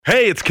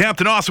Hey, it's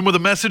Captain Awesome with a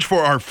message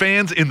for our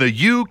fans in the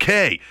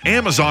UK.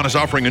 Amazon is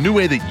offering a new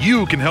way that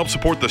you can help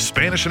support the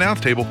Spanish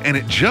Announce Table, and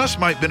it just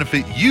might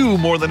benefit you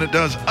more than it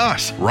does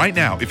us. Right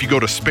now, if you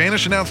go to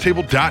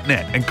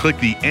SpanishAnnounceTable.net and click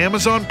the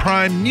Amazon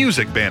Prime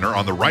Music banner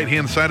on the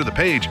right-hand side of the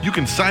page, you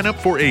can sign up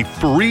for a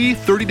free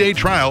 30-day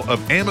trial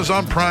of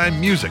Amazon Prime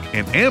Music,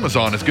 and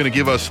Amazon is going to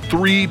give us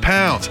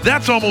 £3.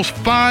 That's almost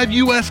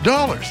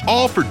 $5,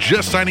 all for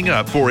just signing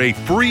up for a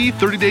free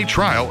 30-day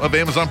trial of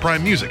Amazon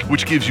Prime Music,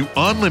 which gives you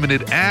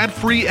unlimited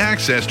ad-free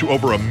access to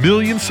over 1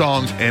 million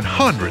songs and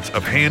hundreds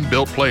of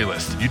hand-built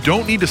playlists. You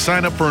don't need to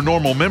sign up for a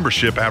normal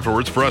membership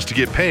afterwards for us to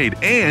get paid,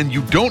 and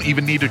you don't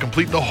even need to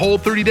complete the whole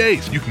 30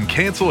 days. You can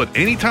cancel at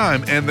any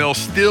time, and they'll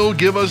still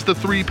give us the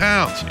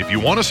 £3. If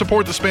you want to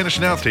support the Spanish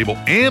Announce Table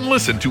and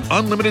listen to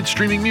unlimited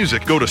streaming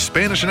music, go to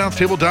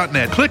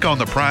SpanishAnnounceTable.net, click on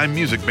the Prime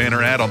Music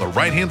banner ad on the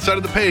right-hand side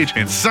of the page,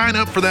 and sign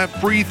up for that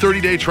free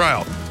 30-day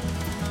trial.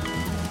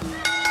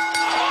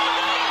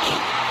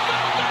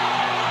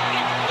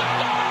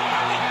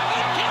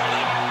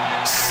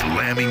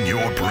 Slamming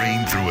your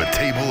brain through a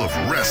table of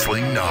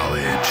wrestling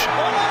knowledge.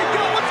 Oh my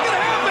God, what's going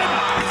to happen?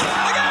 Oh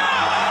my God!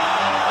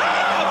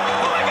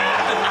 Oh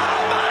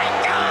my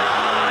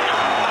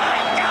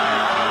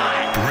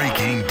God!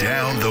 Breaking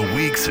down the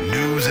week's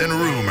news and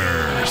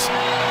rumors.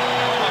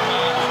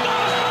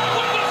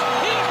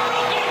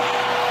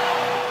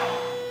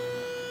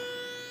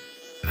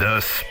 The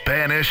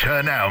Spanish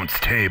Announce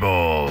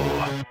Table.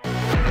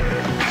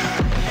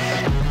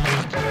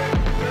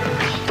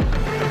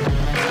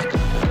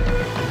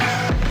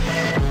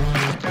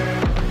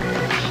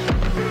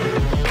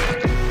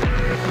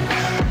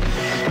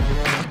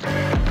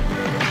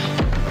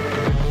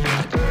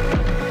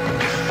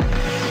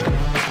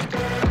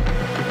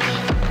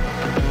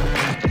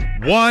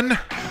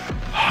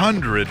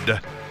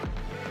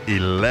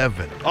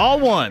 $111. All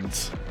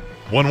ones.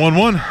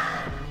 111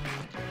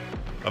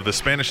 of the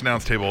Spanish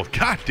Announce Table.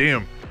 God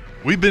damn,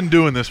 we've been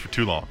doing this for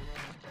too long.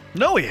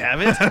 No, we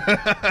haven't.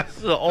 This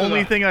is the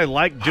only thing I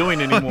like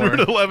doing anymore.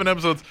 111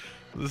 episodes.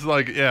 This is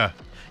like, yeah.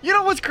 You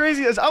know what's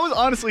crazy is I was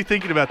honestly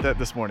thinking about that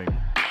this morning.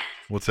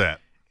 What's that?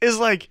 Is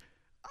like,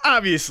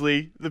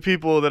 obviously, the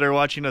people that are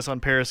watching us on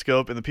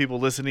Periscope and the people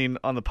listening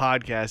on the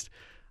podcast,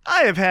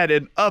 I have had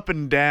an up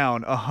and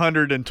down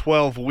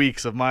 112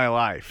 weeks of my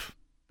life.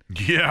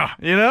 Yeah.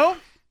 You know?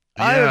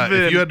 I Yeah, have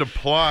been, if you had to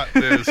plot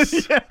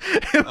this yeah,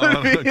 it would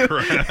on be- the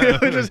graph. it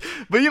would just-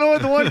 but you know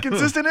what the one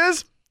consistent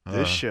is?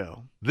 This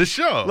show. This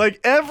show. Like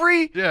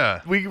every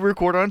yeah. we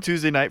record on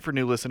Tuesday night for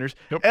new listeners.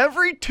 Yep.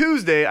 Every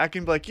Tuesday I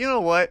can be like, you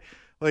know what?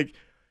 Like,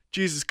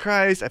 Jesus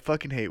Christ, I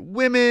fucking hate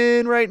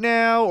women right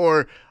now,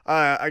 or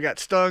I got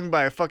stung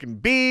by a fucking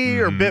bee,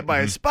 or bit by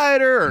a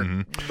spider,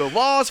 or the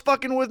law's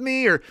fucking with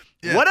me, or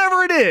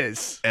whatever it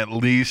is. At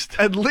least.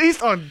 At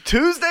least on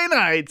Tuesday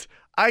nights,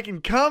 I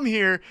can come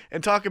here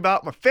and talk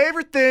about my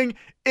favorite thing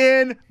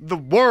in the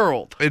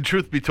world. And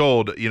truth be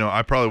told, you know,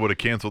 I probably would have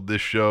canceled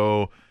this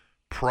show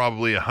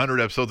probably 100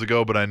 episodes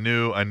ago, but I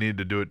knew I needed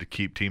to do it to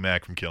keep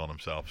T-Mac from killing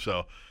himself.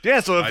 So Yeah,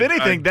 so if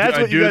anything, that's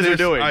what you guys are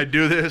doing. I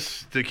do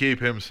this to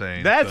keep him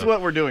sane. That's so.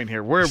 what we're doing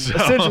here. We're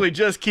essentially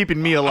just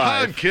keeping me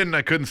alive. I'm kidding.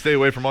 I couldn't stay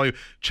away from all you.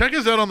 Check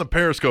us out on the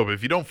Periscope.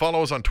 If you don't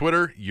follow us on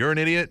Twitter, you're an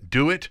idiot.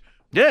 Do it.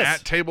 Yes.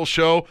 At Table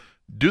Show.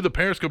 Do the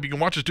Periscope. You can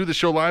watch us do the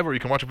show live, or you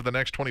can watch it for the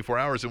next 24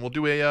 hours, and we'll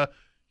do a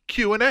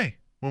Q&A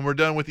when we're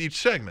done with each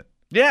segment.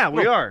 Yeah,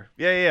 we are.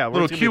 Yeah.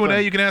 Little Q&A.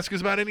 You can ask us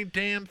about any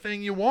damn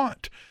thing you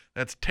want.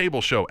 That's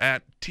Table Show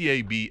at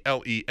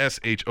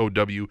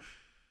TABLESHOW.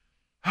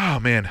 Oh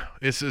man,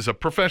 this is a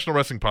professional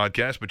wrestling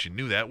podcast, but you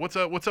knew that. What's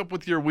up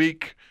with your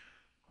week?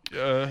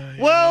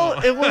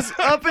 It was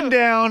up and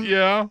down.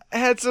 Yeah. I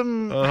had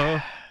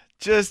some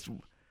just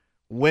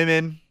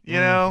women, you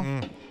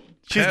know.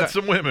 She's Had not,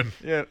 some women.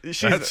 yeah,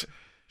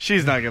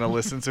 she's not gonna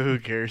listen, so who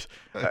cares?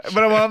 But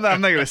I'm not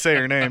gonna say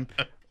her name.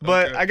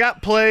 But Okay. I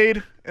got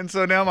played, and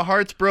so now my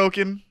heart's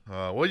broken.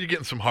 Well, you're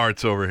getting some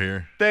hearts over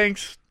here.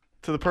 Thanks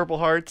to the Purple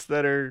Hearts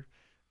that are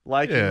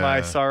liking Yeah.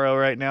 my sorrow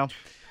right now.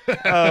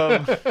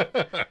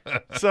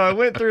 So I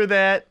went through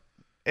that,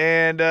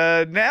 and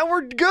now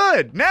we're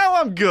good. Now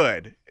I'm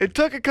good. It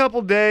took a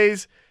couple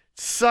days,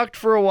 sucked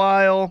for a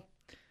while,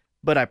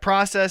 but I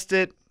processed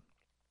it.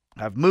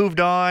 I've moved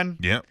on.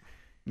 Yeah.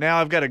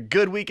 Now I've got a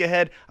good week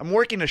ahead. I'm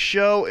working a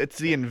show. It's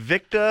the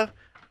Invicta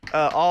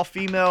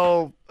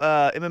all-female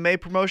MMA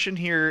promotion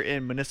here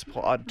in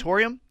Municipal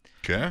Auditorium.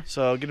 Okay.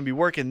 So going to be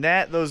working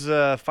that. Those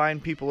fine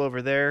people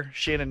over there.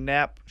 Shannon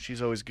Knapp,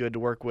 she's always good to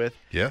work with.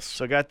 Yes.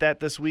 So I got that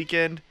this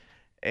weekend.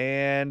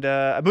 And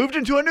I moved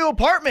into a new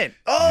apartment.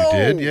 Oh! You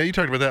did? Yeah, you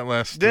talked about that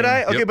last. Did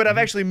I? Okay, yep. but I've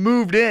actually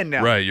moved in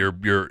now. Right,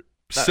 you're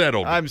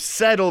settled. I'm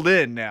settled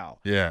in now.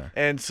 Yeah.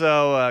 And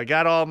so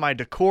got all my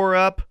decor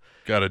up.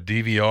 Got a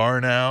DVR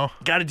now.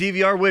 Got a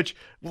DVR, which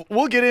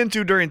we'll get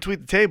into during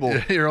Tweet the Table.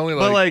 You're only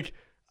But like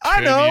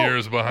I 10 know.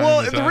 years behind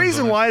Well, the the times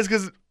reason on it. why is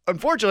because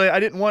unfortunately I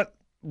didn't want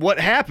what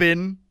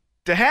happened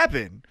to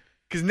happen.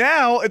 Because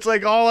now it's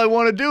like all I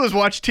want to do is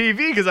watch TV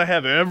because I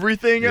have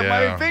everything at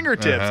my Yeah,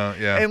 fingertips.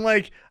 yeah. And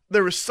like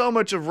there was so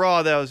much of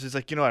Raw that I was just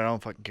like, you know what? I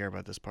don't fucking care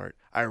about this part.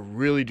 I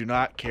really do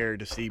not care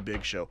to see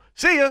Big Show.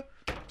 See ya.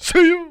 See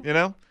you. You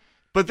know?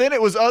 But then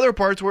it was other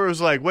parts where it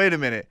was like, wait a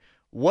minute.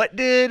 What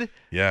did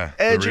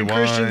Edge and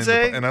Christian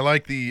say? And I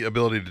like the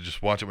ability to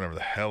just watch it whenever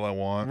the hell I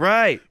want.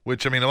 Right.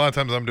 Which, I mean, a lot of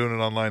times I'm doing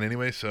it online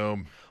anyway, so.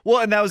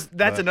 Well, and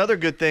that's another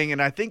good thing,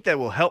 and I think that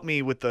will help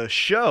me with the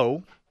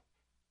show.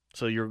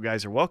 So you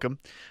guys are welcome.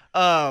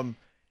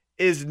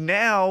 Is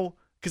now,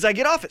 because I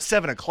get off at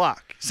 7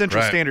 o'clock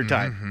Central Standard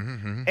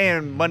Time,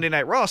 and Monday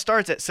Night Raw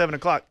starts at 7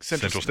 o'clock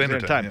Central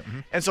Standard Time.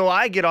 Yeah. And so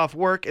I get off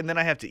work, and then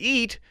I have to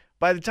eat.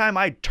 By the time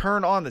I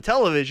turn on the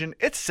television,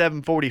 it's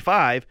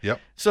 7:45.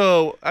 Yep.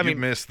 So, I You mean,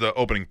 missed the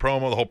opening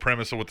promo, the whole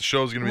premise of what the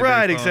show's going to be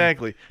right, based on.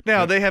 exactly.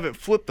 Now, they haven't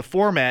flipped the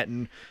format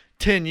in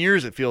 10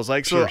 years, it feels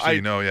like. Sure, so so I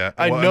you know, yeah.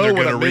 I Well, and know they're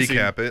what gonna I'm missing.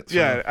 recap it, so.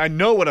 Yeah, I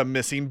know what I'm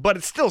missing, but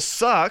it still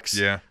sucks.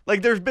 Yeah.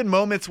 Like, there's been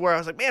moments where I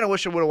was like, man, I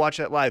wish I would have watched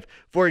that live.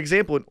 For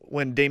example,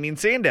 when Damien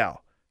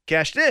Sandow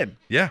cashed in.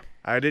 Yeah.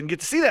 I didn't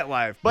get to see that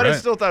live, but I Right.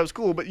 still thought it was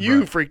cool. But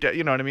you Right. freaked out,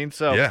 you know what I mean?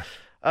 So, Yeah.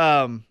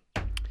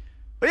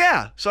 But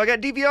yeah, so I got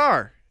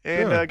DVR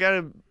and Good. got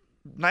a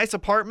nice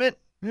apartment.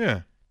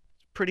 Yeah.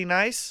 Pretty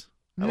nice.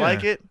 I Yeah.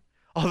 like it.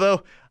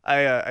 Although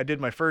I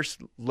did my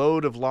first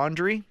load of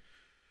laundry.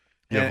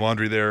 You have And-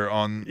 laundry there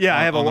on, Yeah,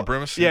 I have on a the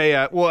premise?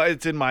 Yeah. Well,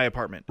 it's in my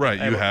apartment. Right,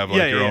 I you have,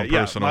 like, your own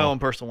personal- my own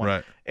personal one.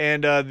 Right.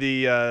 And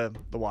the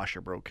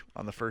washer broke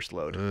on the first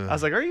load. I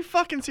was like, "Are you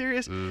fucking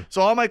serious?" Ugh.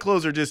 So all my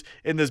clothes are just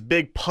in this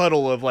big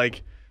puddle of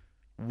like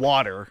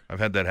water. I've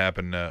had that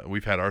happen.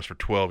 We've had ours for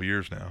 12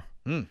 years now.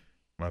 Hmm.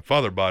 My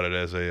father bought it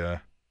as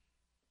a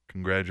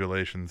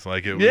congratulations.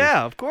 Like it was,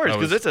 Yeah, of course, I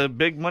because was- it's a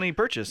big money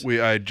purchase.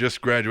 I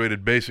just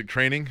graduated basic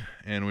training,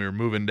 and we were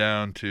moving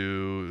down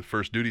to the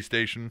first duty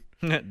station.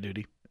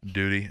 Duty.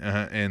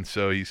 And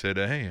so he said,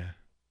 "Hey,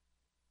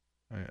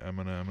 I'm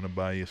gonna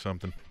buy you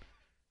something."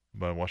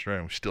 But I washed it,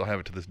 and we still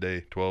have it to this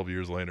day, 12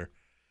 years later.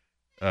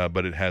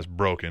 But it has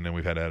broken, and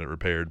we've had to have it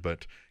repaired.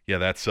 But yeah,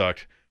 that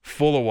sucked.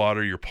 Full of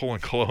water, you're pulling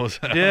clothes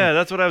out. Yeah,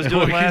 that's what I was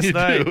doing What last can you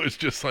night. do? It's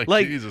just like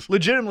Jesus.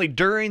 Legitimately,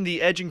 during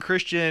the Edge and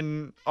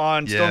Christian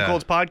on Stone Yeah.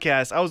 Cold's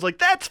podcast, I was like,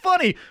 "That's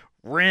funny."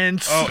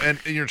 Rinse. Oh,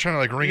 and you're trying to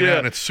like wring it Yeah. out,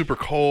 and it's super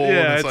cold.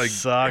 Yeah, and it's it like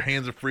sucked. your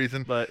hands are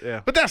freezing. But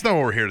yeah. But that's not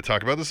what we're here to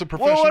talk about. This is a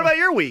professional. Well, what about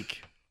your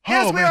week?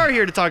 Yes, Oh, we man. are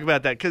here to talk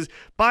about that because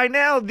by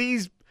now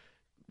these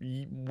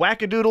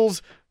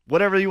wackadoodles,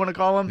 whatever you want to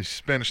call them, These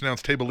Spanish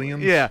announced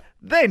tableans? yeah,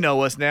 they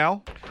know us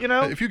now. You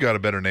know, If you got a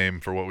better name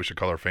for what we should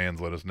call our fans,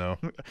 let us know.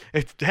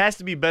 it has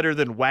to be better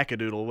than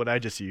wackadoodle, what I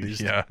just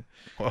used. Yeah.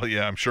 Well,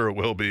 yeah, I'm sure it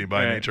will be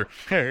by Right. nature.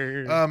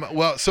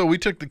 Well, so we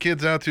took the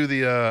kids out to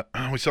the,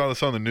 we saw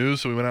this on the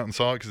news, so we went out and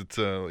saw it because it's,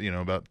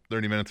 about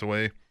 30 minutes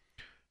away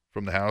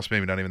from the house,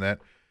 maybe not even that.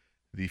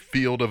 The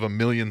Field of a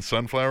Million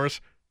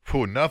Sunflowers.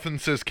 Whew, nothing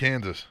says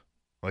Kansas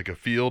like a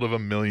field of a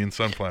million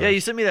sunflowers. Yeah, you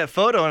sent me that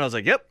photo, and I was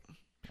like, "Yep,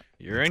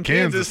 you're in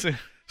Kansas."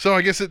 So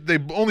I guess they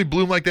only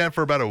bloom like that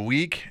for about a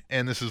week,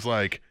 and this is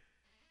like,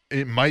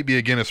 it might be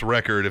a Guinness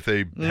record if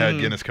they had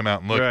Guinness come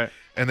out and look. Right.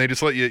 And they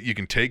just let you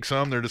can take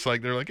some. They're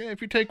like, hey,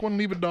 if you take one,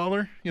 leave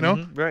 $1, you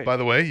know? Right. By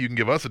the way, you can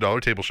give us $1,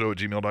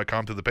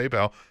 tableshow@gmail.com to the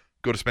PayPal.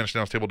 Go to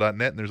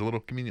SpanishAnnounceTable.net, and there's a little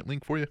convenient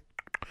link for you.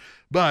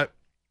 But,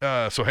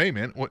 so hey,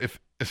 man, if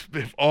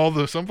all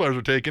the sunflowers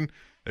were taken,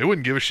 they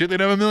wouldn't give a shit. They'd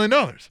have $1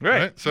 million.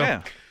 Right? So,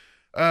 yeah.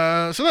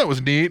 So that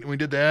was neat. We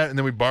did that, and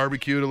then we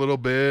barbecued a little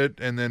bit,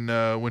 and then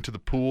went to the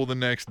pool the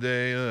next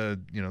day.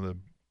 The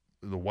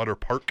water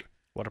park,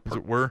 as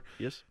it were.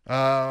 Yes.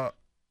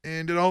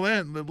 And did all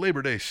that, the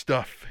Labor Day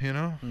stuff.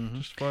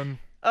 Just fun.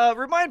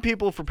 Remind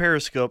people for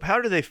Periscope,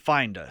 how do they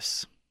find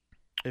us?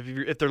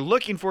 If they're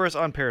looking for us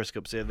on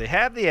Periscope, say they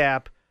have the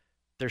app,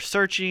 they're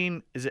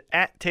searching. Is it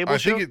at Table I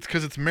Show? think it's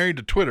because it's married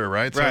to Twitter,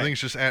 right? So I Right. think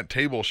it's just at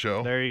Table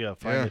Show. There you go.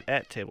 Find Yeah. it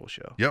at Table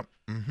Show. Yep.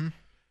 Mm-hmm.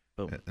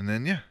 Boom. And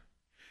then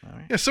All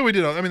right. yeah. So we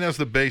did. I mean, that's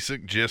the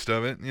basic gist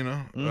of it.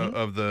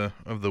 Of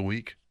the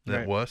week that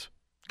Right. was.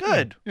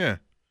 Good. Yeah.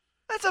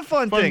 That's a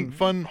fun thing.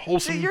 Fun,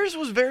 wholesome. See, yours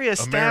was very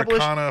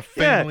established. Americana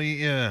family.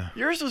 Yeah.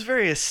 Yours was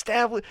very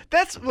established.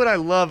 That's what I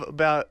love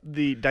about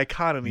the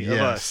dichotomy of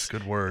us.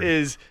 Good word.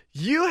 Is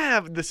you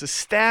have this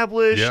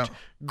established Yeah.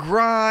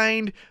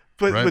 grind,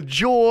 but Right. with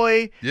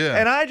joy. Yeah.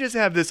 And I just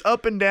have this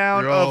up and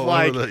down You're of all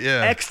like over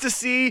yeah.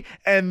 ecstasy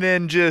and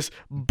then just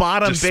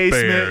bottom Despair.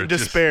 basement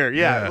despair.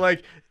 Yeah. yeah.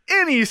 Like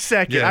any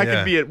second Yeah, I yeah.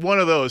 could be at one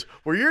of those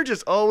where you're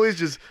just always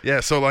just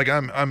Yeah, so like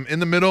I'm in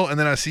the middle, and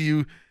then I see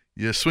you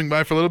swing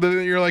by for a little bit,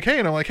 and you're like, hey,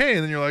 and I'm like, hey,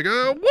 and then you're like,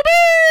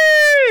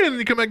 whoopee, and then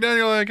you come back down, and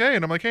you're like, hey,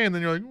 and I'm like, hey, and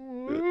then you're like,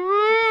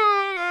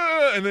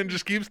 and then it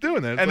just keeps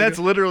doing that. It's and like that's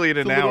literally in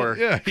an hour.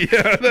 Yeah,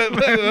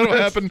 that'll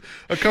happen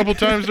a couple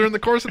times during the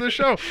course of the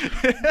show.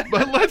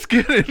 But let's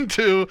get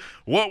into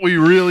what we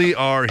really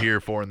are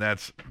here for, and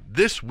that's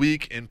This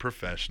Week in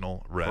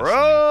Professional Wrestling.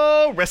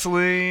 Pro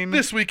wrestling.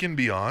 This week and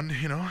beyond,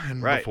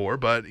 and Right. before,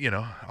 but,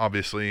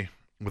 obviously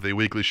with a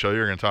weekly show,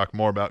 you're going to talk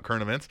more about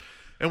current events.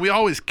 And we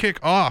always kick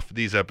off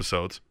these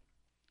episodes,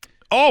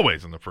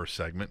 always in the first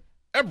segment,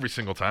 every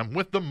single time,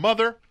 with the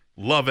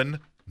mother-loving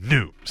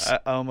news. I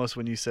almost,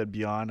 when you said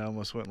beyond, I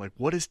almost went like,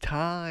 what is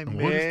time,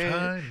 man? What is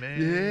time,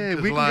 man? Yeah,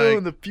 'Cause we can like- go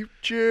in the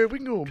future. We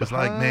can go Because,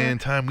 behind. like, man,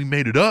 time, we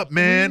made it up,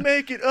 man. We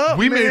make it up,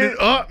 We man. made it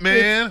up,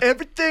 man.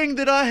 Everything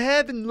that I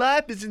have in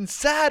life is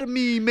inside of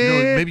me, You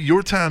man. know, maybe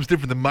your time's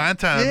different than my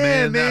time, Yeah,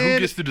 man. Now, who man.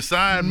 gets to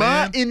decide,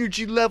 My man?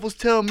 energy levels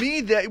tell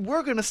me that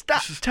we're going to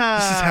stop time.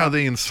 This is how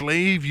they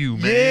enslave you,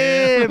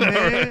 Yeah, man.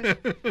 man.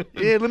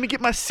 Yeah, let me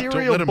get my cereal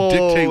Don't let them bowl.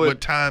 dictate and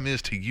what time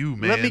is to you,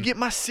 man. Let me get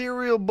my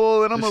cereal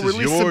bowl, and I'm This going to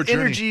is release your some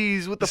journey.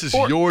 energies with This the is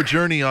fork. your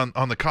journey on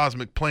the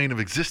cosmic plane of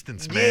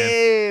existence, man.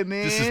 Yeah,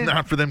 man. This is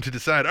not for them to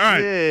decide. All right,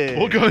 Yeah.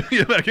 we'll go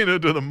get back into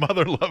the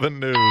mother-loving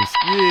news.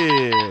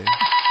 Yeah.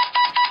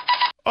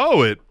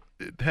 Oh, it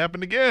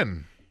happened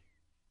again.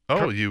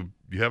 Oh, you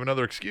have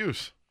another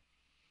excuse.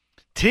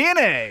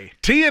 TNA.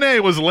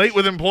 TNA was late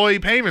with employee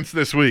payments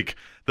this week.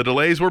 The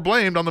delays were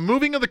blamed on the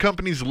moving of the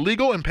company's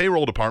legal and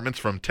payroll departments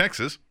from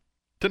Texas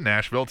to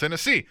Nashville,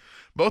 Tennessee.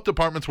 Both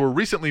departments were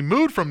recently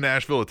moved from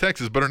Nashville to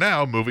Texas, but are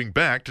now moving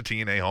back to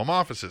TNA home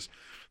offices.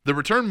 The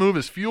return move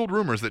has fueled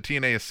rumors that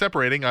TNA is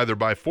separating, either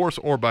by force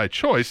or by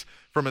choice,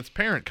 from its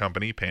parent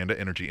company, Panda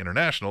Energy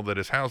International, that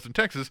is housed in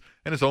Texas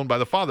and is owned by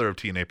the father of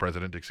TNA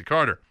president Dixie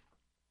Carter.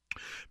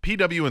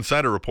 PW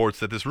Insider reports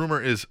that this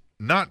rumor is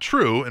not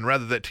true, and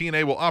rather that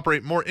TNA will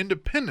operate more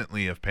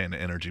independently of Panda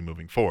Energy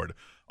moving forward.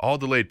 All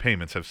delayed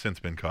payments have since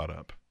been caught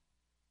up.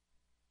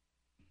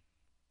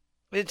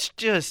 It's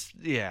just,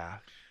 yeah.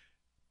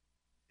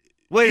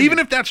 Even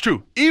if that's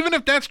true,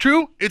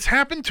 it's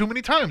happened too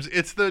many times.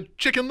 It's the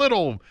Chicken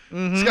Little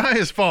sky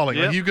is falling.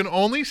 Yep. Like, you can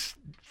only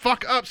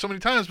fuck up so many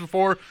times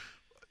before,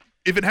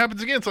 if it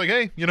happens again, it's like,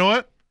 hey, you know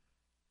what?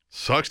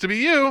 Sucks to be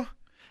you.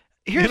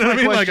 Here's You know what I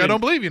my mean? Like, question. I don't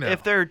believe you now.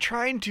 If they're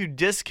trying to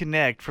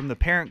disconnect from the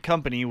parent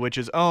company, which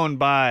is owned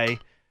by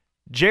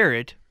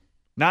Jarrett,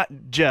 not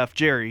Jeff,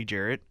 Jerry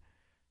Jarrett.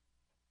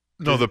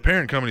 No, the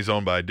parent company's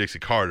owned by Dixie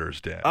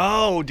Carter's dad.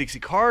 Oh, Dixie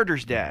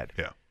Carter's dad.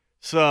 Yeah.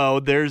 So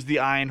there's the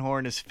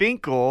Einhorn is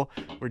Finkel,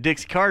 where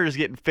Dixie Carter's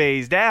getting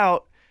phased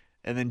out,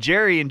 and then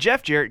Jerry and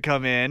Jeff Jarrett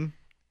come in.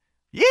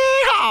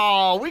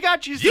 Yeehaw! We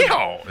got you.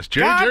 Yeehaw! Is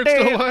Jerry Jarrett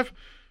still Goddamn. alive?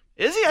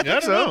 Is he? I Yeah, think I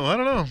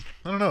so.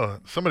 don't know.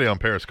 Somebody on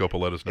Periscope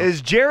will let us know.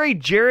 Is Jerry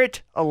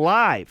Jarrett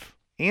alive?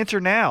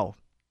 Answer now.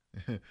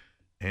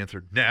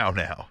 Answered now.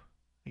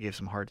 I gave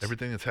some hearts.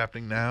 Everything that's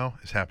happening now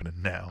is happening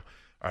now.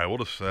 All right, we'll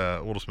just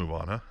move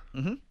on, huh?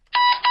 Mhm.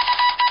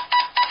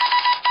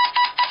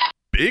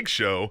 Big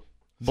Show.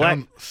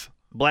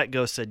 Black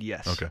Ghost said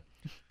yes. Okay.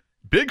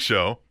 Big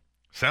Show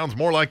sounds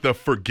more like the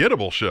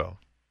Forgettable Show.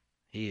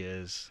 He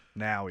is.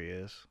 Now he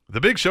is.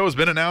 The Big Show has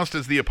been announced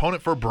as the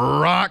opponent for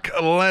Brock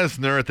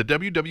Lesnar at the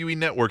WWE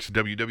Network's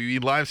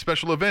WWE Live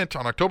special event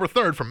on October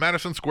 3rd from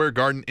Madison Square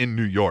Garden in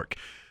New York.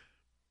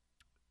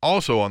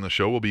 Also on the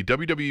show will be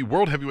WWE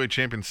World Heavyweight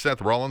Champion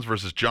Seth Rollins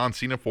versus John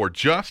Cena for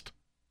just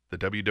the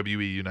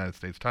WWE United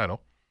States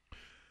title.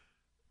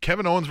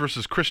 Kevin Owens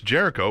versus Chris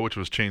Jericho, which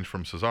was changed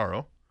from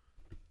Cesaro.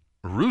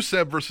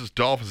 Rusev versus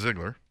Dolph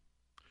Ziggler.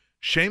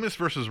 Sheamus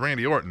versus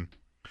Randy Orton.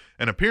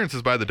 And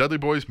appearances by the Dudley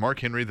Boys, Mark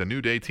Henry, The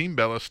New Day, Team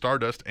Bella,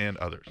 Stardust, and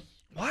others.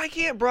 Why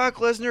can't Brock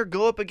Lesnar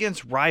go up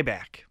against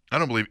Ryback? I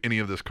don't believe any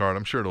of this card.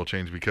 I'm sure it'll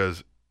change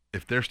because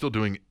if they're still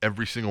doing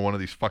every single one of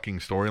these fucking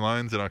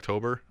storylines in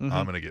October, I'm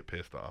going to get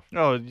pissed off.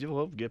 Oh,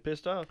 well, get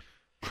pissed off.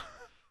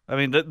 I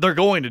mean, they're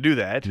going to do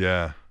that.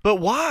 Yeah. But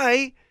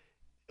why?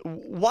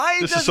 Why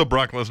This does... is so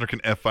Brock Lesnar can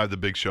F5 the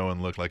Big Show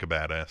and look like a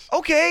badass.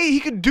 Okay, he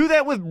could do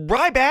that with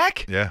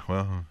Ryback, Yeah,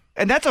 well,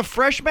 and that's a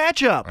fresh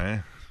matchup. eh,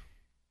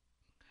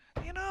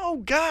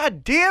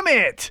 God damn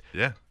it.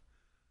 yeah.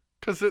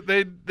 Because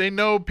they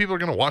know people are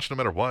going to watch no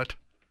matter what.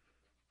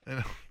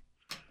 And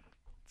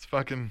it's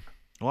fucking...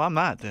 Well, I'm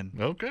not then.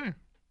 Okay.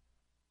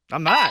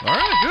 I'm not. All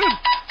right,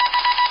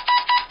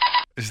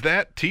 good. Is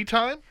that tea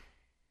time?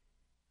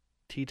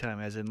 Tea time,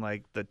 as in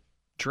like the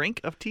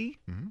drink of tea?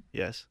 Mm-hmm.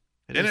 Yes.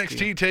 it is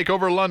tea. NXT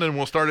TakeOver London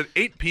will start at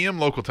 8 p.m.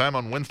 local time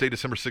on Wednesday,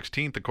 December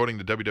 16th, according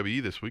to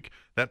WWE this week.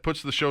 That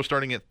puts the show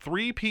starting at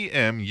 3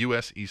 p.m.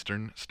 U.S.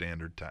 Eastern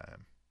Standard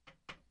Time.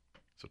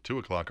 So 2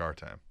 o'clock our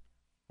time.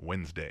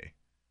 Wednesday.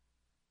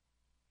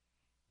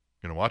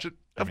 You gonna watch it?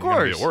 Of You're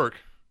gonna be course. at work.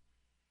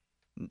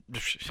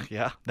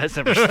 Yeah, that's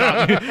never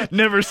stopped me.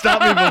 Never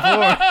stopped me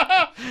before.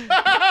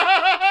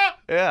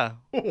 Yeah.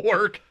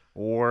 Work.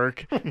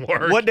 Work.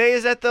 Work. What day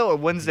is that, though?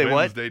 Wednesday, what?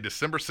 Wednesday,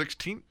 December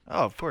 16th.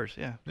 Oh, of course,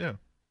 yeah. Yeah.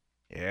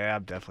 Yeah,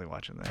 I'm definitely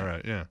watching that. All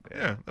right, yeah.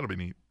 Yeah, that'll be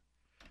neat.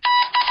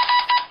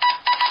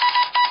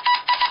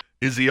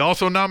 Is he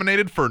also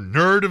nominated for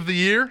Nerd of the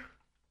Year?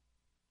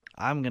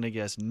 I'm going to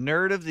guess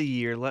Nerd of the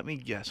Year. Let me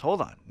guess.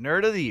 Hold on.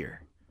 Nerd of the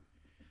Year.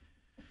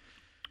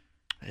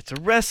 It's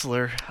a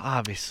wrestler,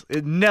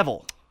 obviously.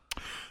 Neville.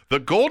 The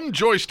Golden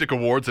Joystick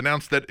Awards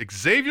announced that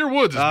Xavier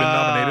Woods has been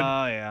nominated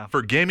Oh, yeah.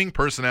 for Gaming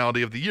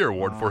Personality of the Year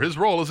award for his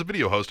role as a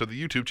video host of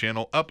the YouTube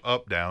channel Up,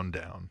 Up, Down,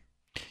 Down.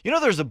 You know,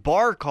 there's a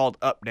bar called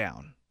Up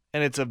Down,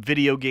 and it's a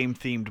video game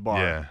themed bar.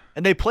 Yeah.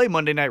 And they play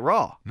Monday Night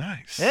Raw.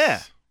 Nice.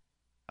 Yeah.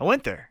 I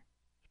went there.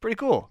 It's pretty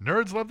cool.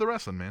 Nerds love the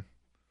wrestling, man.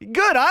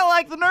 Good. I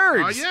like the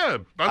nerds. Yeah.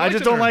 I like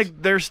just the don't nerds.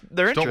 like their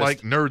interest. Don't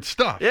like nerd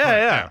stuff. Yeah, Right,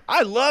 yeah.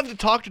 I love to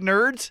talk to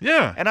nerds.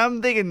 Yeah. And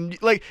I'm thinking,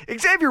 like,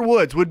 Xavier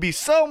Woods would be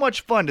so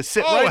much fun to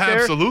sit Oh, right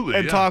there absolutely,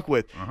 and yeah. talk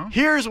with.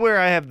 Here's where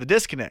I have the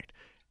disconnect.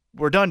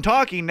 We're done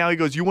talking. Now he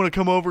goes, you want to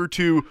come over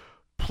to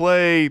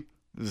play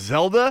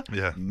Zelda?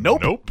 Yeah.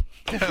 Nope.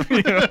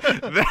 You know,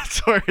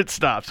 that's where it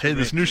stops. Hey, for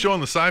me. this new show on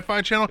the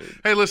Sci-Fi Channel.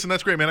 Hey, listen,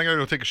 that's great, man. I gotta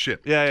go take a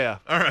shit. Yeah.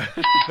 All right.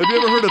 Have you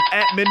ever heard of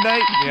At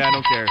Midnight? Yeah, I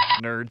don't care.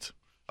 Nerds.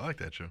 I like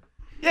that show.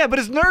 Yeah, but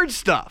it's nerd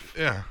stuff.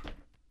 Yeah.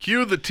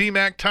 Cue the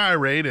T-Mac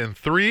tirade in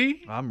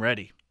 3, I'm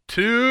ready.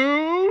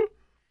 2.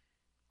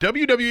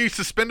 WWE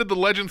suspended the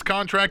Legends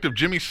contract of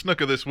Jimmy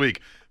Snuka this week,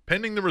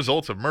 pending the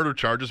results of murder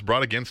charges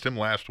brought against him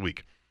last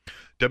week.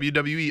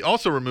 WWE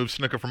also removed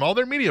Snuka from all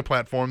their media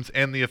platforms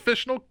and the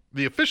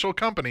official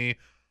company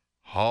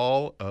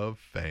Hall of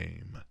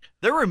Fame.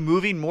 They're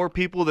removing more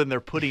people than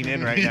they're putting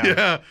in right now.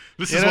 Yeah,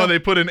 this is You know? why they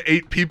put in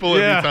 8 people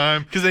every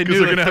time because they knew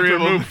they're that gonna have 3 to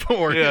of them. remove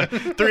 4. Yeah,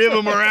 3 of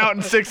them are out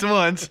in 6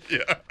 months. Yeah.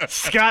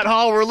 Scott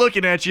Hall, we're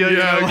looking at you.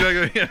 Yeah, you know?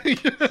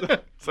 exactly. Yeah.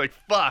 It's like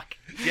fuck.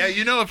 Yeah,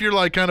 you know, if you're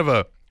like kind of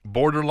a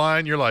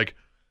borderline, you're like,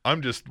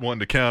 I'm just one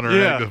to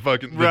counteract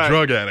the right.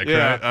 drug addict,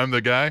 Yeah. right? I'm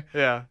the guy.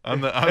 Yeah.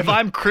 I'm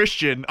I'm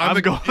Christian, I'm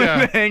the- going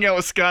yeah. to hang out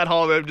with Scott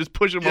Hall and just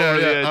push him over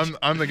the edge.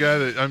 I'm the guy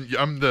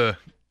that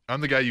I'm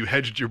the guy you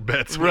hedged your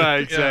bets with. Right,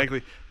 Yeah.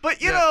 exactly. But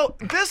you know,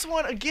 this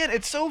one again,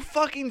 it's so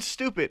fucking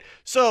stupid.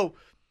 So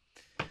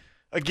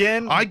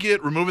again, I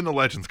get removing the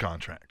Legends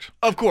contract.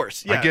 of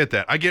course, yeah. I get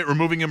that. I get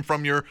removing him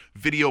from your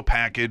video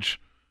package.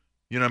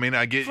 You know what I mean?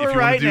 I get For if you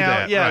right want to do now,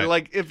 that. yeah, right.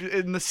 like if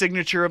in the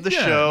signature of the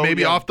Yeah, show,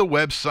 maybe yeah. off the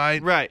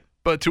website. Right.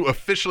 But to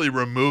officially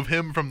remove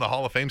him from the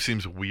Hall of Fame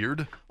seems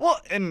weird. Well,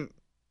 and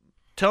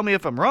tell me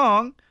if I'm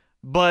wrong,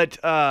 but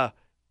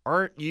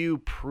aren't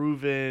you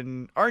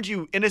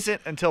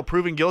innocent until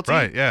proven guilty?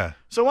 Right, yeah.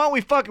 So why don't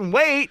we fucking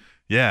wait?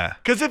 Yeah.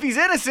 Because if he's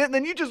innocent,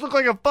 then you just look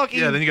like a fucking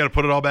Yeah, then you got to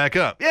put it all back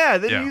up. yeah.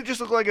 Then Yeah. you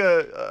just look like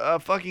a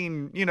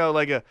fucking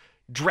like a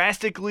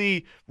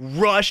drastically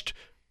rushed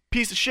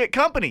piece of shit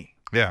company.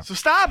 Yeah. So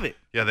stop it.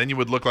 Yeah, then you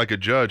would look like a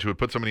judge who would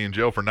put somebody in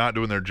jail for not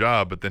doing their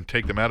job, but then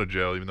take them out of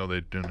jail even though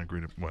they didn't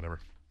agree to whatever.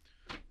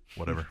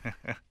 What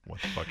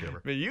the fuck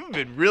ever. I mean, you've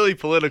been really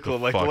political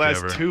like the fuck last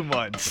ever. 2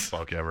 months.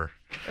 Fuck ever.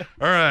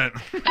 All right.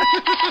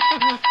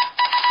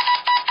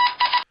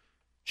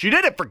 She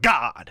did it for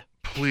God.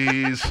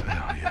 Please. Oh,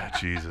 yeah,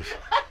 Jesus.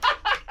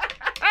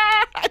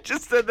 I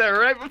just said that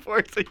right before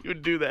I said you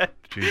would do that.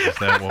 Jesus,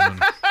 that woman.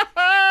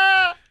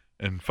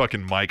 And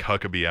fucking Mike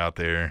Huckabee out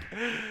there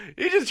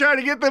He's just trying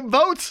to get them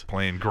votes.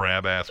 playing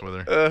grab ass with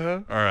her. Uh-huh.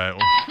 All right.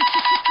 Well,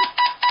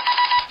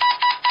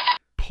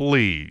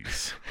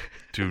 please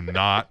do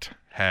not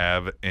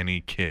have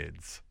any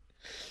kids.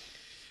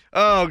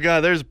 Oh,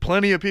 God, there's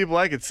plenty of people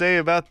I could say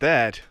about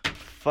that.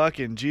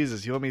 Fucking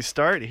Jesus. You want me to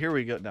start? Here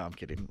we go. No, I'm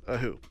kidding.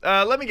 Who?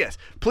 Let me guess.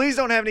 Please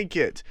don't have any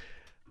kids.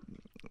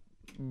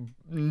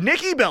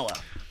 Nikki Bella.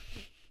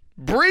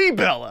 Brie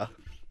Bella.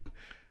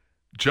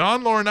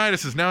 John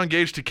Laurinaitis is now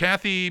engaged to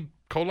Kathy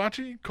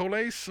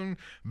Colas,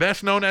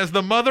 best known as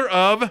the mother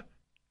of The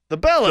the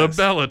Bellas.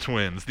 Bella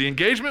twins. The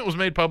engagement was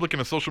made public in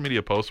a social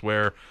media post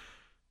where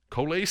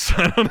Colas,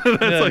 I don't know,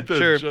 that's Yeah, like the,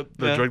 sure. the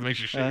Yeah. drug that makes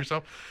you shit Yeah.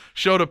 yourself,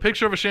 showed a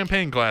picture of a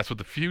champagne glass with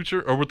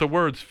the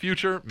words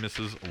 "Future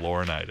Mrs.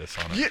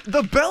 Laurinaitis" on it. Yeah,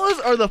 the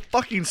Bellas are the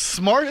fucking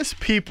smartest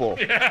people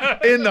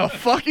in the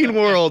fucking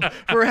world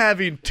for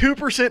having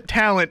 2%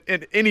 talent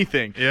in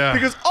anything. Yeah.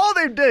 Because all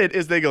they did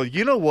is they go,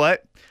 you know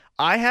what?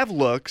 I have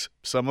looks.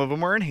 Some of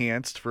them are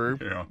enhanced for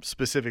Yeah.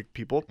 specific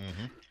people.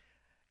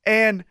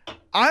 And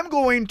I'm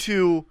going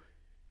to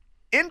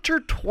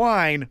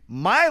intertwine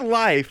my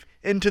life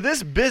into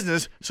this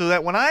business so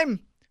that when I'm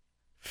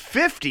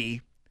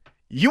 50,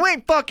 you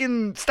ain't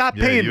fucking stop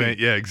Yeah, paying you me. ain't,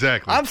 yeah,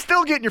 exactly. I'm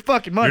still getting your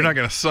fucking money. You're not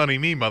gonna sunny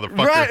me,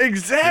 motherfucker. Right,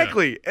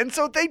 exactly. And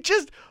so they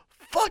just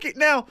fuck it.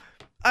 Now,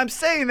 I'm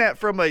saying that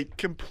from a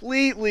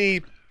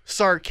completely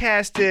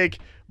sarcastic,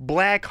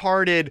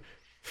 black-hearted,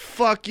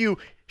 fuck you.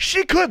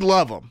 She could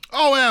love him.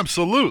 Oh,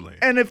 absolutely.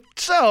 And if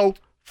so,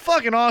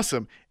 fucking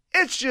awesome.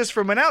 It's just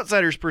from an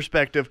outsider's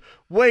perspective,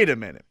 wait a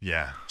minute.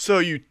 Yeah. So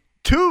your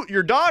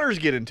daughters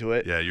get into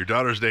it. Yeah, your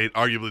daughters date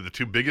arguably the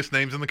 2 biggest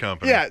names in the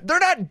company. Yeah, they're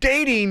not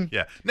dating.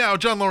 Yeah. Now,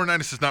 John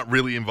Laurinaitis is not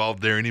really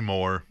involved there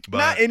anymore. But,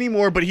 Not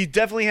anymore, but he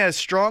definitely has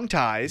strong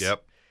ties.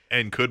 Yep.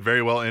 And could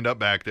very well end up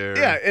back there.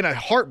 Yeah, in a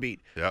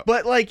heartbeat. Yep.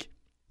 But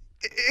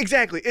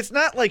exactly. It's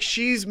not like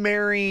she's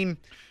marrying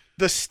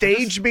the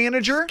stage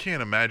manager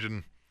Can't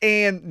imagine.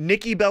 and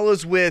Nikki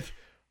Bella's with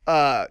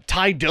Ty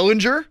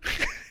Dillinger.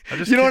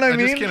 You know what I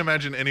mean? I just can't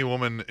imagine any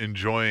woman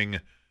enjoying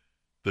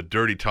the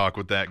dirty talk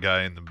with that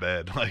guy in the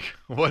bed. Like,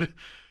 what?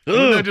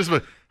 Wouldn't that just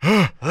be,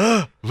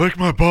 lick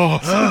my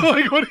balls.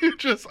 Like, what do you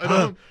just, I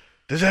don't.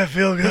 Does that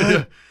feel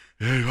good?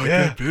 Yeah, you like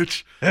Yeah. that,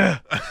 bitch? Yeah.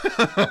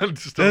 I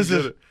just don't This get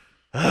is- it.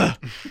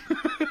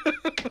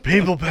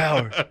 People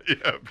power.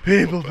 Yeah.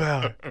 People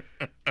power.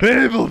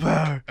 People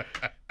power.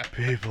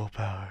 People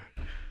power.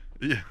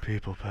 Yeah.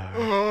 People power.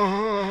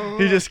 Oh.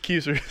 He just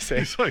keeps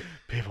saying, He's like,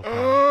 people power.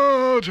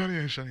 oh, Johnny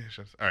Ace. All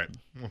right,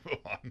 we'll move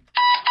on.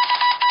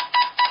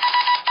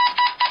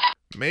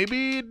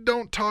 Maybe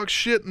don't talk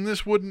shit and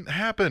this wouldn't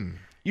happen.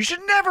 You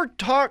should never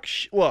talk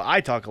well, I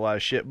talk a lot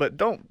of shit, but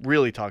don't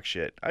really talk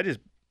shit. I just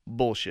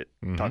bullshit,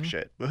 talk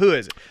shit. But who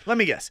is it? Let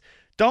me guess.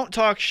 Don't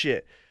talk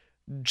shit.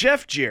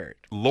 Jeff Jarrett.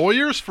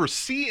 Lawyers for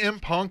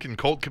CM Punk and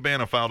Colt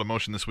Cabana filed a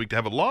motion this week to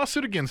have a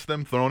lawsuit against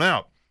them thrown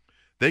out.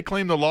 They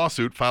claim the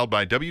lawsuit filed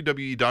by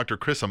WWE Dr.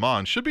 Chris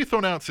Amon should be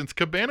thrown out since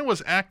Cabana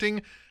was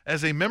acting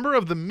as a member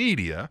of the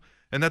media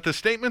and that the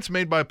statements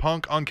made by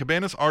Punk on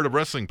Cabana's Art of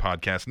Wrestling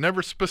podcast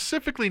never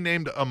specifically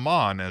named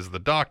Amon as the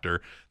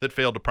doctor that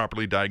failed to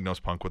properly diagnose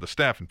Punk with a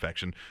staph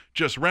infection,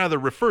 just rather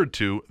referred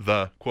to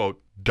the,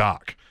 quote,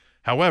 doc.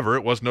 However,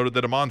 it was noted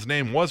that Amon's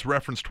name was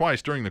referenced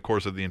twice during the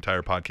course of the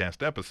entire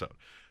podcast episode.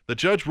 The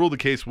judge ruled the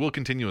case will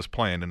continue as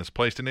planned and is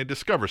placed in a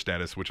discover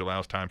status, which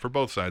allows time for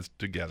both sides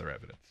to gather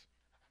evidence.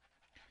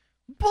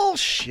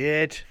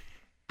 Bullshit.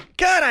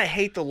 God, I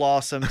hate the law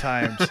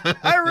sometimes.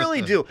 I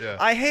really do. Yeah.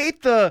 I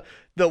hate the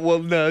well,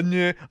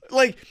 nah.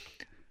 like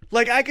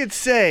I could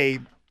say,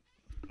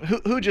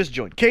 who just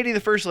joined? Katie the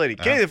First Lady.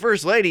 Katie the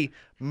First Lady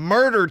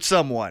murdered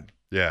someone.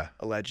 Yeah.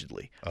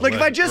 Allegedly. Like,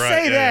 if I just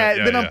say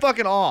yeah, then I'm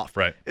fucking off.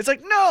 Right. It's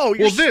like, no,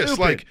 you're stupid.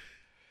 Like,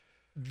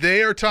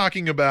 they are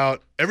talking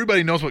about,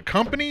 everybody knows what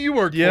company you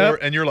work for,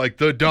 and you're like,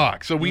 the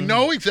doc. So we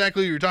know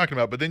exactly what you're talking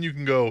about, but then you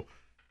can go,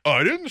 oh,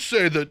 I didn't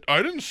say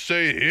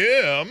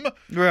him.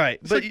 Right.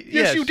 It's But like,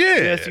 yes, you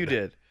did. Yes, you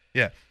did.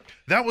 Yeah.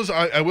 That was,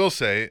 I will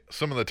say,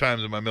 some of the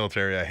times in my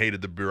military, I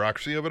hated the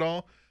bureaucracy of it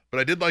all, but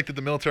I did like that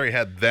the military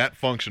had that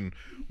function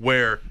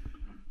where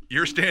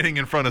you're standing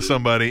in front of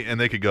somebody and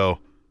they could go,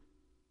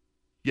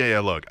 yeah,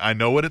 look, I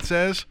know what it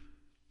says,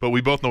 but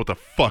we both know what the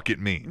fuck it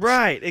means.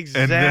 Right,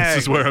 exactly. And this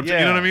is where I'm, yeah.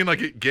 you know what I mean? Like,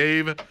 it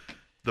gave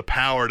the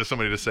power to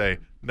somebody to say,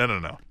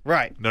 no.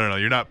 Right. No,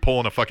 you're not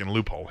pulling a fucking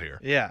loophole here.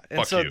 Yeah. And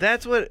Fuck so you.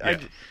 that's what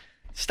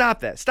stop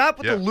that. Stop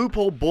with the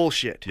loophole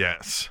bullshit.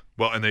 Yes.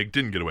 Well, and they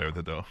didn't get away with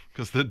it, though.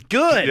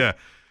 Good.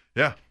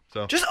 Yeah.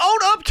 So Just own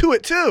up to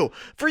it too.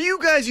 For you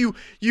guys, you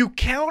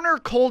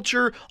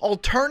counterculture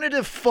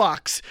alternative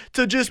fucks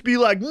to just be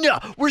like, no,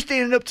 we're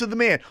standing up to the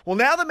man. Well,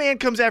 now the man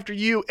comes after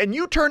you, and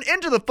you turn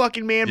into the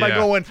fucking man by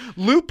going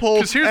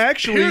loopholes.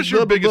 Here's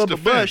your biggest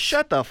defense.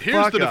 Shut the fuck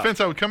Here's the up.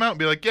 defense. I would come out and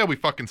be like, yeah, we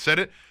fucking said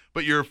it,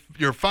 but you're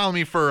filing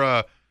me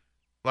for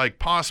like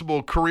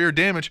possible career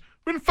damage.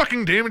 We didn't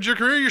fucking damage your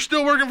career. You're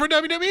still working for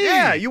WWE.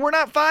 Yeah, you were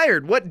not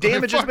fired. What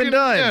damage has been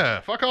done? Yeah,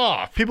 fuck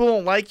off. People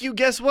don't like you.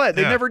 Guess what?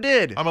 They never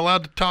did. I'm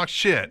allowed to talk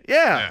shit.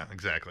 Yeah.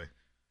 Exactly.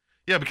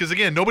 Yeah, because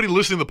again, nobody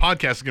listening to the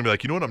podcast is gonna be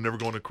like, you know what? I'm never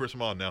going to Chris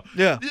Amon now.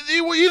 Yeah.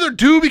 You either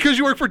do because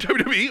you work for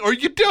WWE or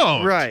you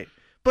don't. Right.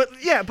 But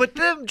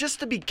them just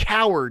to be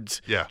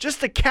cowards. Yeah. Just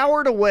to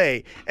coward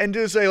away and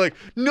to say like,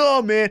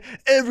 no, man,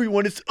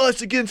 everyone, it's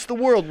us against the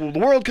world. Well, the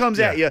world comes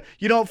at you.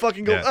 You don't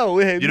fucking go, oh,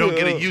 hey. You don't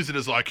get to use it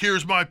as like,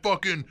 here's my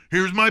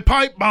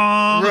pipe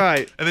bomb.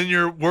 Right. And then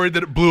you're worried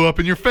that it blew up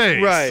in your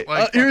face. Right.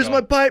 Like, Here's fuck my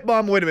off. pipe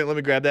bomb. Wait a minute. Let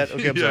me grab that.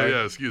 Okay, I'm sorry.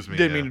 Yeah, excuse me.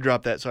 Didn't mean to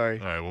drop that.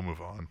 Sorry. All right, we'll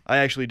move on. I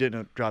actually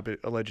didn't drop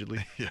it,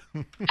 allegedly.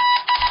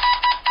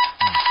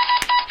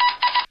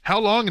 How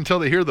long until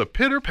they hear the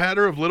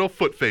pitter-patter of little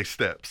foot-face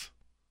steps?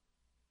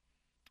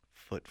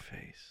 Foot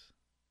face.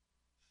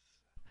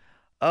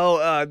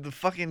 Oh, the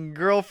fucking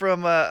girl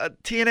from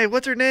TNA.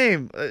 What's her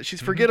name?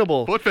 She's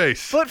forgettable.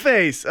 Foot-face.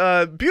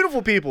 Footface.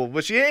 Beautiful people,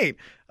 but she ain't.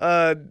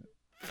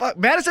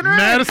 Madison Rain.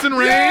 Madison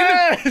Rain.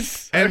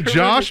 Yes. And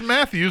Josh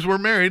Matthews were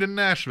married in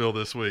Nashville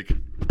this week.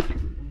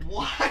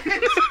 What?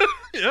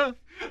 Yeah.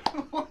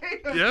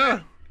 Wait a Yeah.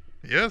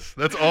 Yes,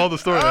 that's all the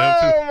story I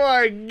have, too. Oh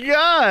my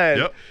God.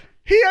 Yep.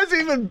 He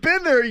hasn't even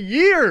been there a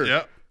year.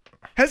 Yep.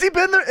 Has he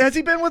been there? Has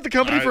he been with the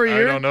company for a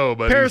year? I don't know,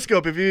 but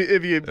Periscope, if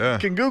you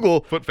can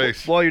Google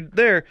Footface. while you're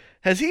there.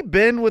 Has he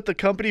been with the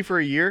company for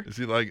a year? Is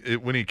he like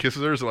when he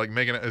kisses her? Is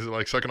it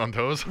like sucking on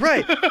toes?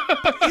 Right.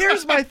 But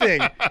here's my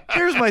thing.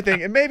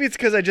 And maybe it's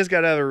because I just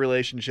got out of a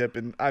relationship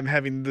and I'm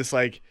having this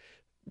like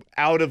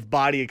out of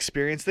body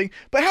experience thing.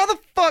 But how the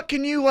fuck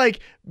can you like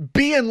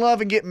be in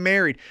love and get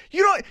married?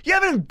 You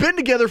haven't even been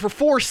together for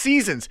 4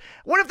 seasons.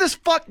 What if this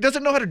fuck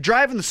doesn't know how to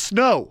drive in the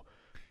snow?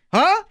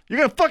 Huh? You're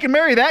gonna fucking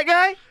marry that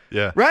guy?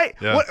 Yeah. Right?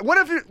 Yeah.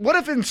 What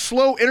if in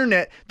slow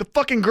internet the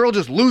fucking girl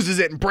just loses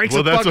it and breaks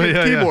the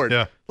fucking keyboard?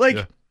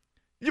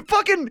 You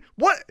fucking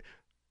what?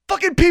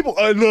 Fucking people.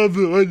 I love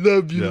you.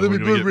 Yeah, Let me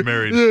when we get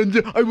married.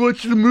 And I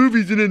watch the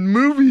movies, and in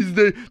movies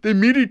they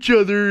meet each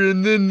other,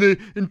 and then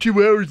in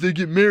 2 hours they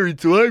get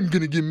married. So I'm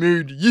gonna get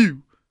married to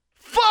you.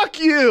 Fuck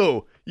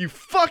you, you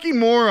fucking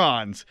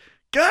morons.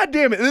 God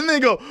damn it. And then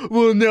they go,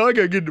 well, now I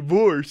gotta get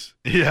divorced.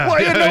 Yeah.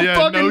 Well, you know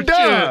fucking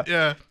duh. Shit.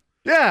 Yeah.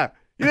 Yeah.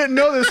 You didn't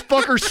know this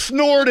fucker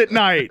snored at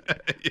night,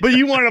 but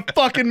you want to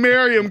fucking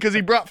marry him because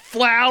he brought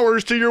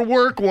flowers to your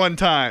work one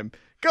time.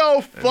 Go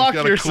fuck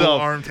He's got yourself. a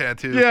cool arm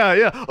tattoo.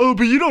 Yeah. Oh,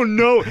 but you don't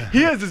know.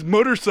 He has his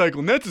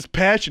motorcycle, and that's his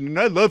passion, and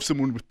I love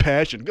someone with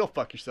passion. Go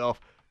fuck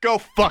yourself. Go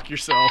fuck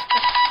yourself.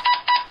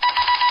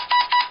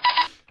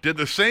 Did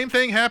the same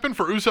thing happen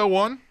for Uso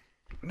 1?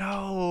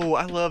 No,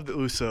 I love the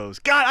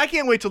Usos. God, I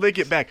can't wait till they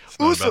get back. It's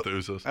not about the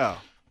Usos.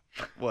 Oh.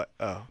 What?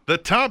 Oh. The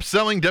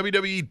top-selling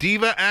WWE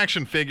Diva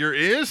action figure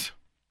is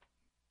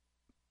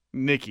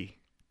Nikki.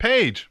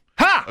 Paige.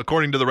 Ha!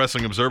 According to the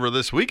Wrestling Observer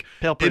this week,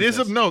 Pale it is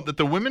Princess. of note that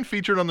the women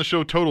featured on the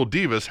show Total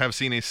Divas have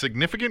seen a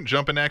significant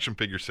jump in action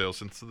figure sales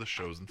since the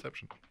show's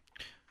inception.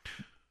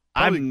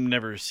 I've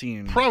never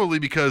seen. Probably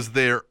because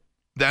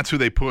that's who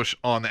they push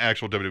on the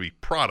actual WWE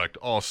product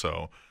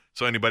also.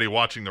 So anybody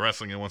watching the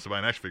wrestling and wants to buy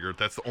an action figure,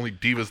 that's the only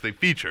divas they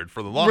featured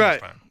for the longest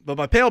time. But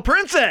my Pale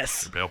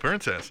Princess. The Pale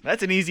Princess.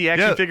 That's an easy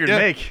action figure to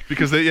make.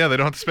 Because they don't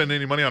have to spend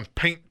any money on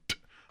paint.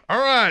 All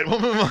right, we'll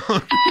move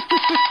on.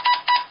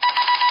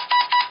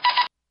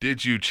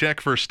 Did you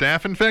check for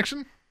staph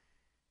infection?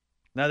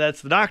 Now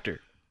that's the doctor.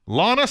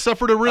 Lana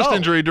suffered a wrist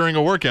injury during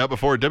a workout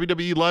before a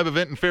WWE live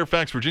event in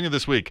Fairfax, Virginia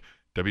this week.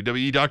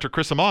 WWE Dr.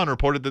 Chris Amon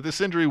reported that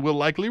this injury will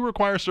likely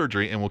require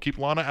surgery and will keep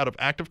Lana out of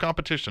active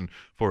competition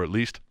for at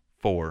least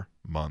 4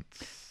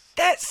 months.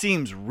 That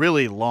seems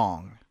really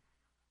long.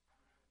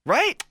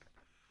 Right?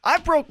 I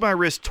broke my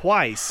wrist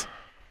twice.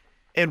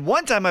 And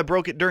one time I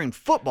broke it during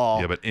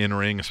football. Yeah, but in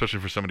ring, especially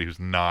for somebody who's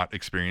not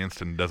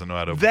experienced and doesn't know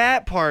how to.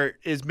 That part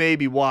is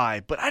maybe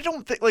why. But I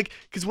don't think,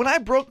 because when I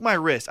broke my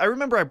wrist, I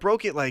remember I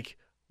broke it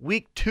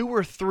week 2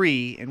 or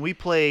 3, and we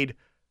played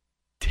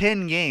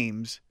 10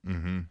 games.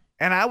 Mm-hmm.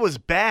 And I was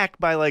back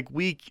by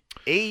week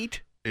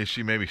 8. Is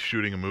she maybe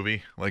shooting a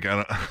movie? I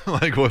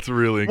don't what's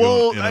really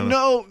well, going on?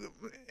 No,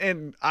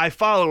 and I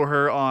follow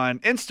her on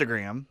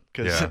Instagram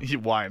because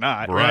why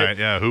not? Right,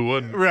 yeah, who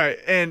wouldn't? Right,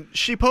 and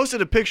she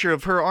posted a picture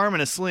of her arm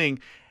in a sling,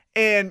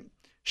 and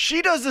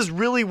she does this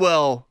really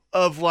well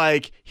of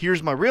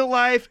here's my real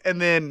life, and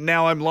then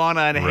now I'm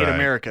Lana and I hate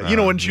America. You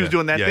know when she was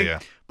doing that thing? Yeah.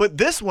 But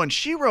this one,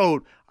 she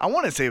wrote, I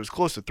want to say it was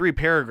close to 3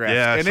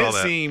 paragraphs, and it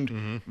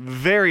seemed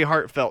very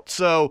heartfelt.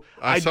 So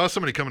I saw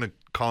somebody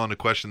call into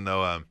question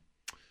though.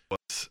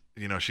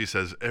 She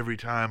says every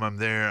time I'm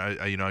there,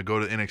 I go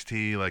to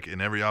NXT in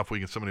every off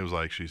week, and somebody was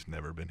like, she's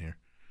never been here.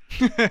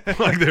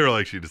 They were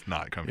like, she does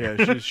not come here.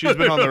 Yeah, she's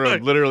been on the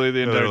road literally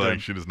the entire time.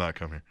 She does not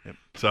come here. Yep.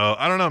 So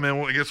I don't know, man.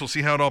 Well, I guess we'll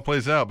see how it all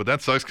plays out. But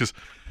that sucks because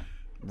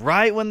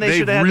right when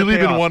they've really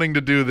been wanting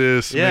to do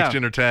this mixed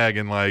gender tag,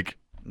 and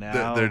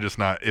now they're just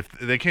not. If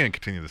they can't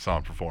continue this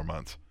on for 4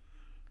 months.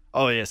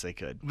 Oh yes, they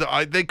could.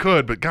 They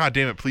could, but god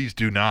damn it, please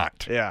do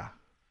not. Yeah,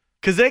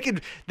 because they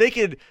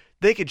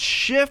could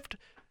shift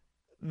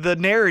the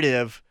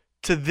narrative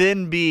to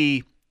then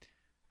be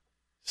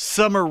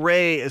Summer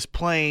Rae is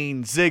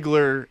playing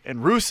Ziggler and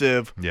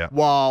Rusev,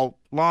 while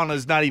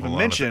Lana's not even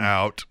mentioned.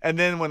 Out. And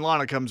then when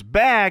Lana comes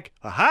back,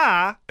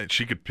 aha! And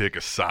she could pick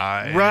a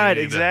side. Right,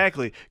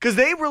 exactly. Because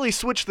they really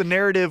switched the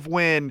narrative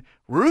when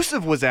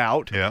Rusev was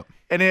out. Yeah.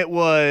 And it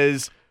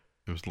was.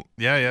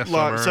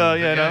 Summer. So, All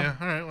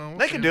right, well,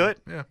 they can do it.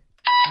 Yeah.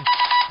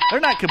 They're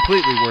not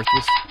completely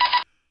worthless.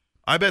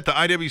 I bet the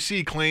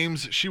IWC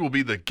claims she will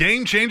be the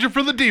game changer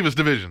for the Divas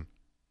division.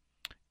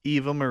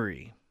 Eva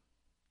Marie.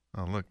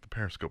 Oh, look, the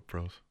Periscope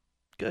froze.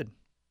 Good.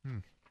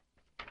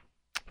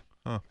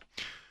 Huh.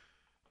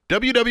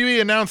 WWE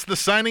announced the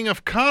signing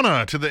of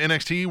Kana to the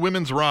NXT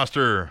women's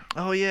roster.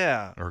 Oh,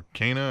 yeah. Or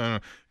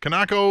Kana.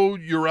 Kanako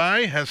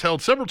Uri has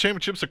held several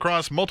championships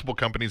across multiple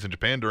companies in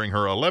Japan during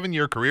her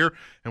 11-year career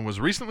and was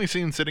recently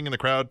seen sitting in the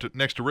crowd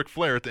next to Ric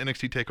Flair at the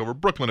NXT TakeOver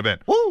Brooklyn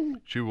event.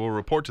 Woo! She will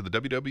report to the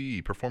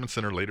WWE Performance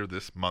Center later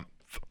this month.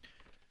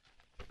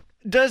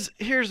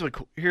 Here's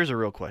a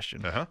real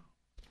question. Uh-huh.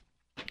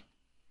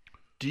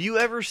 Do you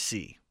ever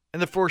see, in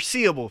the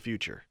foreseeable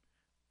future,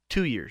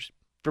 2 years,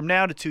 from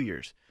now to 2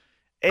 years,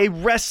 a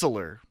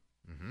wrestler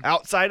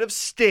outside of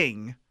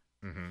Sting,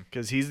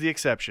 because he's the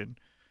exception,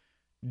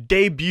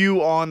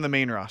 debut on the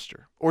main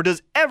roster? Or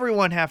does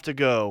everyone have to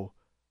go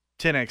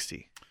to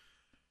NXT?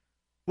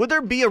 Would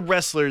there be a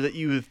wrestler that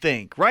you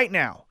think right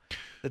now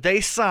that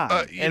they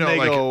sign and they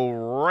go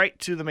right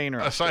to the main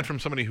roster? Aside from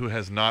somebody who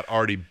has not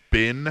already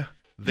been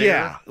there.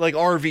 Yeah, like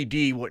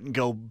RVD wouldn't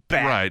go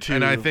back. Right, to,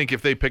 and I think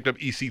if they picked up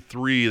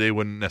EC3, they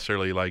wouldn't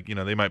necessarily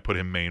they might put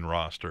him main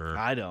roster.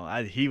 I don't.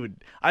 I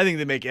think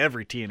they make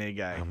every TNA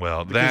guy.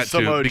 Well, that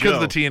too, because of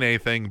the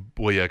TNA thing.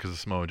 Well, yeah, because of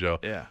Samoa Joe.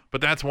 Yeah, but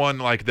that's one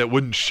that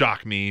wouldn't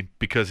shock me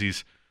because you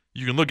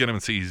can look at him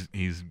and see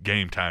he's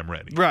game time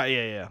ready. Right.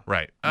 Yeah.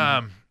 Right.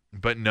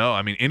 But no,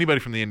 I mean anybody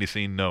from the indie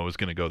scene is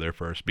going to go there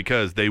first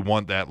because they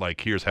want that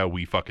here's how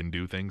we fucking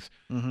do things,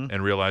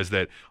 and realize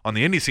that on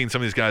the indie scene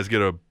some of these guys get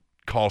to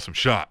call some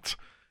shots,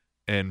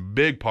 and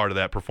big part of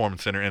that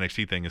Performance Center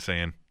NXT thing is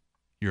saying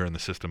you're in the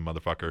system,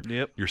 motherfucker.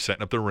 Yep. You're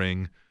setting up the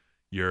ring.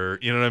 You're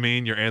know what I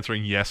mean. You're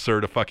answering yes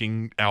sir to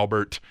fucking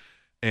Albert,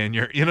 and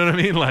you're you know what I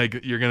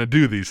mean. You're gonna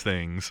do these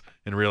things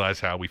and realize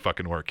how we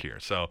fucking work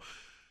here. So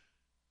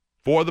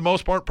for the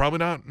most part, probably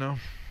not. No,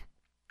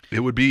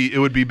 it would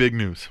be big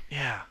news.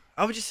 Yeah,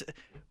 I would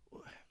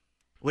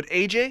would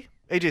AJ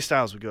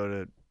Styles would go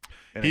to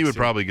NXT. He would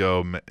probably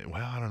go.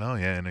 Well, I don't know.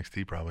 Yeah,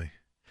 NXT probably.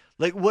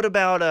 What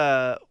about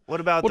the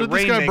this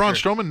Rainmaker? guy Braun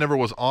Strowman never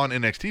was on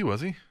NXT,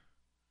 was he?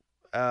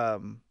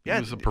 He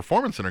was a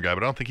performance center guy,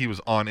 but I don't think he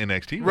was on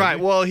NXT. Was Right.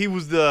 he? Well, he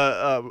was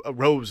the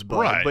Rosebud.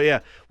 Right. But yeah,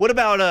 what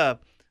about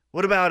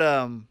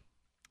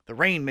the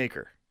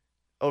Rainmaker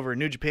over in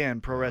New Japan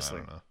Pro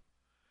Wrestling? I don't know.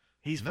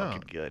 He's No,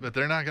 fucking good. but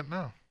they're not gonna.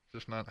 No,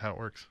 just not how it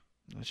works.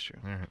 That's true.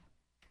 All right.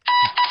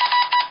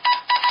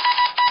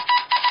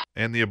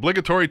 And the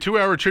obligatory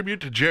 2-hour tribute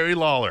to Jerry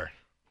Lawler.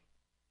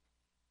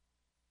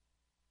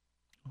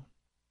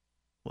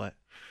 What?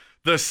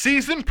 The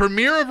season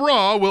premiere of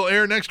Raw will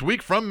air next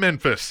week from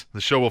Memphis.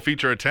 The show will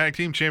feature a tag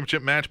team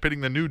championship match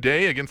pitting the New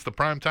Day against the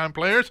Primetime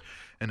Players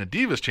and a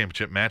Divas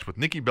championship match with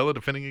Nikki Bella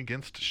defending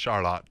against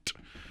Charlotte.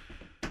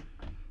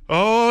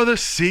 Oh, the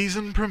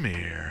season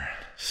premiere.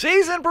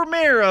 Season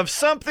premiere of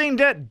something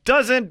that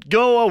doesn't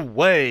go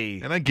away.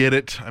 And I get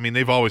it. I mean,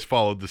 they've always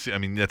followed I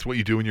mean, that's what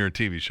you do when you're a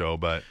TV show,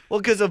 but Well,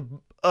 because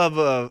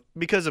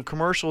of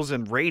commercials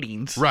and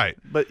ratings. right.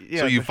 But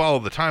yeah. So you follow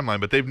the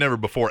timeline, but they've never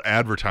before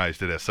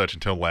advertised it as such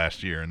until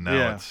last year, and now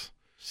Yeah. it's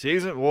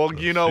season. Well,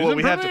 you know season what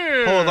we have to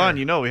premiere. hold on.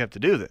 You know what we have to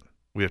do then.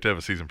 we have to have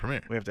a season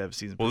premiere. We have to have a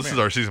season. Well, premiere. this is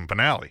our season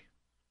finale.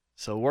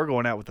 So we're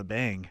going out with a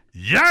bang.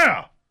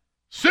 Yeah!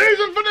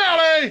 Season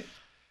finale!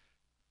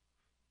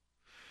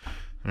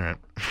 All right.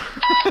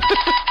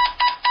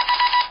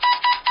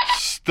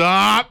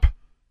 Stop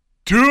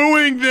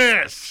doing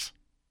this!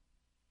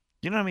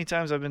 You know how many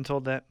times I've been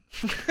told that?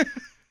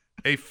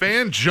 A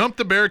fan jumped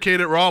the barricade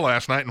at Raw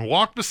last night and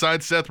walked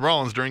beside Seth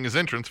Rollins during his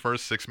entrance for a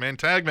 6-man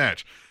tag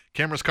match.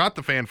 Cameras caught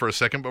the fan for a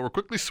second, but were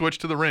quickly switched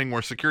to the ring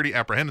where security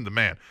apprehended the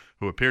man,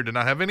 who appeared to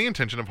not have any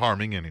intention of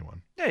harming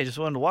anyone. Yeah, he just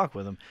wanted to walk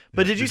with him.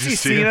 But Yeah. did you see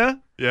him?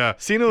 Cena? Yeah.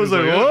 Cena He was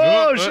like, "Oh,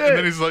 "Whoa, nope," shit." And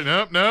then he's like,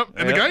 nope, nope.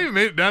 And the Yeah. guy who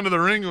made it down to the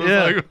ring was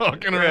Yeah. like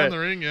walking around Right. the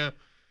ring. Yeah.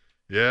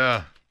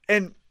 Yeah.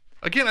 And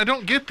Again, I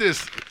don't get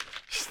this.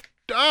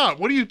 Stop.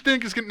 What do you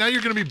think is going to, now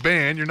you're going to be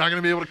banned. You're not going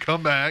to be able to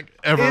come back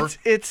ever.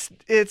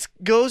 it's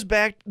goes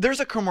back. There's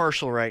a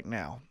commercial right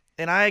now,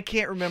 and I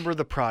can't remember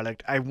the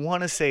product. I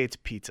want to say it's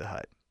Pizza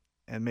Hut,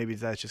 and maybe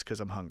that's just because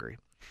I'm hungry.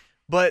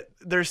 But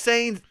they're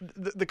saying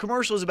the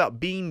commercial is about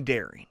being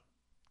daring,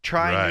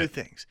 trying new Right.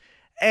 things.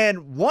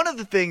 And one of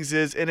the things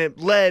is, and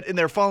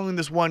they're following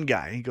this one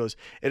guy. He goes,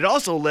 it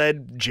also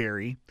led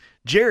Jerry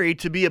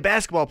to be a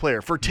basketball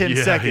player for 10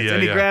 Yeah, seconds. yeah,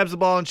 and he yeah. grabs the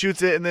ball and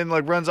shoots it and then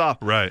like runs off.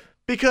 Right.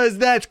 Because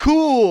that's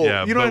cool.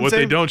 Yeah, you know but what what I'm they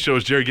saying? don't show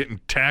is Jerry getting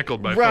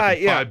tackled by Right,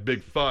 fucking yeah. 5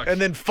 big fucks. And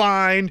then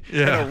fined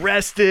Yeah. and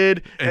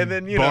arrested and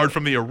then, you barred know.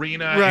 from the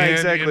arena. Right, and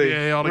exactly.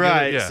 NBA altogether.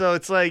 Right. Yeah. So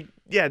it's like,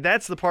 yeah,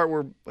 that's the part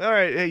where, all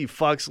right, hey, you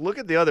fucks, look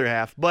at the other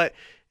half. But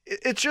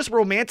it's just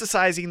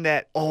romanticizing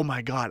that, oh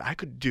my God, I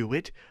could do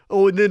it.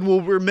 Oh, and then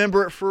we'll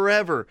remember it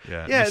forever.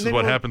 yeah. Yeah. This is and then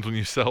what we'll- happens when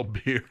you sell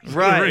beer.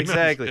 Right,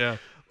 exactly. Yeah.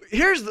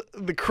 Here's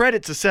the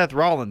credit to Seth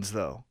Rollins,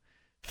 though.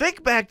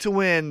 Think back to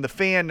when the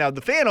fan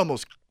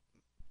almost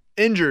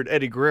injured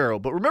Eddie Guerrero,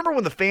 but remember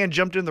when the fan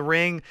jumped in the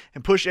ring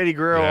and pushed Eddie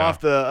Guerrero Yeah.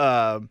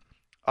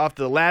 off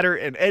the ladder,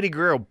 and Eddie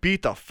Guerrero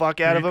beat the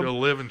fuck out of Beat him? the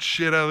living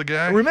shit out of the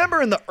guy.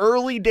 Remember in the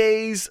early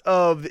days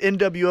of the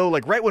NWO,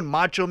 like right when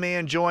Macho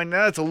Man joined,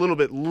 now it's a little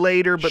bit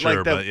later, but Sure,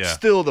 like that's but yeah.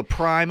 still the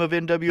prime of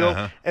NWO,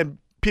 Uh-huh. and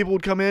people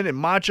would come in and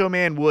Macho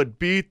Man would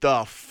beat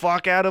the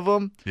fuck out of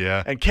them.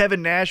 Yeah. And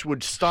Kevin Nash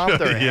would stomp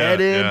their Yeah,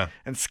 head in, yeah.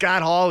 and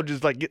Scott Hall would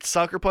just like get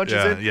sucker punches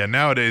Yeah, in. yeah.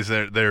 Nowadays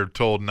they're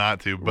told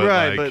not to, but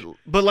right, like,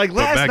 but like but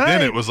last back night,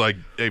 then it was like,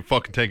 hey,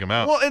 fucking take him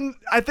out. well, and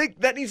I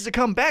think that needs to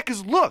come back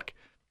because look,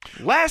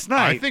 last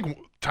night, I think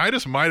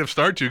Titus might have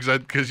started to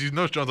because you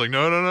know John's like,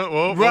 no,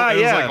 whoa, Right, it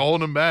was yeah. like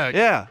holding him back.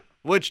 yeah,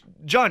 which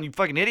John, you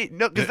fucking idiot,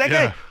 no, because that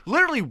Yeah. guy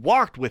literally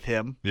walked with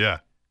him, Yeah,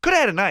 could have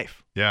had a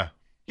knife. yeah,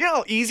 You know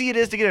how easy it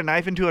is to get a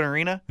knife into an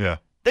arena? yeah.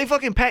 They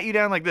fucking pat you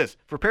down like this.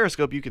 For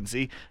Periscope, you can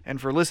see,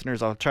 and for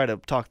listeners, I'll try to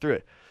talk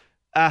through it.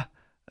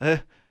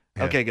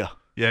 Okay, go.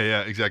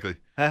 Yeah, exactly.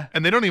 Huh?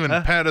 And they don't even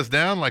pat us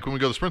down like when we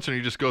go to the Sprint Center.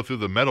 You just go through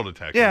the metal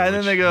detector. Yeah, and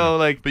then which, they go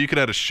like, But you could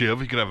have a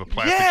shiv. You could have a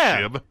plastic Yeah.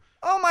 shiv.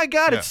 oh my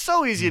God, Yeah. it's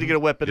so easy to get a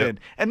weapon Yep. in.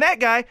 And that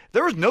guy,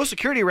 there was no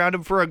security around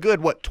him for a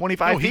good,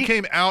 25 No, feet? he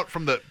came out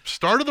from the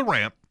start of the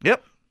ramp,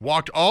 Yep.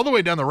 walked all the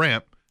way down the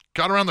ramp,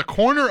 got around the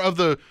corner of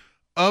the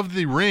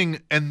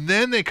ring, and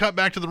then they cut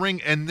back to the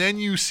ring, and then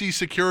you see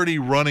security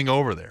running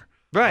over there.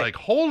 Right. Like,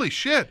 holy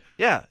shit.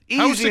 Yeah. Easy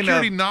How is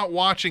security enough. not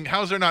watching?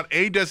 How is there not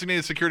a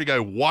designated security guy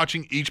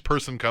watching each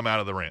person come out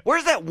of the ramp?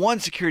 Where's that one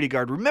security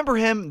guard? Remember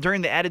him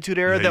during the Attitude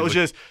Era? Yeah, that he was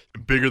looked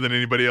just bigger than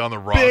anybody on the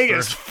roster. big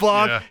as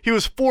fuck. Yeah. He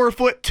was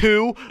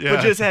 4'2", Yeah.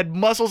 but just had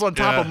muscles on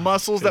top Yeah. of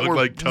muscles It that looked were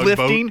like Tugboat.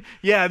 lifting.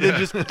 Yeah, then Yeah.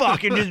 just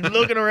fucking just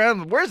looking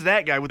around. Where's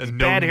that guy with his And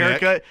no bad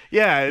neck. haircut?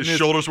 Yeah, and His his-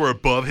 shoulders were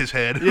above his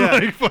head. Yeah.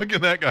 Like,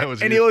 fucking that guy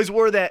was and he huge. always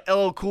wore that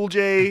LL Cool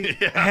J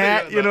Yeah,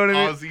 hat. yeah, you know the what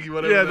I mean? Aussie,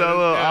 whatever yeah, that the is.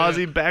 little Yeah, Aussie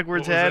yeah.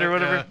 backwards What was hat that? or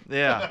whatever.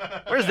 Yeah.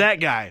 Where's that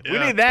guy? We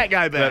Yeah. need that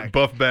guy back. That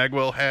Buff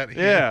Bagwell hat.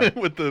 Yeah.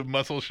 With the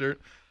muscle shirt.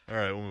 All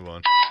right, we'll move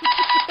on.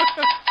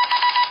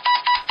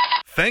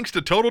 Thanks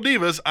to Total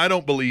Divas, I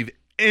don't believe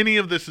any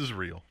of this is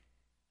real.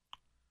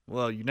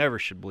 Well, you never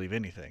should believe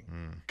anything.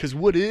 Because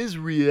what is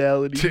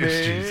reality, man?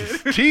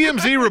 Jesus.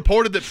 TMZ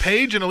reported that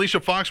Paige and Alicia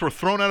Fox were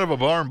thrown out of a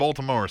bar in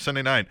Baltimore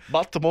Sunday night.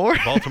 Baltimore?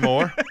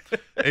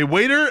 A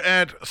waiter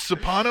at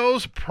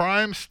Sapano's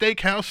Prime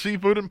Steakhouse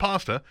Seafood and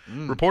Pasta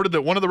reported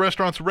that one of the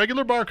restaurant's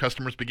regular bar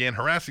customers began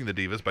harassing the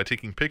divas by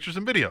taking pictures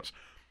and videos.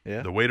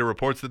 Yeah. The waiter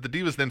reports that the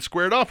divas then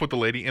squared off with the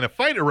lady and a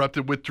fight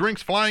erupted with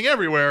drinks flying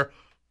everywhere,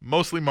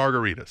 mostly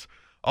margaritas.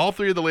 All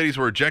three of the ladies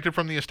were ejected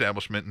from the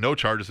establishment. No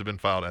charges have been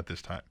filed at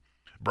this time.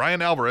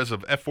 Brian Alvarez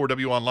of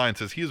F4W Online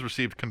says he has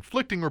received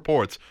conflicting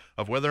reports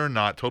of whether or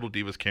not Total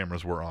Divas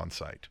cameras were on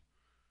site.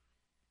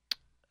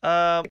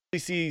 You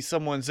see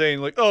someone saying,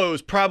 like, oh, it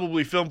was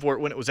probably filmed for it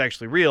when it was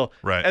actually real.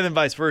 Right. And then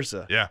vice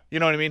versa. Yeah. You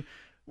know what I mean?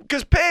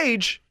 Because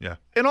Paige, Yeah.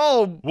 in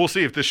all... We'll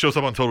see if this shows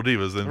up on Total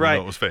Divas, then Right.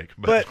 we'll know it was fake.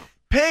 But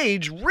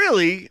Paige,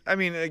 really, I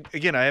mean,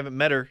 again, I haven't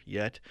met her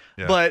yet.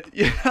 Yeah. But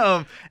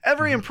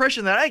every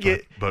impression that I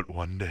get... But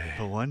one day.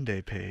 But one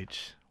day,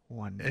 Paige.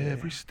 One day.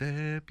 Every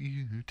step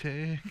you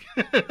take.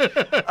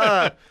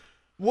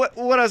 What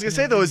I was going to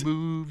say, though, is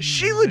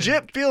she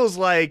legit feels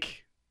like...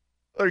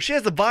 Or she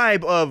has the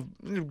vibe of,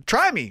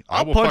 try me.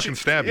 I will punch fucking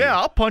stab you. Yeah,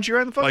 I'll punch you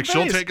right in the fucking Like, face.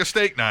 she'll take a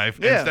steak knife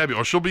and Yeah. stab you.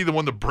 Or she'll be the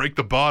one to break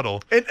the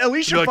bottle. And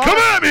Alicia You're like, Fox... come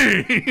at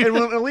me! And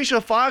when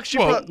Alicia Fox, she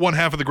Well, one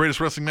half of the greatest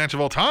wrestling match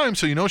of all time,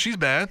 so you know she's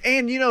bad.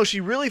 and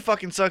she really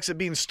fucking sucks at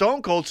being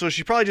stone cold, so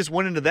she probably just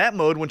went into that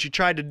mode when she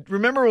tried to,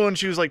 remember when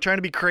she was like trying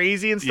to be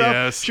crazy and stuff?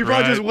 Yes, she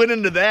probably right. just went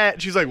into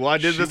that. She's like, well, I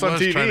did She this on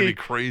was TV. trying to be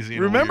crazy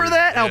and Remember weird.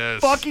 that? How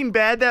Yes. fucking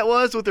bad that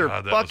was with her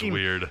God, that fucking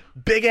was weird.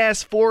 big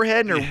ass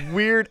forehead and her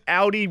weird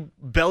outy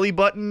belly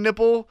button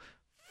nipple.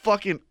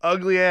 Fucking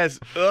ugly ass.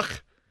 Ugh.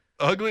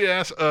 Ugly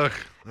ass, ugh.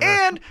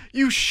 And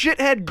you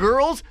shithead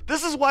girls,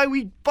 this is why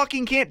we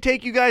fucking can't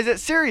take you guys that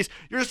serious.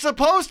 You're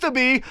supposed to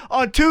be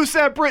on two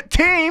separate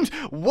teams.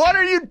 What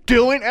are you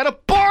doing at a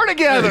bar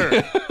together?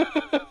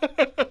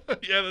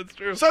 Yeah, that's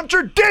true. Some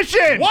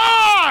tradition.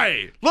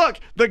 Why? Look,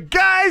 the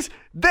guys,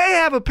 they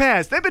have a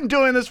past. They've been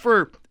doing this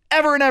for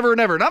ever and ever and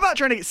ever. And I'm not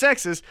trying to get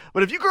sexist,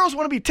 but if you girls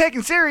want to be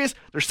taken serious,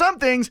 there's some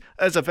things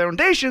as a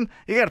foundation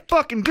you gotta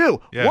fucking do.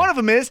 Yeah. One of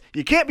them is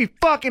you can't be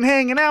fucking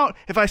hanging out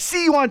if I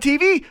see you on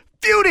TV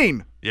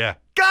feuding. Yeah.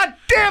 God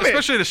damn it.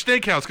 Especially at a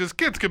steakhouse, because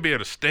kids could be at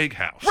a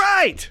steakhouse.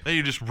 Right. Then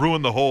you just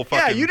ruin the whole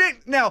fucking... Yeah, you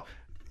didn't. Now,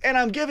 and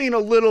I'm giving a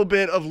little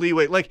bit of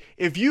leeway. Like,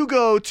 if you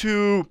go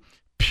to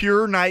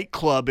Pure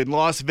Nightclub in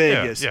Las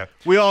Vegas, yeah.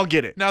 we all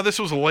get it. Now, this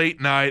was a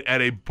late night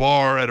at a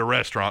bar at a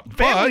restaurant.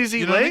 Families but, eat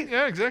you know what I late. mean?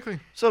 Yeah, exactly.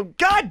 So,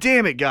 God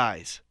damn it,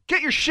 guys.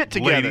 Get your shit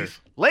together.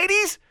 Ladies.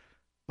 Ladies,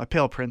 my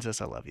pale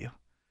princess, I love you.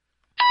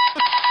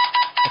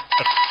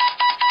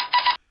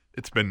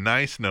 It's been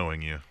nice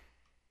knowing you.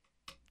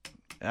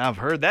 I've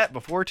heard that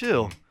before,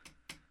 too.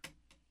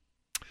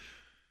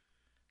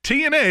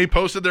 TNA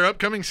posted their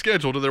upcoming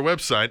schedule to their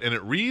website, and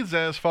it reads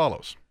as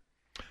follows.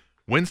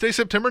 Wednesday,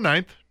 September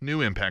 9th,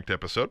 new Impact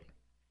episode.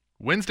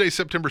 Wednesday,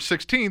 September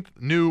 16th,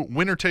 new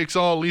Winner Takes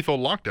All Lethal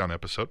Lockdown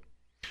episode.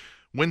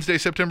 Wednesday,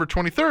 September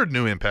 23rd,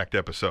 new Impact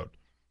episode.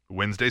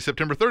 Wednesday,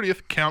 September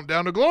 30th,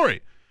 Countdown to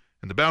Glory.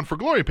 And the Bound for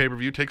Glory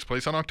pay-per-view takes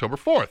place on October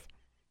 4th.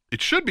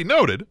 It should be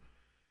noted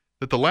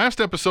that the last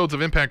episodes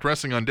of Impact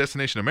Wrestling on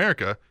Destination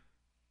America,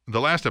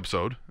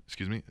 is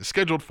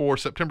scheduled for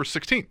September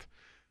 16th,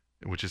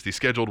 which is the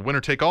scheduled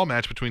winner-take-all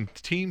match between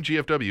Team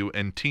GFW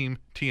and Team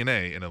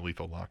TNA in a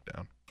Lethal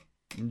Lockdown.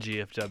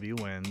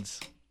 GFW wins.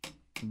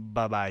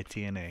 Bye-bye,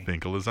 TNA.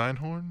 Finkel is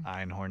Einhorn?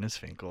 Einhorn is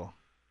Finkel.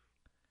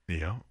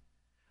 Yeah.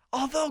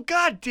 Although,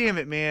 God damn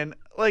it, man.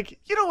 Like,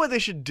 you know what they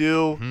should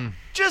do? Hmm.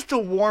 Just to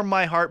warm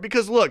my heart.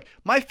 Because, look,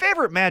 my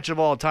favorite match of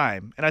all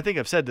time, and I think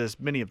I've said this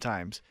many of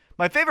times,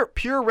 my favorite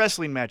pure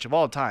wrestling match of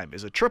all time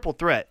is a triple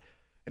threat.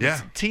 And Yeah.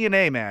 It's a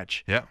TNA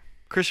match. Yeah.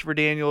 Christopher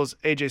Daniels,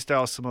 AJ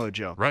Styles, Samoa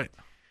Joe. Right.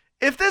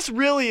 If this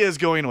really is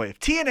going away, if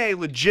TNA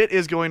legit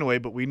is going away,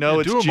 but we know Yeah,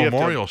 it's do a GFW,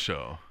 memorial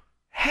show.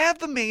 have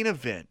the main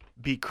event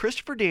be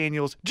Christopher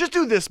Daniels. Just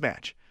do this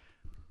match.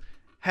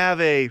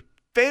 Have a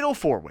fatal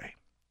four-way,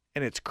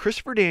 and it's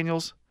Christopher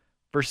Daniels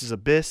versus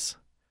Abyss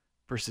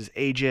versus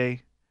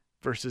AJ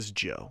versus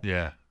Joe.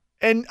 Yeah.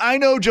 And I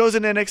know Joe's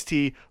in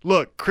NXT.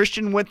 Look,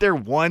 Christian went there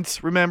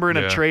once, remember, in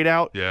a Yeah. trade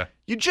out. Yeah.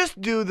 You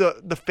just do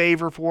the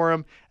favor for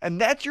him, and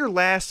that's your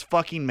last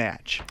fucking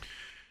match.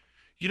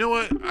 You know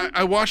what?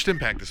 I watched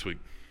Impact this week,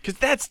 Because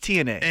that's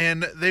TNA.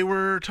 and they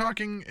were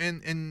talking,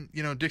 and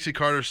Dixie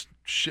Carter's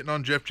shitting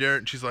on Jeff Jarrett,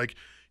 and she's like,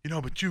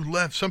 but you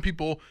left. Some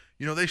people,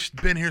 they've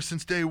been here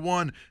since day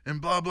one, and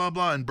blah, blah,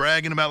 blah, and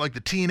bragging about, like,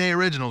 the TNA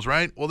originals,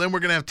 right? Well, then we're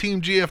going to have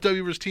Team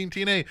GFW versus Team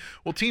TNA.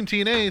 Well, Team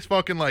TNA is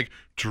fucking, like,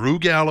 Drew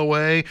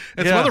Galloway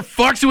and some Yeah. other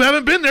fucks who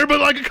haven't been there but,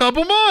 like, a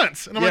couple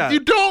months. And I'm Yeah. like, you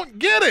don't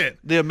get it.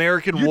 The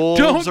American You Wolves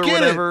don't or get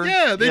whatever. it.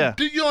 Yeah, yeah.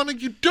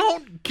 you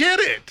don't get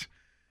it.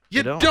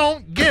 You don't.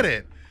 don't get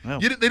it. No.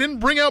 They didn't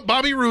bring out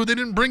Bobby Roode. They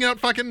didn't bring out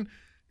fucking,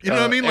 you know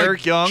what I mean? Eric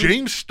like Young.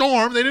 James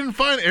Storm. They didn't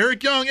find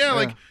Eric Young. Yeah, Yeah.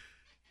 like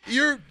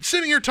you're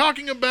sitting here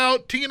talking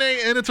about TNA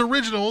and its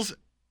originals,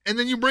 and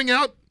then you bring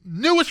out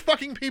newest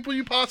fucking people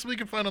you possibly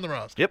can find on the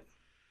roster. Yep.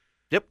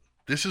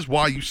 This is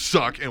why you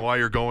suck and why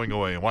you're going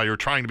away and why you're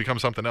trying to become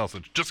something else.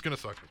 It's just going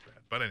to suck as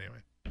bad. But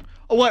anyway.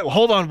 Oh, wait,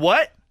 hold on,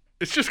 what?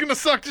 It's just going to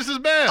suck just as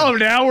bad. Oh,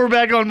 now we're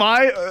back on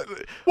my...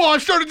 well,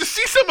 I've started to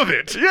see some of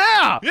it.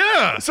 Yeah.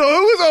 Yeah. So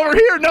who was over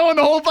here knowing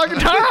the whole fucking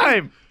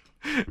time?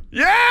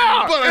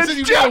 Yeah. But I it's said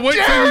you Jeff got to wait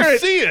till you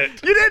Jarrett. see it.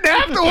 You didn't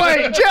have to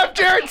wait. Jeff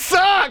Jarrett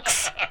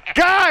sucks.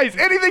 Guys,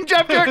 anything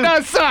Jeff Jarrett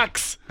does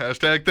sucks.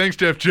 Hashtag thanks,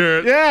 Jeff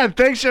Jarrett. Yeah,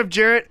 thanks, Jeff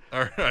Jarrett.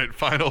 All right,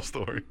 final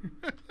story.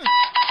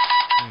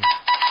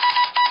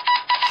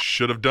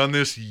 Should have done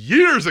this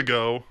years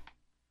ago.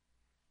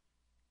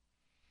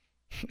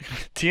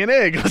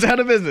 TNA goes out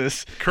of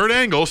business. Kurt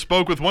Angle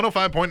spoke with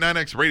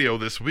 105.9X Radio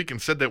this week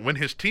and said that when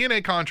his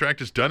TNA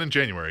contract is done in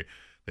January,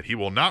 that he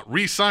will not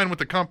re-sign with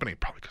the company,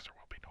 probably because there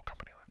will be no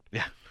company left.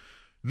 Yeah.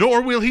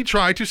 Nor will he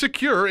try to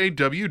secure a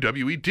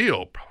WWE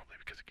deal, probably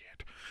because he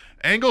can't.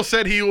 Angle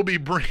said he will be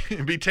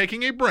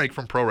taking a break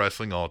from pro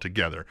wrestling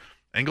altogether.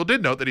 Angle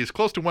did note that he is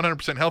close to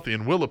 100% healthy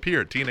and will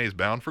appear at TNA's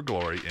Bound for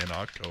Glory in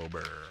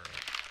October.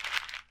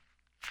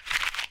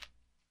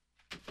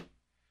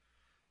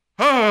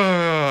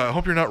 I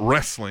hope you're not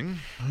wrestling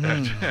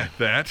at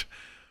that,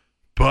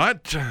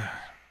 but I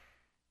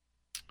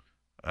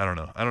don't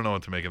know. I don't know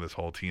what to make of this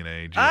whole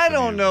TNA. I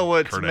don't know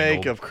what to Kurt make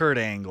Angle. of Kurt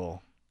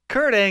Angle.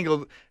 Kurt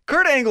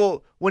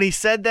Angle, when he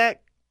said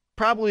that,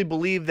 probably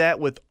believed that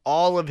with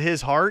all of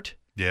his heart,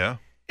 Yeah.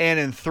 and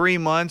in 3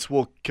 months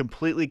will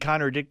completely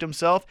contradict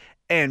himself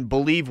and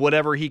believe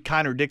whatever he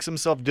contradicts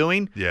himself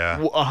doing. Yeah.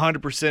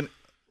 100%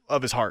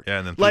 of his heart. Yeah,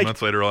 and then 3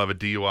 months later, he'll have a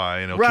DUI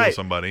and he'll kill Right.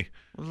 somebody.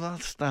 Well,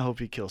 I hope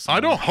he kills I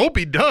someone. don't hope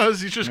he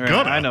does. He's just Right,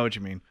 gonna. I know what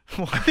you mean.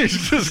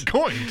 He's just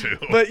going to.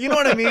 But you know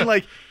what I mean?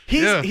 Like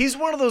he's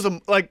one of those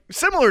like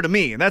similar to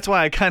me, and that's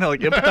why I kind of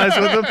like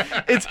empathize with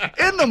him. It's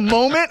in the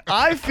moment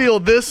I feel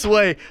this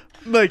way.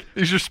 Like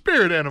He's your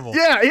spirit animal.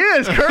 yeah, he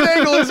is. Kurt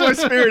Angle is my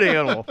spirit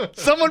animal.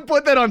 Someone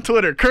put that on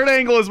Twitter. Kurt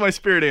Angle is my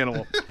spirit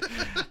animal.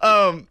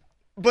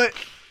 But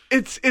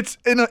it's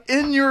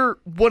in your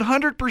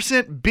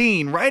 100%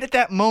 being right at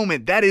that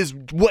moment. That is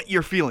what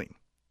you're feeling.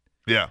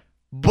 Yeah.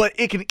 But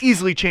it can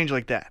easily change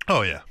like that.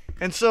 Oh, yeah.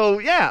 And so,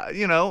 yeah,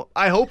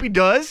 I hope he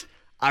does.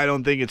 I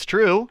don't think it's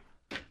true.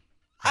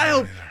 I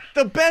hope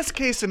the best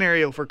case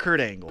scenario for Kurt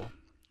Angle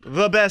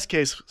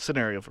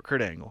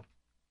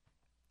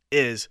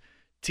is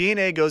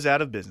TNA goes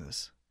out of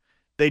business.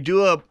 They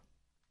do a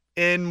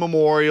in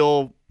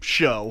memorial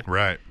show.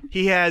 Right.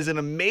 He has an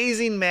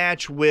amazing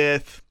match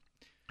with...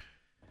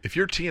 If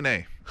you're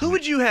TNA. Who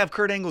would you have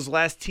Kurt Angle's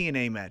last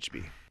TNA match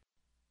be?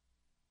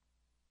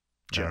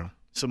 Joe.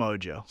 Samoa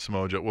Joe.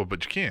 Samoa Joe. Well,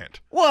 but you can't.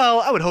 Well,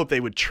 I would hope they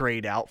would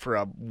trade out for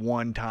a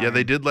one-time. Yeah,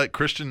 they did let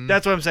Christian.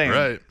 That's what I'm saying.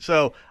 Right.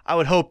 So I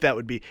would hope that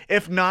would be.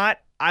 If not,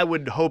 I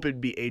would hope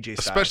it'd be AJ Styles.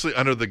 Especially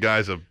under the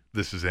guise of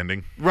this is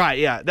ending. Right,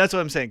 yeah. That's what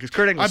I'm saying. Because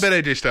Kurt Angle. I bet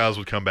AJ Styles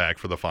would come back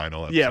for the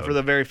final episode. Yeah, for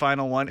the very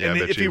final one. Yeah, I and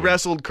bet if you he would.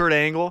 wrestled Kurt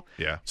Angle.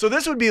 Yeah. So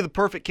this would be the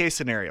perfect case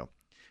scenario.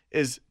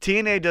 Is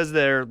TNA does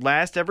their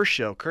last ever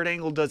show. Kurt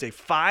Angle does a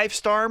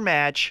 5-star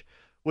match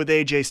with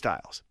AJ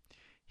Styles.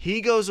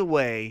 He goes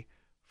away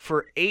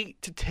for 8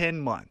 to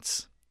 10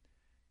 months.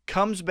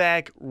 Comes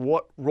back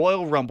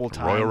Royal Rumble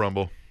time. Royal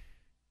Rumble.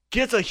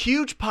 Gets a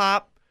huge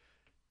pop.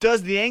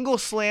 Does the Angle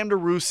slam to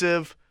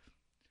Rusev.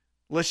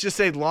 Let's just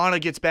say Lana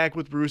gets back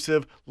with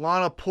Rusev.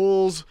 Lana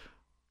pulls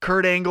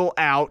Kurt Angle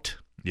out.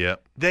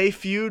 Yep. They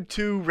feud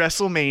to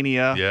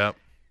WrestleMania. Yep.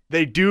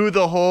 They do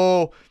the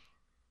whole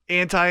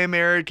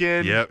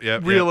anti-American,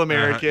 Yep. real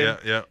American.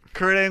 Yep.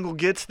 Kurt Angle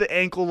gets the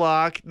ankle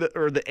lock,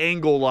 the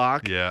angle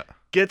lock. Yeah.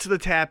 Gets the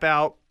tap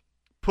out,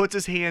 puts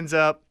his hands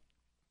up,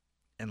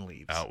 and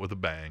leaves. Out with a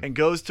bang. And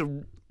goes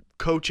to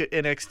coach at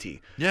NXT.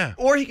 Yeah.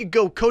 Or he could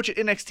go coach at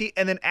NXT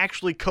and then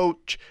actually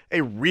coach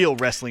a real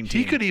wrestling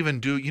team. He could even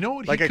do, you know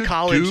what like he a could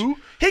college. do?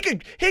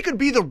 He could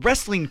be the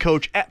wrestling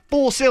coach at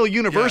Full Sail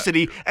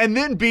University and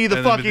then be the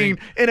And then fucking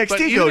but NXT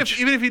even coach.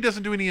 even if he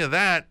doesn't do any of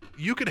that,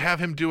 you could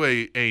have him do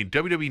a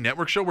WWE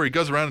Network show where he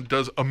goes around and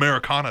does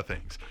Americana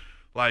things.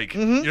 Like,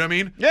 you know what I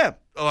mean? Yeah.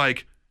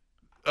 Like,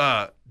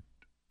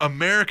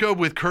 America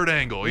with Kurt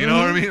Angle. You know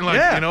what I mean? Like,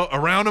 Yeah.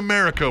 around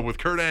America with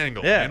Kurt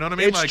Angle. Yeah. You know what I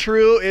mean? It's like,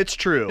 true. It's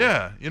true.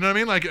 Yeah. You know what I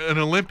mean? Like an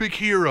Olympic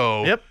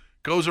hero. Yep.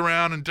 Goes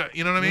around and,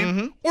 you know what I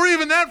mean? Or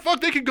even that,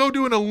 they could go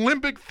do an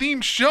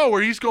Olympic-themed show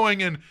where he's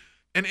going and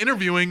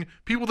interviewing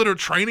people that are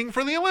training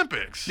for the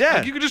Olympics. Yeah.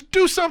 Like, you could just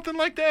do something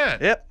like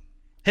that. Yep.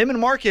 Him and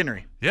Mark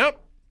Henry.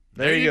 Yep.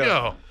 There you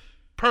go.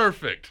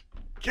 Perfect.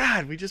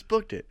 God, we just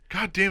booked it.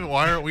 God damn it,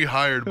 why aren't we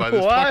hired by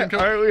this Why fucking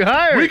company? aren't we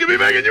hired? We could be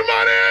making you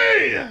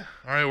money!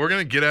 All right, we're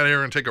going to get out of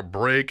here and take a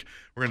break.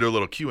 We're going to do a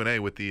little Q&A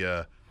with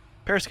the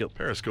Periscope.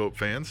 Periscope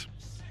fans.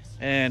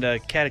 And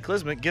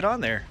Cataclysmic, get on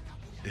there.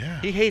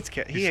 Yeah. He hates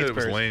He hates said it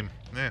was Periscope. lame.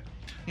 Yeah,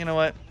 You know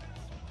what?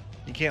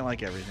 You can't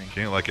like everything.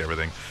 can't like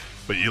everything.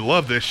 But you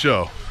love this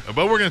show.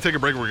 But we're going to take a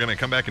break. We're going to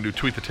come back and do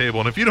Tweet the Table.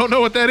 And if you don't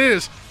know what that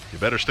is, you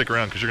better stick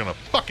around because you're going to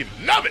fucking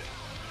love it.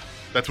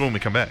 That's when we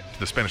come back to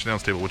the Spanish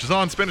Announce Table, which is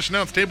on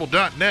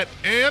SpanishAnnounceTable.net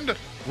and...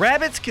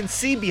 Rabbits can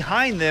see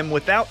behind them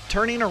without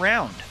turning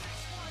around.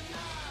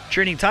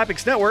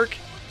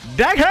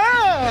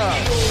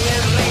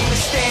 TrainingTopicsNetwork.com!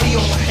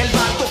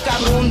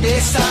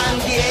 San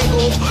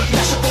Diego.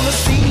 Dash up on the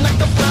scene like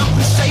the Brown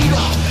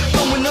Crusader.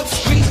 Blowing up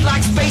streets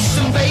like Space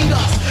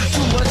Invaders.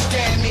 Too much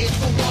damage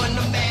for one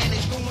to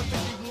manage. Going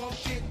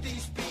 5150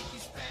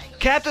 speakies bang.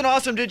 Captain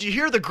Awesome, did you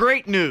hear the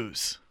great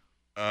news?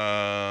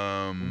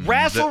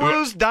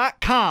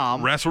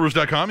 Rasselroos.com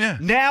Rasselroos.com, yeah.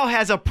 now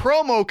has a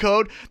promo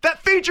code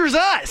that features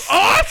us.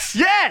 Us?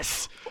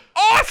 Yes.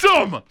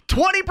 Awesome!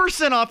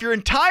 20% off your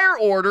entire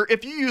order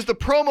if you use the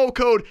promo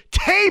code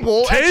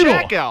TABLE at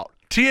checkout.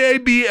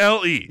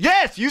 TABLE.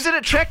 Yes, use it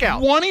at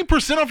checkout.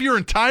 20% off your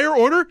entire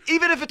order?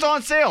 Even if it's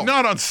on sale.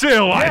 Not on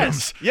sale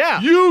items. Yeah.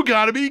 You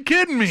gotta be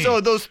kidding me. So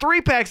those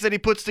 3-packs that he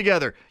puts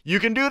together, you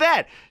can do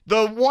that.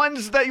 The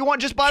ones that you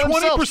want just by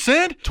themselves.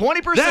 20%?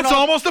 20% That's off.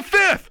 almost a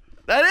fifth.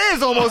 That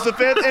is almost a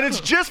fifth, and it's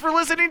just for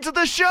listening to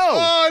the show. Oh,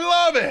 I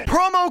love it.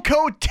 Promo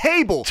code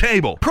TABLE.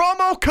 Table.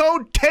 Promo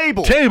code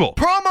TABLE. Table.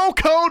 Promo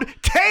code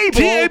TABLE.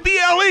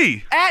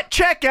 TABLE. At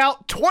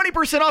checkout,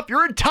 20% off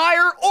your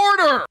entire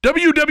order.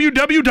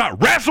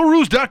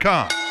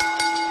 www.rasselroos.com.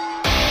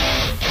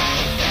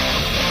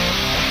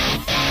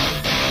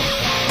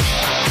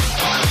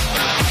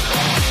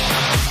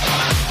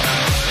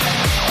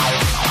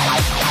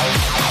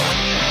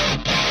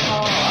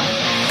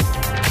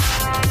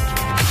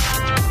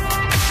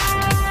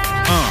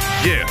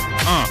 Yeah,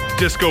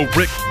 Disco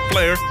Ric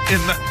Flair in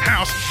the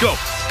house. Go,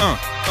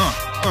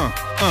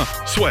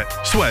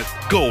 sweat,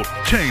 gold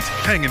chains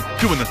hanging,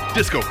 doing the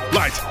disco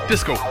lights,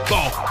 disco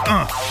ball.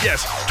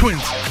 Yes,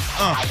 twins.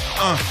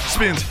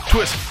 Spins,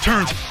 twists,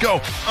 turns. Go,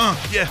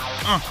 yeah.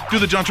 Do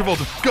the John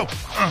Travolta. Go,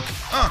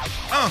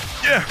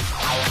 yeah.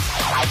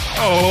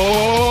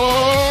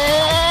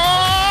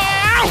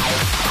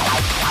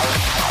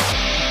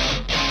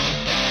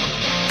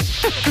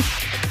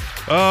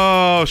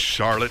 Oh,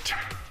 Charlotte.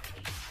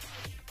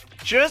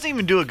 She doesn't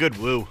even do a good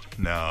woo.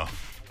 No.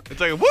 It's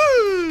like a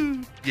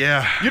woo.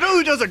 Yeah. You know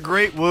who does a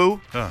great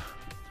woo?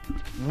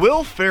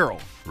 Will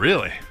Ferrell.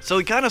 Really? So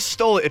he kind of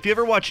stole it. If you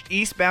ever watched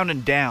Eastbound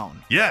and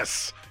Down,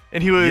 Yes.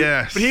 and he would,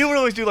 Yes. but he would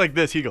always do like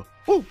this. He'd go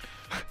woo.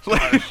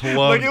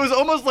 like it was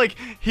almost like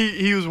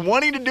he was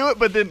wanting to do it,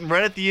 but then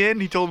right at the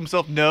end he told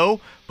himself no,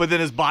 but then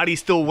his body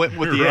still went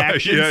with the Right,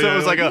 action. yeah, So yeah, it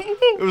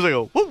was like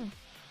a woo.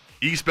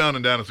 Eastbound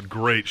and Down is a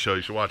great show.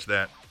 You should watch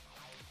that.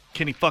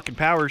 Kenny fucking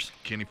Powers.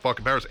 Kenny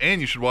fucking Powers. And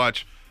you should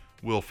watch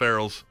Will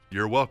Ferrell's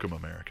You're Welcome,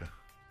 America.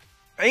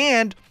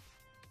 And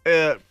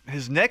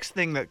his next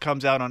thing that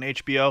comes out on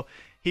HBO,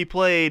 he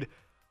played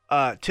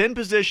 10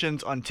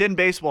 positions on 10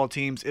 baseball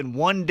teams in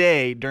one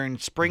day during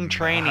spring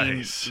training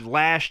Nice.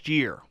 last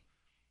year.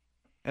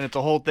 And it's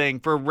a whole thing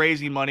for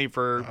raising money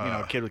for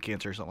a kid with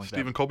cancer or something like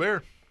Stephen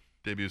Colbert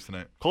debuts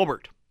tonight. that.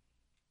 Colbert.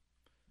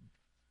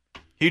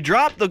 He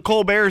dropped the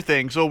Colbert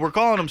thing, so we're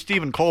calling him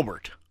Stephen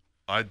Colbert.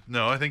 I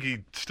think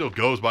he still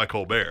goes by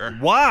Colbert.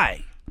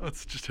 Why?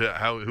 That's just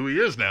who he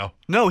is now.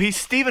 No, he's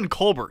Stephen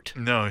Colbert.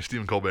 No, he's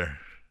Stephen Colbert.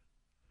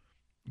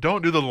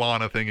 Don't do the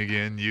Lana thing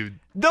again.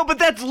 No, but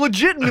that's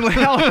legitimately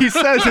how he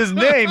says his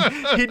name.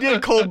 He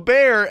did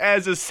Colbert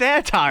as a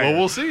satire. Well,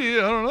 we'll see.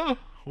 I don't know.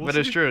 But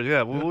it's true.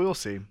 Yeah, we'll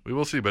see. We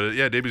will see. But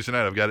it debuts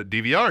tonight. I've got it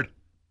DVR'd.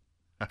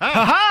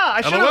 Ha-ha!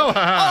 I should LOL.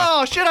 have.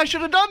 Oh shit! I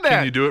should have done that.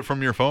 Can you do it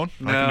from your phone?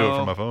 I can do it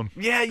from my phone.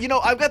 Yeah,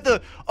 I've got the.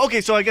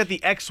 Okay, so I got the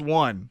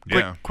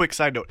X1. Quick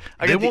side note.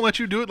 They won't let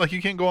you do it. Like you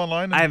can't go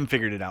online. I haven't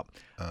figured it out.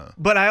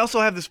 But I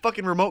also have this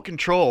fucking remote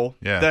control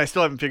that I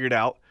still haven't figured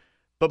out.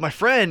 But my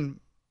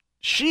friend,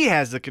 she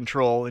has the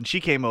control, and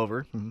she came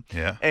over.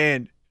 Yeah.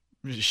 And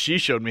she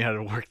showed me how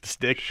to work the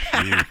stick.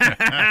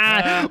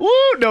 Woo!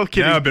 No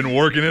kidding. Yeah, I've been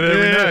working it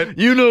every night.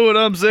 You know what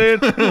I'm saying?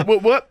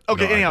 What?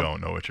 Okay, No, anyhow. I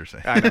don't know what you're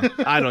saying.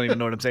 I don't even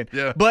know what I'm saying.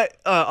 Yeah. But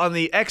on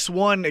the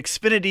X1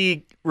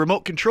 Xfinity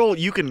remote control,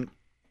 you can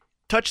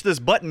touch this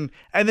button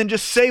and then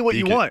just say what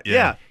Speak you it, want.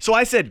 yeah. So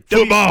I said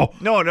Football.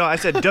 No, I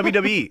said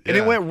WWE, and it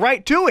Yeah. went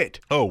right to it.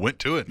 Oh, went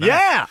to it. Nice.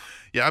 Yeah.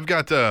 Yeah, I've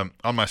got on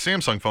my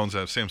Samsung phones. I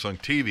have Samsung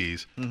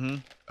TVs. Mm-hmm.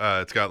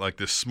 It's got like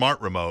this smart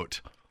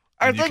remote.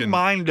 I and you think can-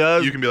 mine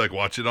does. You can be like,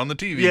 watch it on the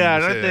TV. Yeah,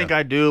 and and I think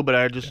I do, but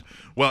I just.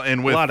 Well,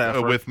 and lot of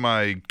effort. with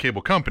my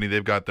cable company,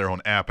 they've got their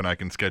own app, and I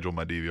can schedule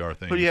my DVR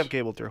things. Who do you have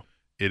cable through?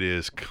 It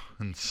is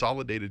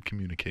Consolidated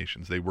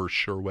Communications. They were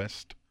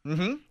SureWest.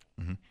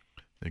 Mm-hmm.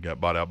 They got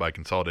bought out by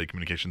Consolidated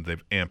Communications.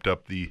 They've amped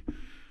up the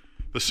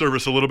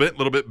service a little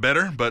bit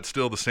better, but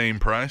still the same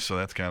price. So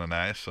that's kind of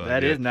nice. So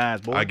That is nice,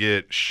 boy. I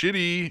get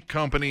shitty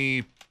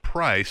company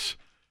price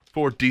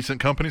for decent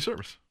company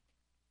service.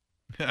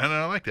 And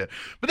I like that.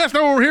 But that's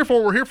not what we're here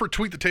for. We're here for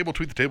Tweet the Table.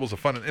 Tweet the Table is a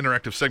fun and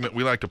interactive segment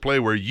we like to play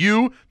where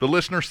you, the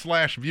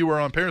listener/viewer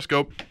on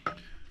Periscope,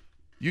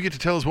 you get to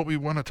tell us what we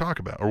want to talk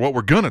about or what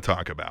we're going to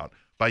talk about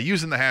by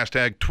using the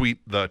hashtag Tweet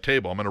the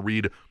Table. I'm going to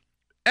read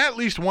at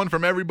least one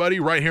from everybody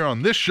right here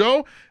on this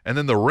show, and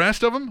then the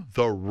rest of them,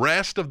 the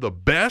rest of the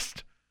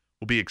best,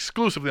 will be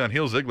exclusively on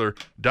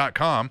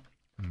HeelZiggler.com.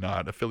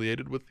 Not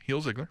affiliated with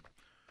Heel Ziggler.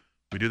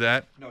 We do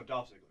that. No,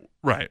 Dolph Ziggler.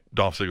 Right.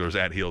 Dolph Ziggler's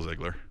at Heel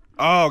Ziggler.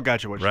 Oh,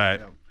 gotcha. Right.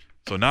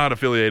 So not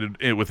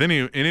affiliated with in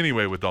any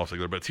way with Dolph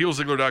Ziggler, but it's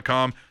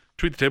HeelZiggler.com.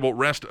 Tweet the Table,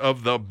 rest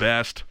of the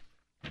best.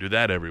 We do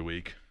that every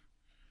week.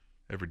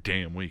 Every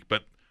damn week.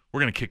 But We're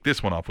going to kick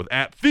this one off with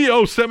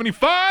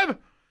 @Theo75.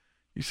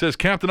 He says,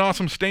 Captain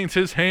Awesome stains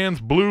his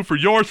hands blue for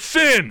your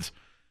sins.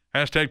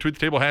 Hashtag tweet the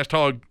table.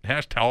 Hashtag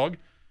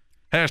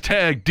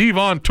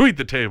Devon tweet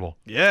the table.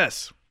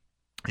 Yes.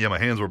 Yeah, my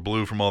hands were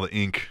blue from all the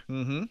ink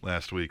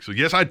last week. So,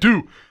 yes, I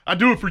do. I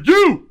do it for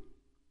you.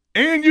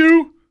 And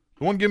you.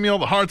 The one giving me all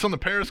the hearts on the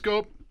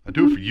Periscope. I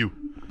do it for you.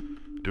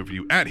 Do it for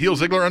you.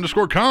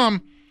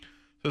 @HeelZiggler_com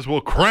says,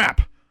 well,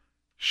 crap.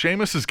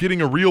 Sheamus is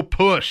getting a real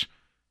push.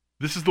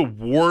 This is the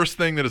worst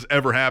thing that has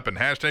ever happened.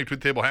 Hashtag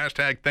tweet the table.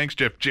 Hashtag thanks,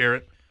 Jeff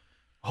Jarrett.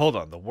 Hold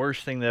on. The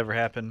worst thing that ever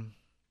happened?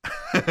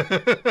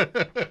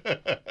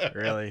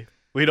 Really?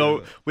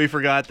 We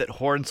forgot that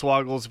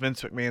Hornswoggle's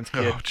Vince McMahon's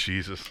kid. Oh,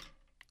 Jesus.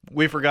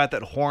 We forgot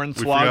that We forgot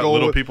Hornswoggle.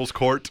 Little People's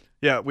Court.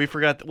 Yeah, we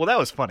forgot. Well, that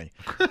was funny.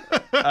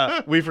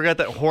 We forgot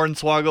that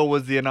Hornswoggle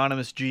was the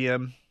anonymous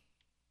GM.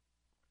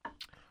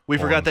 We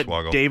forgot that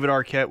Hornswoggle. David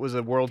Arquette was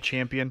a world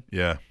champion.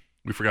 Yeah.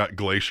 We forgot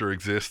Glacier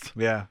exists.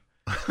 Yeah.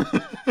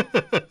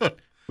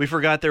 We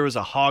forgot there was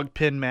a hog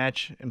pin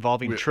match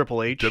involving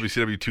Triple H.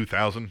 WCW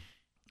 2000.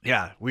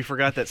 Yeah, we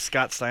forgot that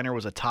Scott Steiner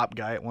was a top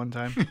guy at one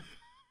time.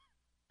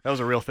 That was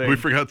a real thing. We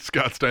forgot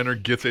Scott Steiner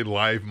gets a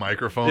live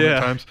microphone at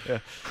times. Yeah.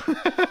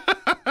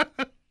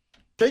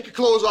 Take your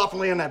clothes off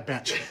and lay on that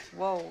bench.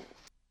 Whoa.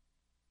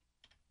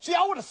 See,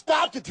 I would have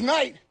stopped it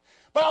tonight,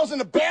 but I was in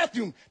the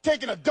bathroom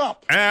taking a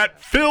dump.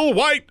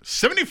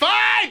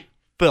 @PhilWhite75.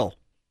 Phil.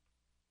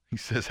 He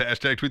says,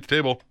 hashtag tweet the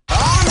table.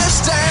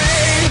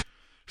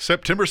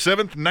 September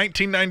 7th,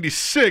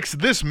 1996,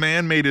 this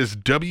man made his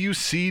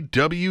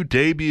WCW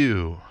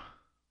debut.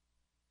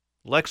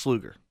 Lex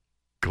Luger.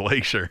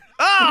 Glacier.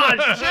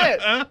 Oh,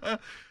 shit.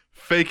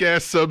 Fake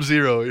ass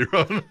Sub-Zero. You're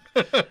on.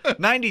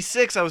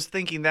 96, I was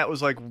thinking that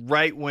was like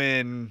right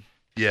when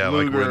Yeah,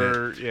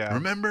 Luger, like when yeah.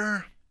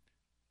 Remember,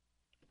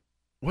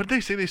 what did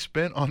they say they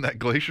spent on that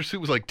Glacier suit?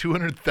 It was like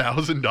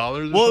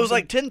 $200,000. Well, it was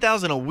like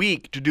 $10,000 a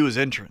week to do his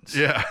entrance.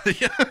 Yeah.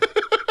 Yeah.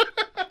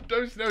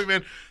 WCW,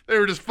 man, they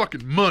were just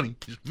fucking money.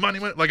 Just money,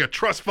 like a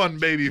trust fund,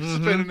 baby.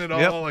 Spending it all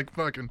Yep. like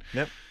fucking.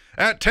 Yep.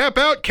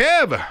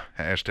 @TapOutKev.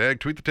 Hashtag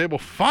tweet the table.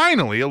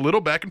 Finally, a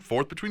little back and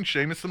forth between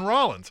Sheamus and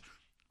Rollins.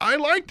 I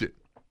liked it.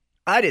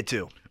 I did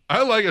too.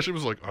 I like it. She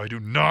was like, I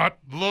do not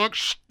look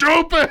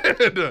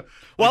stupid.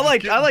 Well, I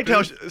Like, liked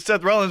how getting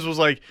Seth Rollins was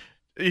like,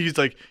 he's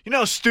like, you know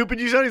how stupid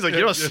you sound? He's like, you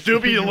know how Yeah,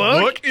 stupid you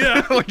look?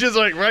 Yeah. Like, just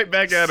like right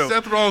back at him.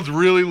 Seth Rollins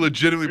really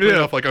legitimately played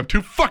Yeah. off like, I'm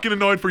too fucking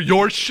annoyed for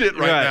your shit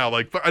right Right. now.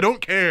 Like, I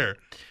don't care.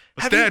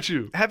 A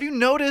statue. Have you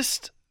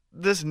noticed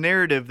this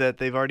narrative that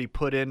they've already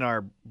put in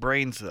our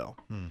brains, though?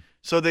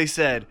 So they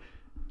said,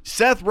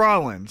 Seth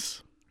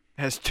Rollins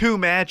has 2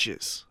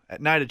 matches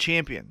at Night of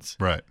Champions.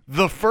 Right.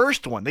 The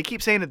first one, they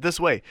keep saying it this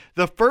way,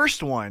 the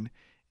first one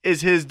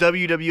is his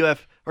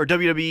WWF or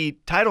WWE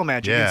title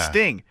match against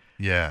Sting.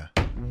 Yeah.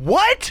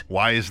 What?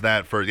 Why is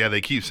that for? Yeah,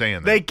 they keep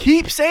saying that. They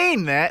keep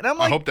saying that, and I'm I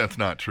like, hope that's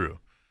not true.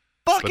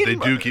 fucking. But they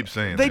do keep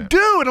saying They that.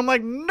 do, and I'm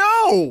like,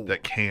 no,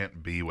 That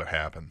can't be what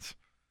happens.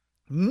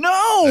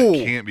 no.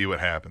 That can't be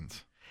what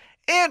happens.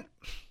 And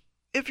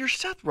if you're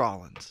Seth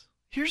Rollins,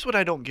 here's what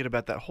I don't get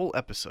about that whole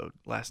episode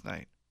last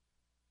night.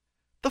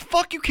 The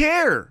fuck you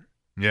care?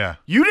 Yeah.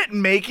 You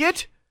didn't make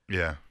it.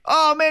 Yeah.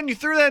 Oh man, you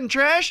threw that in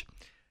trash.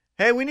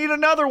 Hey, we need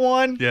another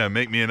one. Yeah,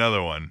 make me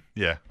another one.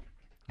 Yeah.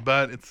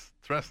 But it's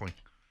wrestling.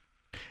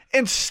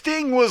 And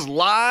Sting was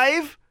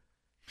live,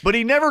 but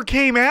he never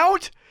came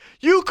out.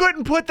 You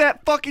couldn't put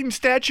that fucking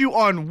statue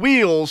on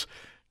wheels,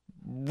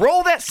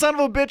 roll that son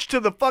of a bitch to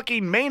the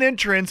fucking main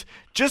entrance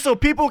just so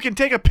people can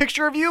take a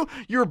picture of you.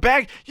 You're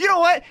back. You know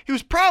what? He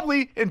was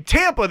probably in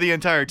Tampa the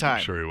entire time.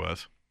 I'm sure he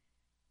was.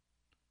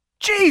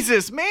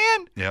 Jesus,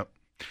 man. Yep.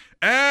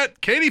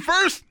 Katie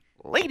first.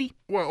 Lady.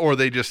 Well, or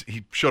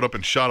he showed up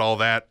and shot all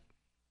that.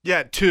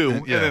 Yeah,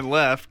 2, Yeah. and then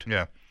left.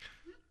 Yeah.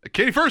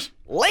 Katie first.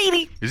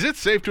 Lady. Is it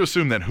safe to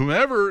assume that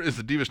whoever is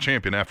the Divas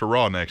champion after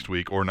Raw next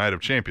week or Night of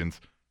Champions,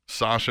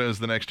 Sasha is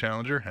the next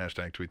challenger?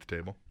 Hashtag tweet the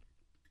table.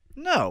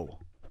 No.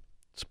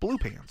 It's Blue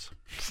Pants.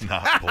 It's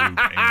not Blue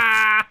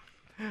Pants.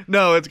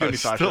 No, it's going I to be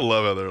Sasha. still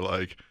love how they're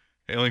like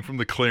hailing from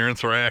the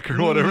clearance rack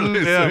or whatever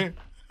they say.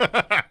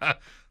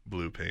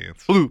 Blue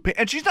Pants. Blue Pants.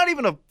 And she's not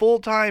even a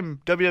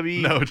full-time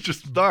WWE No, it's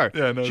just star.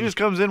 Yeah, no, she just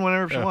comes in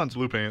whenever she yeah, wants.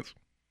 Blue Pants.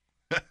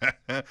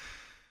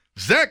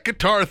 Zach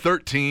Guitar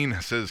 13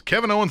 says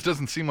Kevin Owens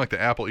doesn't seem like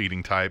the apple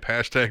eating type.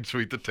 Hashtag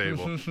tweet the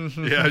table.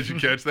 Yeah, did you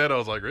catch that? I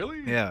was like,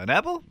 really? Yeah, an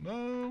apple?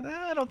 No,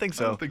 I don't think I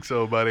so. don't think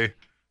so, buddy.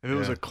 If it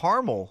was a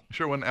caramel.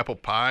 Sure wasn't apple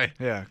pie.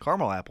 Yeah,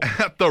 caramel apple.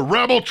 At the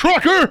Rebel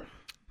Trucker.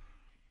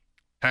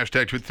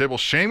 Hashtag tweet the table.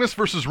 Sheamus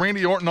versus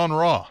Randy Orton on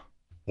Raw.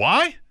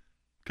 Why?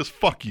 Because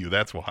fuck you.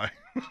 That's why.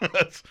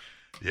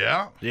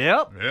 Yeah.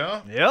 Yep.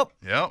 Yeah. Yep.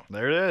 Yeah.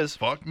 There it is.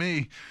 Fuck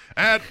me.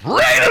 At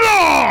Rated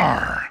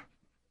R.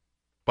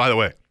 By the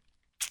way,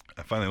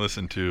 I finally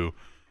listened to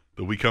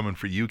the We Coming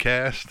For You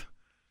cast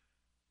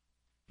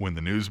when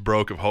the news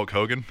broke of Hulk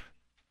Hogan,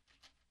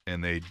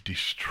 and they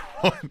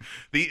destroyed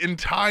the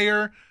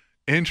entire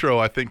intro.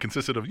 I think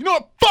consisted of, you know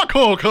what, fuck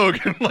Hulk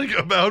Hogan, like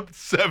about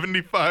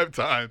 75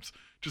 times,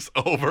 just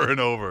over and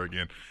over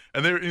again.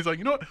 And he's like,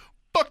 you know what,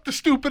 Fuck the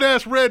stupid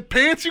ass red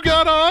pants you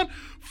got on.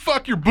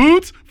 Fuck your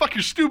boots. Fuck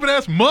your stupid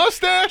ass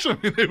mustache. I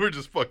mean, they were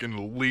just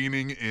fucking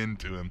leaning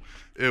into him.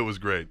 It was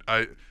great.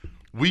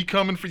 We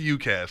Coming for You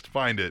cast.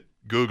 Find it,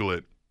 Google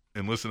it,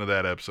 and listen to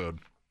that episode.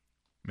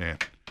 Man,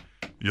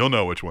 you'll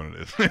know which one it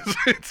is.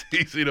 It's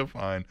easy to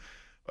find.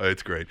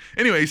 It's great.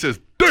 Anyway, he says,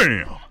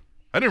 damn,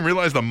 I didn't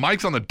realize the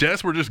mics on the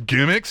desk were just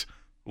gimmicks.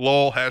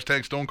 Lol,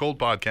 hashtag Stone Cold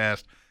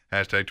Podcast,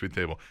 hashtag Tweet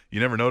Table. You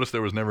never noticed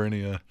there was never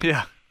any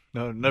Yeah.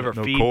 No, never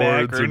no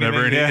feedback cords or or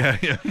never any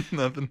anything. yeah,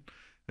 nothing.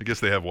 I guess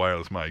they have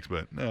wireless mics,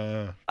 but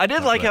I did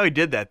not like that. how he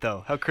did that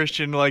though. How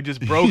Christian like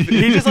just broke.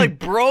 He just like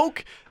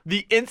broke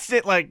the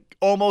instant like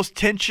almost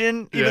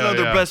tension, even Yeah, though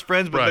they're yeah. best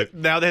friends. But Right.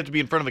 now they have to be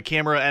in front of a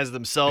camera as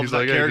themselves, He's not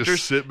like, hey, characters.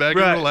 just sit back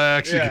Right. and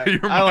relax. Yeah. You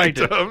get your I liked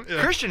mic it. up.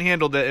 Yeah. Christian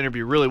handled that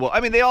interview really well. I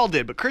mean, they all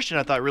did, but Christian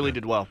I thought really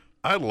did well.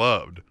 I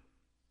loved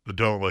the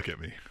 "Don't look at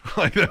me."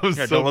 Like that was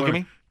Yeah, so don't look at funny.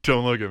 me?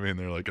 Don't look at me, and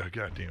they're like, "Oh,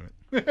 God damn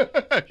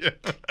it!"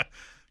 Yeah.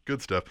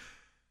 Good stuff.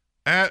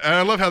 And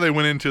I love how they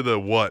went into the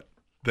what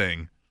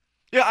thing.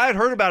 Yeah, I had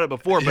heard about it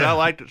before, but Yeah. I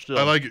liked it still.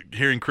 I like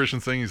hearing Christian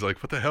sing. He's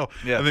like, "What the hell?"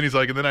 Yeah. And then he's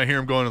like, and then I hear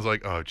him going. It's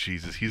like, "Oh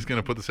Jesus, he's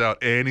gonna put this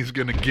out, and he's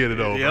gonna get it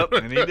over." Yep,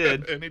 and he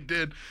did. And he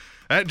did.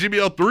 At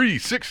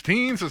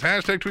GBL316 says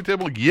hashtag Tweet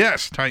Table.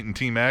 Yes, Titan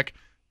T Mac.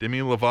 Demi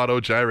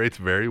Lovato gyrates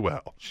very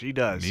well. She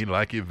does. Me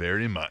like you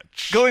very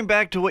much. Going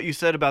back to what you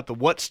said about the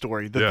what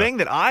story, the Yeah. thing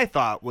that I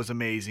thought was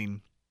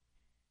amazing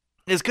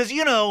is because,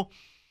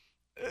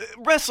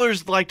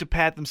 wrestlers like to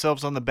pat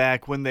themselves on the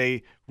back when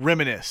they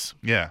reminisce.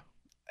 Yeah.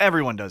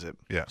 Everyone does it.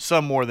 Yeah.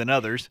 Some more than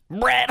others.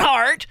 Bret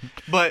Hart.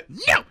 But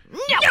No,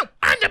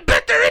 I'm the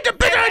best there is, the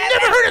best. I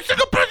never heard a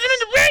single person in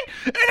the ring,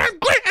 and I'm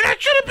great, and I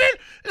should have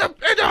been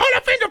in the Hall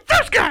of Fame the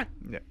first guy.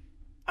 Yeah.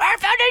 Our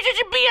foundation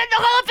should be in the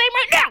Hall of Fame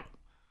right now.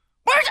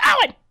 Where's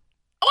Owen?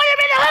 I want him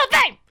in the Hall of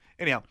Fame.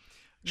 anyhow.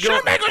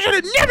 Shawn Michaels should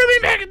have never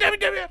been back in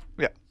WWF.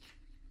 Yeah.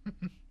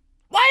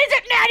 Why is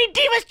it Natty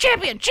Divas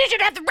champion? She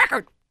should have the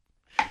record.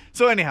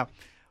 So anyhow,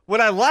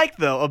 what I like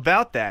though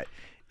about that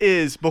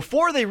is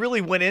before they really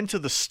went into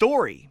the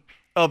story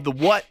of the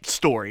what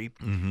story,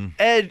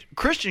 Ed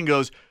Christian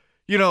goes,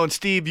 and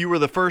Steve, you were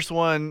the first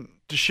one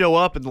to show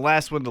up and the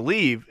last one to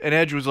leave, and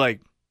Edge was like,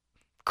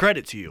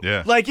 credit to you.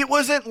 Yeah. Like it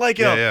wasn't like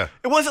Yeah.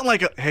 it wasn't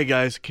like hey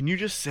guys, can you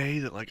just say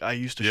that like I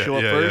used to Yeah, show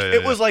up yeah, first? yeah,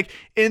 It yeah. was like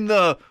in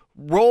the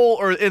role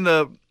or in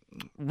the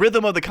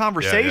rhythm of the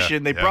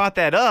conversation, they yeah. brought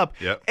that up,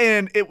 Yep.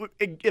 and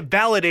it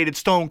validated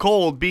Stone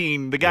Cold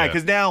being the guy Yeah.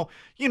 because now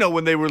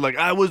when they were like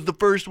I was the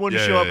first one to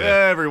Yeah, show yeah, up,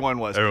 yeah. everyone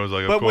was. Everyone's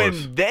like, of but course.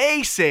 when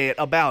they say it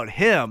about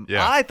him,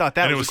 Yeah. I thought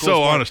that and was it was the coolest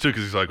so part. honest too,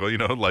 because he's like,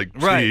 well, like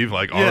Right. Steve,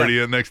 like Yeah. already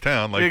in next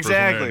town, like first one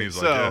there, Exactly. and he's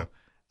So like, yeah.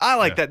 I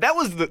like that. That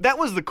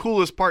was the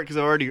coolest part because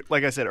I already,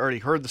 like I said, already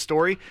heard the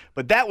story.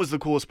 But that was the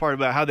coolest part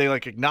about how they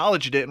like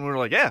acknowledged it and we were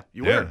like, yeah,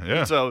 you Yeah, were. yeah.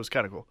 And so it was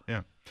kind of cool.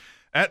 Yeah.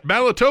 At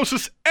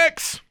Balatosis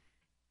X.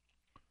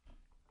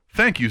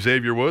 Thank you,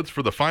 Xavier Woods,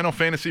 for the Final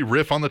Fantasy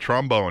riff on the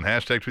trombone.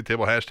 Hashtag Tweet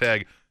Table.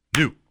 Hashtag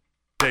New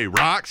Day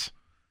Rocks.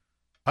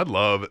 I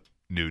love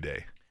New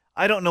Day.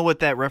 I don't know what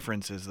that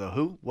reference is though.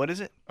 Who? What is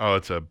it? Oh,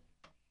 it's a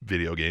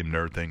video game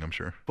nerd thing, I'm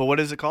sure. But what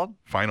is it called?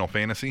 Final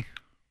Fantasy.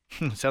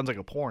 Sounds like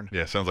a porn.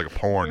 Yeah, sounds like a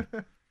porn.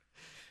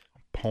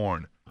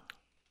 Porn.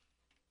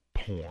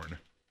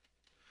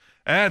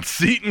 At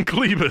Seton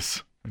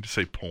Clevis. I just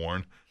say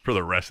porn for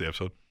the rest of the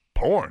episode.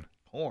 Porn.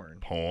 Porn.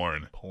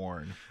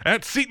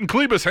 At Seton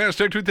Clevis,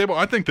 hashtag Tweet Table.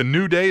 I think the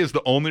New Day is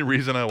the only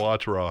reason I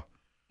watch Raw.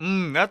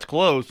 That's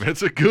close.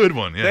 It's a good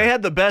one. Yeah. They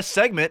had the best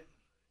segment.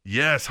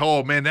 Yes.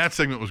 Oh man, that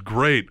segment was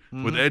great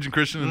with Edge and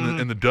Christian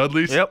and the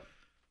Dudleys. Yep.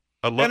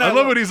 I And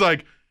love when he's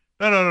like,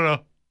 no.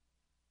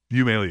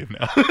 You may leave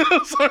now.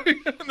 Sorry.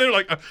 And they're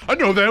like, I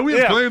know that. We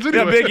have plans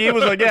anyway. Yeah, Big E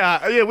was like,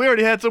 yeah, we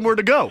already had somewhere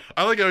to go.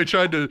 I like how he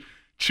tried to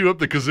chew up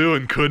the kazoo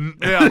and couldn't.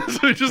 Yeah.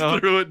 So he just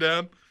threw it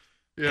down.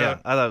 Yeah.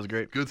 I thought it was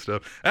great. Good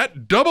stuff. At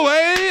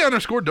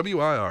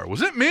AA_WIR.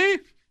 Was it me?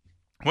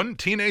 Wasn't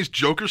Teenage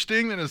Joker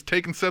Sting that has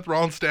taken Seth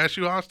Rollins'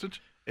 statue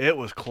hostage? It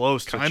was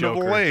close to Kind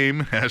Joker. of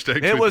lame. Hashtag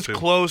It Tweet was the Table.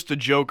 close to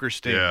Joker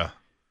Sting. Yeah.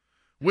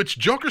 Which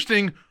Joker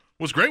Sting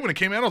was great when it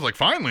came out. I was like,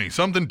 finally,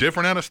 something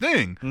different out of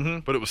Sting. Mm-hmm.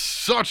 But it was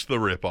such the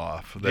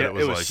ripoff that Yeah, it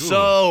was like, ooh.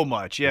 so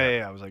much.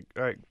 Yeah. I was like,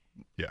 all right.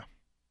 Yeah.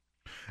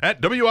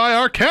 At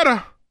WIR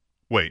Cata.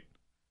 Wait.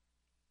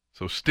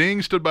 So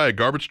Sting stood by a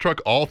garbage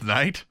truck all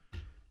night?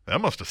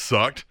 That must have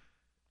sucked.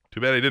 Too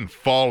bad he didn't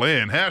fall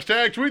in.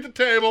 Hashtag Tweet the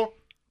Table.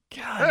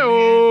 God,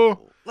 Hey-o. man.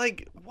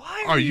 Like,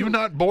 why Are you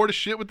not bored as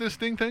shit with this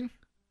Sting thing?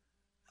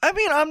 I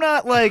mean, I'm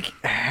not like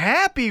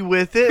happy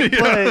with it,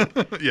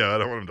 but Yeah, I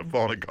don't want him to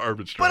fall in a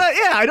garbage truck.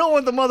 I don't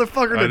want the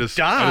motherfucker to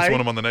die. I just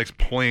want him on the next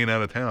plane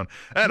out of town.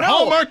 At No.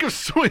 Hallmark of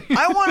Sweet.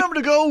 I want him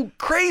to go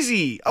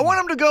crazy. I want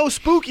him to go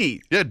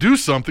spooky. Yeah, do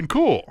something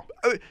cool.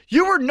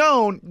 You were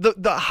known, the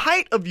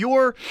height of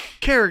your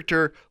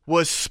character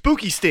was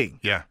Spooky Sting.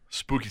 Yeah,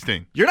 Spooky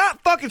Sting. You're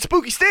not fucking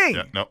Spooky Sting.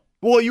 Yeah, no.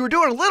 Well, you were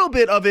doing a little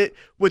bit of it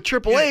with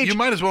Triple Yeah, H. you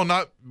might as well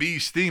not be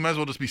Sting. You might as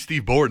well just be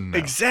Steve Borden now.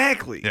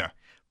 Exactly. Yeah.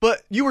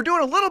 But you were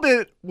doing a little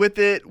bit with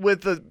it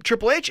with the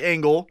Triple H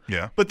angle.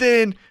 Yeah. But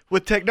then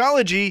with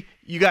technology,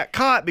 you got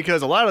caught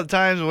because a lot of the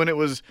times when it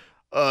was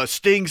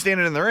Sting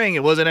standing in the ring,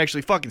 it wasn't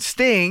actually fucking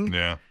Sting.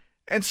 Yeah.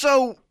 And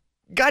so,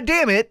 God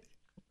damn it.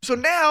 So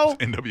now,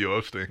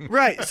 NWO Sting.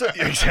 right? So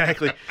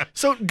exactly.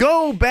 So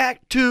go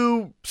back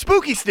to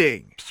Spooky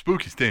Sting.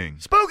 Spooky Sting.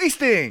 Spooky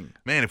Sting.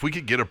 Man, if we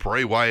could get a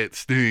Bray Wyatt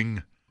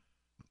Sting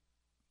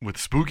with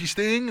Spooky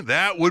Sting,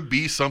 that would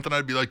be something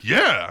I'd be like,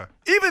 yeah.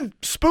 Even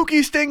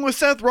Spooky Sting with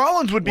Seth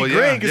Rollins would be Well, yeah,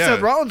 great because yeah.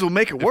 Seth Rollins will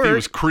make it If work. he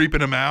was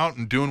creeping him out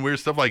and doing weird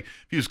stuff, like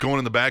if he was going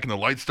in the back and the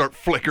lights start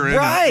flickering.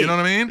 Right. You know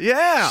what I mean?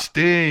 Yeah.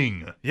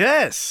 Sting.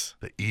 Yes.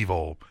 The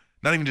evil.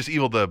 Not even just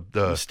evil, the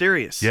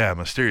Mysterious. Yeah,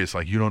 mysterious.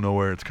 Like you don't know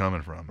where it's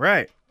coming from.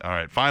 Right. All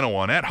right, final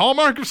one. At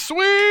Hallmark of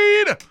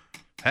Swede.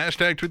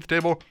 Hashtag tweet the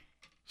table.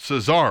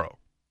 Cesaro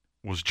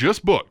was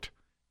just booked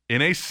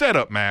in a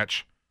setup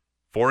match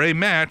for a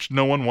match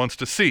no one wants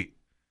to see.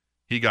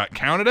 He got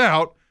counted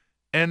out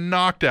and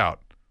knocked out.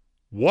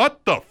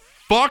 What the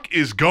fuck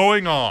is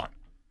going on?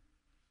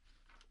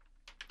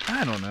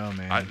 I don't know,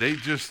 man.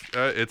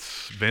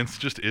 It's Vince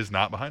just is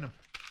not behind him.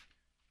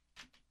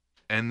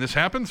 And this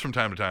happens from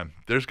time to time.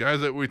 There's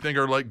guys that we think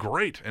are like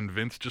great, and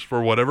Vince just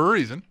for whatever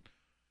reason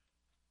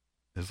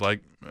is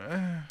like,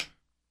 Yeah.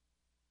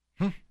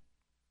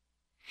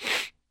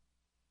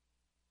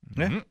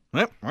 Mhm.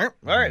 Yep. All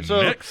right.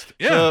 So, Next.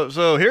 Yeah.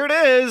 so here it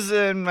is,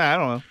 and I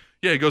don't know.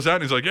 Yeah, he goes out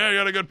and he's like, yeah, I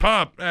got a good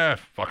pop.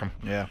 Fuck him.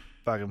 Yeah.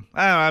 Fuck him.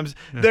 I don't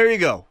know. There you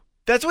go.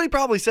 That's what he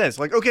probably says.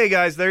 Like, okay,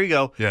 guys, there you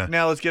go. Yeah.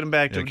 Now let's get him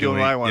back to doing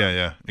what I want.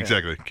 Yeah,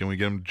 exactly. Can we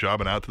get him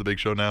jobbing out to the big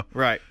show now?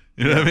 Right.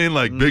 You know what I mean?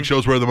 Like, big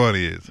show's where the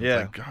money is. It's Yeah.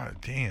 like, God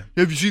damn.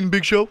 Have you seen the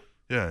Big Show?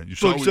 Yeah, you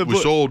saw Look,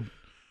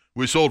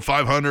 we sold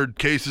 500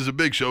 cases of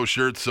Big Show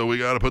shirts, so we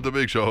got to put the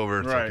Big Show over.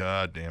 It's Right. like,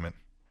 God damn it.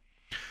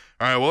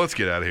 All right, well, let's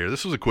get out of here.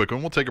 This was a quick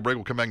one. We'll take a break.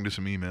 We'll come back and do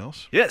some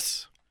emails.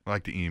 Yes. I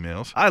like the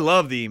emails. I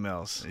love the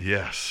emails.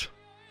 Yes.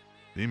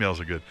 The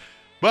emails are good.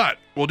 But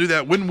we'll do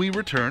that when we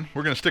return.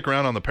 We're going to stick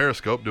around on the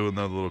Periscope doing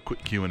another little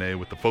quick Q&A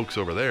with the folks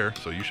over there,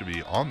 so you should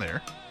be on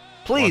there.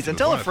 Please, and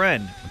tell a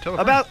friend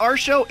about our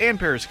show and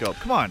Periscope.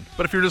 Come on.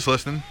 But if you're just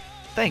listening,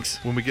 Thanks.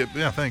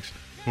 thanks.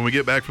 When we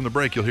get back from the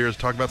break, you'll hear us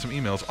talk about some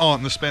emails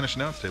on the Spanish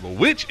Announce Table,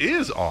 which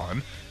is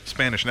on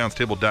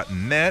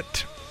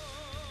SpanishAnnounceTable.net.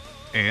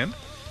 And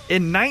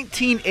In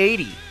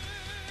 1980,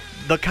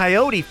 the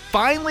Coyote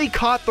finally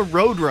caught the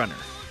Roadrunner.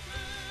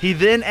 He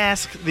then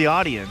asked the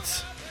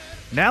audience,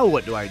 now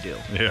what do I do?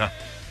 yeah.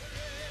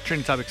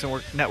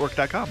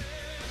 TrainingTopicsNetwork.com.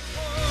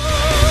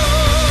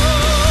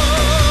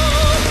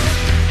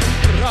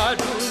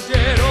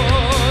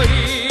 Raggiungerò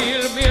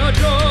il mio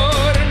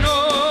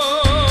giorno,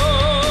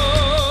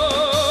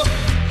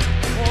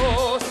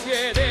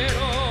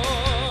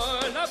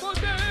 possiederò la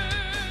potenza.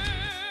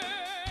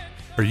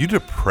 Are you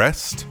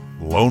depressed,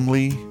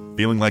 lonely,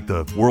 feeling like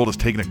the world is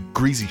taking a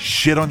greasy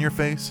shit on your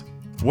face?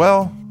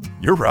 Well,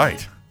 you're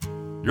right.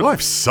 Your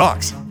life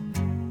sucks.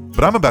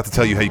 But I'm about to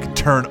tell you how you can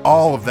turn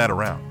all of that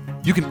around.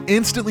 You can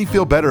instantly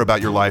feel better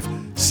about your life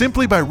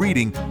simply by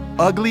reading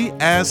Ugly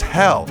as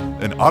Hell,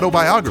 an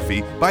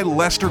autobiography by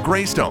Lester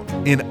Greystone.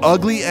 In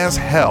Ugly as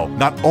Hell,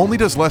 not only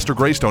does Lester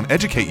Greystone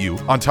educate you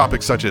on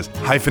topics such as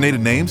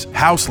hyphenated names,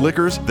 house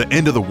liquors, the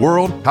end of the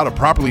world, how to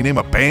properly name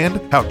a band,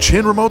 how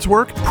chin remotes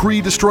work,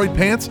 pre-destroyed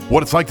pants,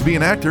 what it's like to be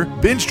an actor,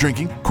 binge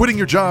drinking, quitting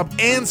your job,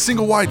 and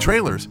single-wide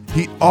trailers.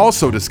 He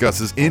also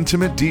discusses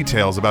intimate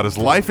details about his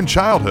life and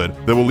childhood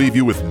that will leave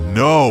you with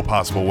no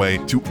possible way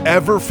to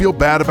ever feel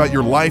bad about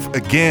your life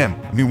again.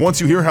 I mean,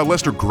 once you hear how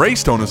Lester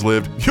Greystone has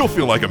lived, you'll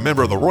feel like a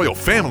member of the royal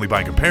family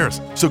by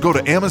comparison. So go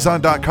to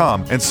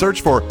Amazon.com and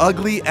search for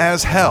Ugly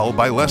as Hell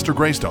by Lester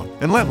Greystone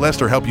and let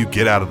Lester help you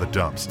get out of the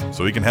dumps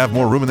so he can have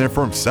more room in there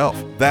for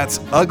himself. That's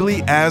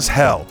Ugly as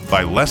Hell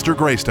by Lester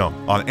Greystone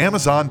on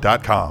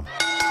Amazon.com.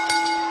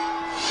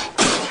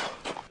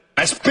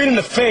 I spit in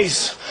the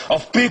face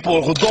of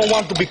people who don't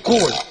want to be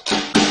cool.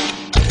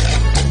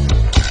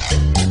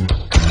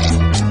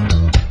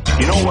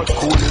 You know what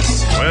cool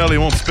is? Well, he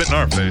won't spit in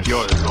our face. You're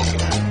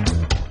looking at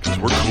it. Because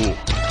we're cool.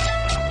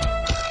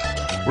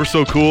 We're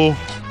so cool,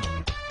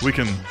 we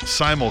can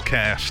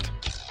simulcast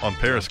on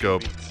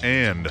Periscope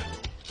and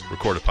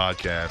record a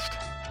podcast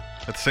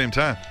at the same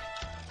time.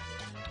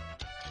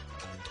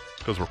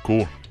 Because we're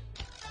cool.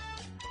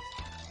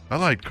 I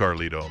like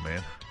Carlito,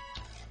 man.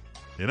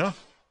 You know?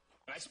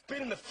 I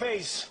spit in the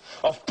face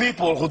of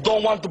people who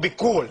don't want to be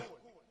cool.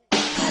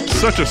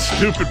 Such a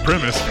stupid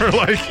premise for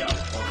like...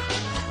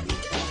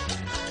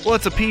 Well,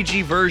 it's a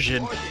PG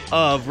version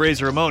of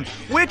Razor Ramon,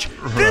 which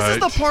this is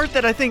the Right. part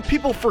that I think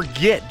people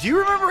forget. Do you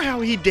remember how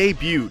he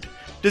debuted?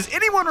 Does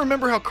anyone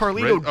remember how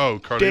Carlito,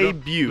 Carlito?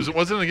 debuted?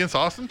 Wasn't it against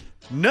Austin?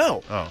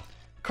 No. Oh.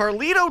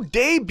 Carlito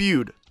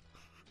debuted.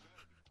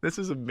 This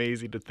is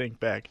amazing to think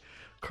back.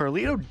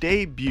 Carlito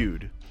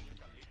debuted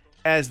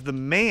as the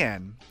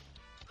man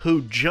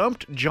who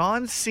jumped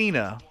John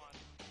Cena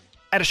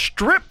at a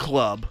strip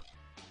club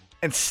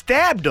and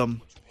stabbed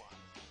him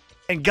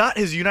and got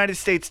his United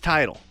States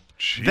title.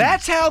 Jeez.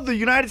 That's how the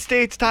United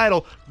States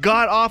title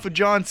got off of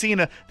John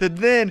Cena. That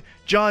then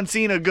John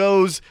Cena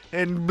goes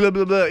and blah,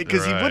 blah, blah.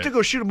 Because he went to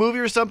go shoot a movie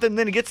or something,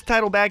 then he gets the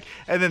title back,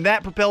 and then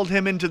that propelled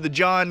him into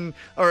the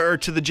or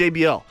to the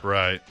JBL.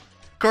 Right.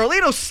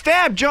 Carlito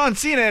stabbed John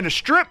Cena in a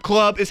strip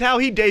club is how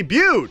he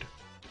debuted.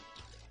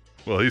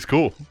 Well, he's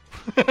cool.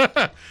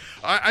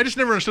 I just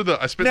never understood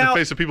I spit in the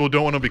face of people who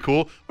don't want to be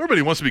cool.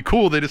 Everybody wants to be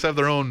cool. They just have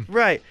their own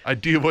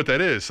idea of what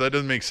that is. So that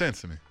doesn't make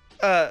sense to me.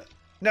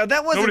 Now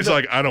that wasn't Nobody's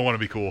like, I don't want to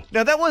be cool.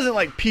 Now that wasn't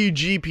like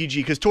PG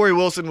because Tori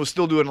Wilson was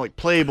still doing like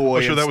Playboy.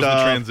 Oh, sure, that was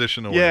the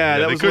transition away. Yeah,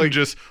 that they was couldn't like,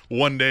 just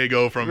one day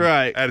go from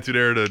Attitude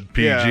Era to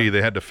PG. Yeah.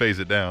 They had to phase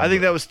it down. I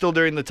think that was still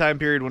during the time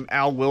period when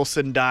Al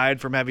Wilson died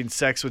from having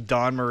sex with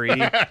Dawn Marie.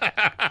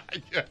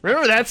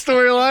 Remember that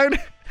storyline?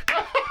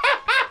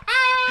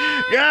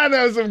 God,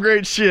 that was some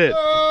great shit.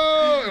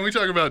 Oh, and we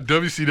talk about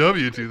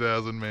WCW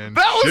 2000, man.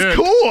 That was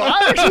cool.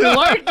 I actually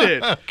liked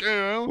it. Okay,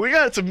 well. We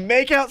got some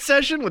makeout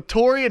session with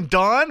Tori and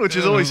Dawn, which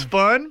is always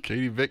fun.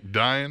 Katie Vick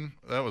dying.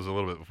 That was a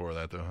little bit before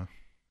that, though, huh?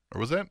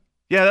 Or was that?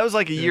 Yeah, that was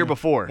like a year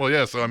before. Well,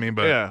 yeah, so I mean,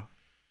 but yeah.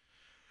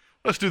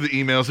 Let's do the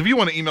emails. If you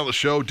want to email the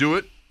show, do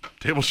it.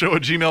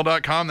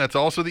 Tableshow@gmail.com. That's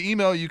also the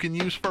email you can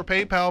use for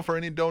PayPal for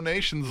any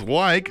donations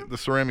like the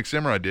Ceramic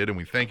Samurai did, and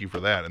we thank you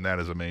for that, and that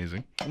is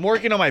amazing. I'm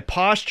working on my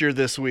posture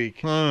this week.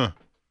 Huh.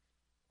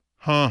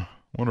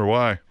 Wonder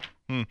why.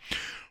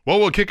 Well,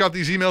 we'll kick off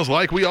these emails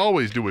like we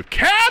always do with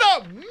Cat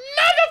Up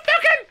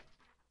Motherfucking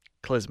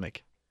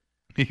Klismic.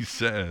 He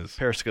says.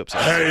 Periscope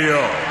says. Hey,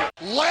 yo.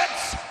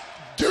 Let's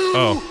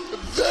do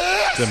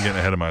this. I'm getting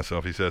ahead of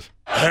myself. He says.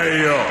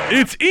 Hey, yo.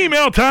 It's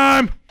email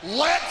time.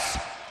 Let's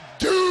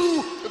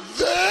do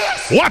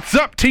this. What's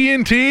up,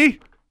 TNT?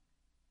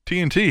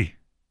 TNT.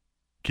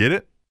 Get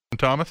it,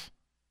 Thomas?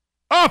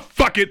 Oh,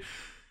 fuck it.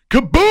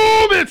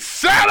 Kaboom! It's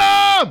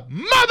Santa!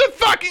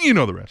 Motherfucking! You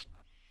know the rest.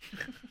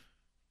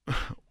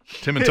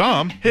 Tim and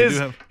Tom.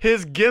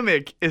 His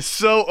gimmick is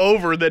so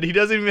over that he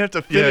doesn't even have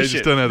to finish it. Yeah, he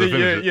just doesn't have to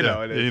finish it. You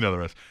know it is. You know the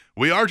rest.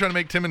 We are trying to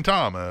make Tim and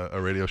Tom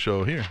a radio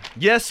show here.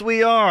 Yes,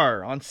 we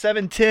are on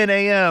 7:10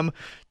 a.m.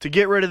 to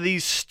get rid of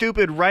these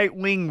stupid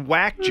right-wing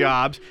whack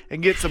jobs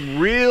and get some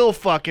real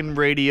fucking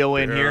radio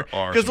in here.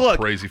 Because look,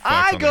 crazy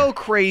I go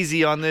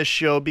crazy on this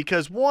show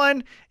because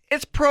one,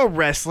 it's pro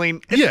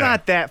wrestling. It's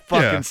not that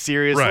fucking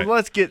serious. Right. So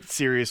let's get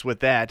serious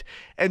with that.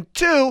 And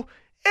two,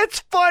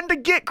 it's fun to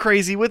get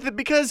crazy with it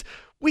because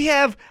we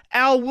have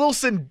Al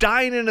Wilson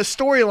dying in a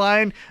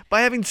storyline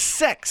by having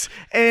sex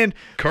and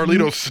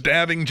Carlito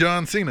stabbing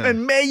John Cena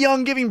and Mae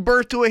Young giving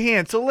birth to a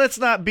hand. So let's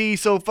not be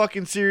so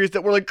fucking serious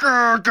that we're like,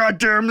 oh,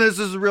 goddamn, this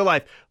is real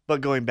life.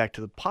 But going back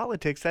to the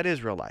politics, that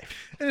is real life.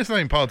 And it's not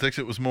even politics.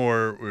 It was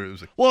more. It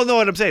was like, well, know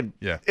what I'm saying?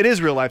 Yeah, it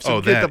is real life.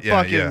 So get the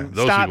fucking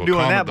stop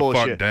doing that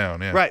bullshit. Fuck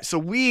down, yeah. Right. So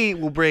we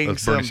will bring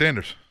That's Bernie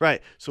Sanders.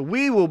 Right. So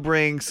we will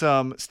bring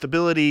some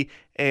stability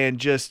and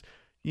just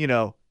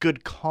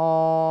good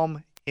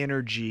calm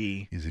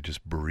energy. Easy,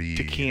 just breathe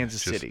to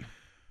Kansas City.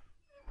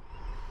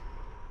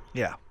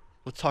 Yeah.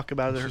 Let's talk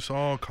about Let's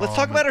Let's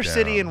talk about our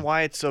city and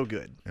why it's so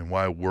good. And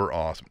why we're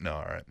awesome. No,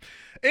 all right.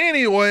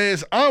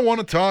 Anyways, I want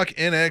to talk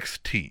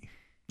NXT.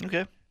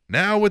 Okay.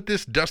 Now with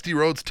this Dusty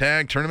Rhodes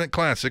Tag Tournament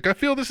Classic, I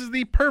feel this is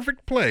the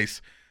perfect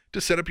place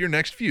to set up your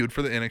next feud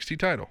for the NXT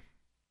title.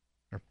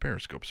 Our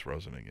Periscope's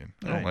frozen again.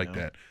 I don't like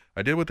that.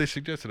 I did what they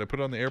suggested. I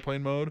put it on the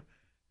airplane mode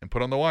and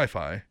put on the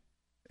Wi-Fi,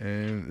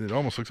 and it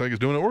almost looks like it's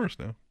doing it worse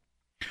now.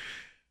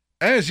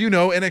 As you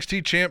know,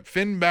 NXT champ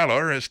Finn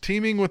Balor is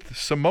teaming with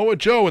Samoa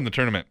Joe in the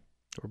tournament.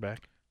 We're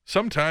back.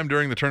 Sometime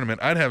during the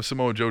tournament, I'd have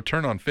Samoa Joe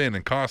turn on Finn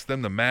and cost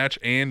them the match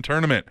and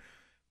tournament.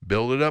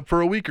 Build it up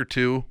for a week or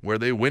two where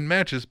they win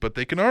matches, but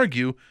they can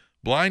argue,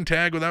 blind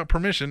tag without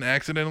permission,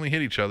 accidentally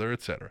hit each other,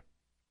 etc.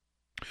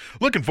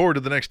 Looking forward to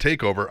the next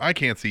takeover. I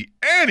can't see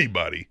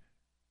anybody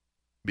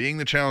being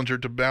the challenger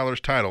to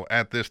Balor's title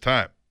at this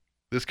time.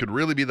 This could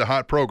really be the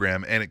hot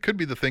program, and it could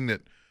be the thing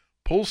that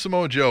pulls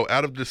Samoa Joe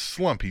out of this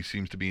slump he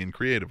seems to be in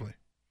creatively.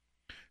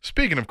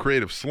 Speaking of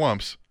creative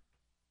slumps,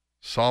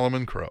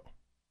 Solomon Crow.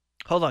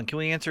 Hold on. Can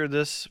we answer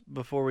this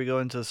before we go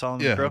into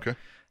Solomon Crow? Okay.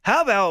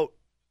 How about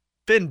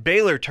Finn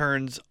Balor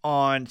turns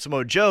on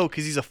Samoa Joe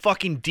because he's a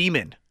fucking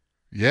demon?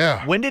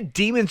 Yeah. When did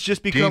demons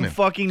just become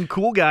fucking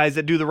cool guys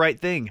that do the right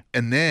thing?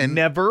 And then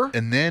never.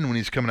 And then when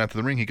he's coming out to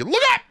the ring, he could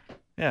look up.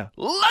 Yeah.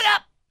 Look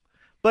up.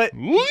 But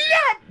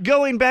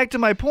going back to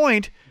my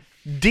point,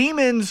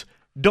 demons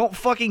don't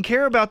fucking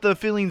care about the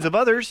feelings of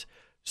others.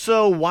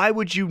 So why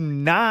would you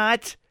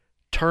not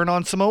turn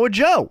on Samoa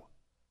Joe?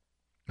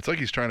 It's like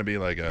he's trying to be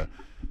like the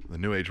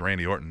New Age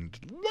Randy Orton.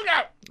 Look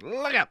out!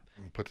 Look up!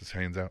 Put his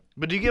hands out.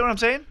 But do you get what I'm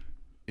saying?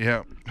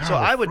 Yeah. So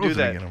I would do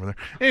that. Over there.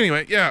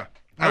 Anyway, yeah.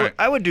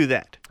 I would do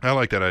that. I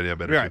like that idea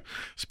better. Right. Too.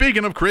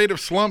 Speaking of creative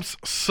slumps,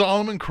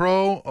 Solomon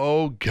Crow,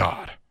 oh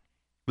God.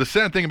 The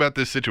sad thing about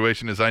this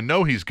situation is I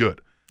know he's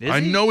good. I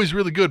know he's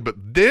really good, but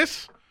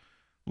this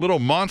little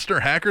monster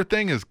hacker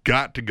thing has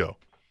got to go.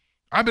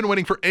 I've been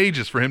waiting for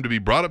ages for him to be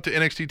brought up to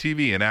NXT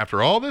TV, and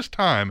after all this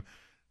time,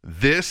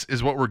 this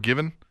is what we're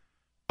given?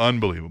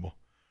 Unbelievable.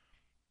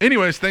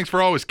 Anyways, thanks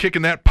for always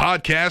kicking that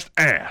podcast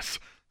ass.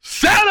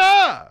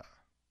 Santa!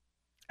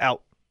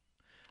 Out.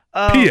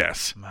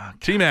 P.S. Oh,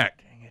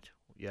 T-Mac, dang it.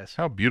 Yes.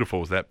 how beautiful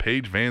was that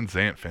Paige Van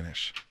Zant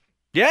finish?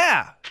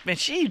 Yeah. Man,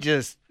 she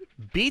just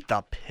beat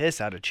the piss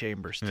out of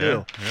Chambers,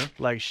 too. Yeah.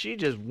 Like, she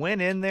just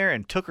went in there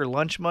and took her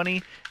lunch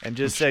money and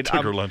just said...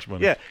 took her lunch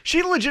money. Yeah.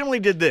 She legitimately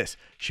did this.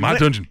 She My went,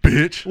 dungeon,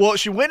 bitch. Well,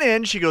 she went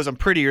in. She goes, I'm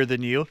prettier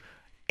than you.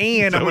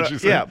 And that I'm what gonna, she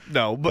said? yeah,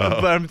 no,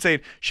 but I'm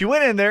saying she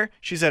went in there.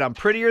 She said, I'm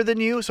prettier than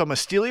you, so I'm going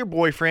to steal your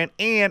boyfriend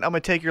and I'm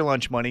going to take your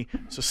lunch money.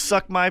 So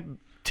suck my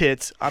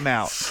tits. I'm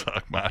out.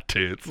 Suck my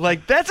tits.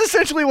 Like, that's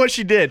essentially what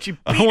she did. She beat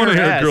I want her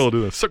to hear ass. a girl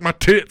do that. Suck my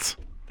tits.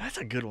 That's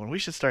a good one. We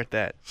should start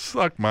that.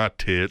 Suck my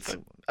tits.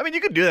 I mean, you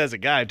could do that as a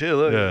guy, too.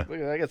 Look, Yeah.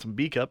 look, I got some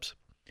B cups.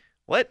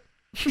 What?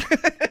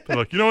 They're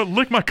like, you know what?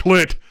 Lick my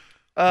clit.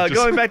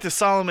 Going back to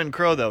Solomon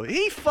Crow, though,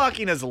 he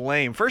fucking is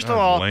lame. First of That's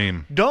all,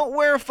 lame. don't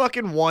wear a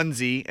fucking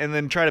onesie and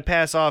then try to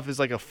pass off as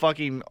like a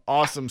fucking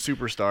awesome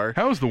superstar.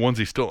 How is the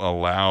onesie still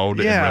allowed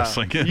in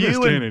wrestling in this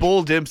you day and and age?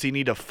 Bull Dempsey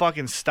need to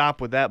fucking stop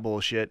with that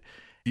bullshit.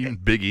 Even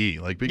Big E.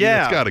 Like, Big E,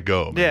 Yeah, that's got to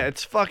go. Yeah, Man.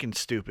 it's fucking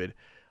stupid.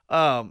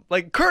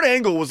 Like Kurt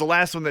Angle was the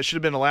last one that should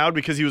have been allowed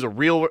because he was a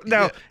real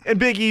and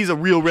Big E's a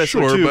real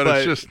wrestler Sure, too, but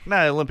it's just-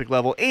 not at Olympic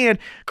level. And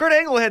Kurt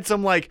Angle had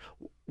some like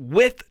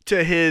width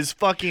to his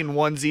fucking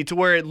onesie to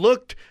where it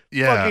looked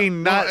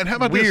fucking Well, not and how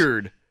about this?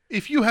 weird.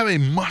 If you have a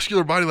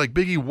muscular body like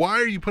Big E, why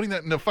are you putting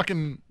that in a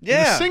fucking in a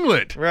Yeah.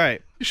 singlet?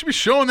 Right. You should be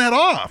showing that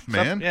off,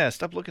 Stop- man.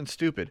 stop looking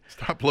stupid.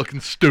 Stop looking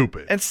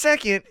stupid. And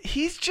second,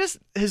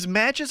 his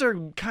matches are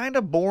kind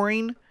of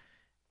boring,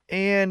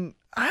 and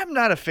I'm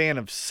not a fan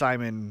of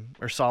Simon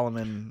or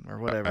Solomon or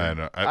whatever. I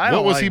don't, I what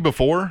don't was like he him.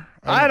 before?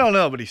 I don't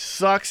know, but he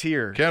sucks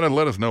here. Canada,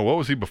 let us know. What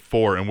was he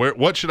before, and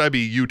what should I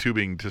be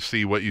YouTubing to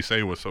see what you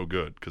say was so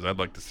good? Because I'd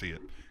like to see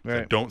it. 'Cause I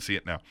Right. don't see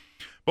it now.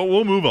 But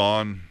we'll move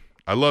on.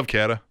 I love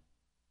Kata.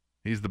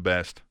 He's the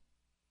best.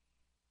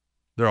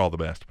 They're all the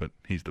best, but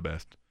he's the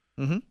best.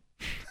 Mm-hmm.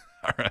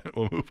 All right,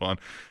 we'll move on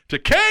to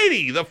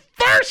Katie, the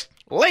first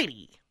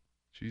Lady.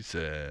 She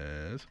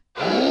says,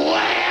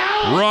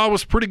 Raw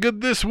was pretty good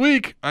this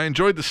week. I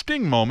enjoyed the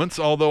Sting moments,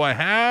 although I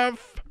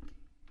have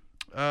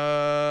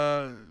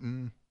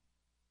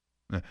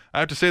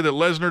to say that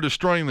Lesnar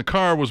destroying the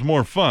car was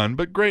more fun,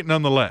 but great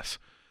nonetheless.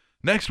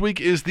 Next week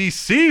is the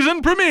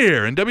season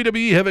premiere, and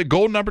WWE have a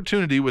golden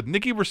opportunity with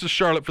Nikki versus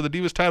Charlotte for the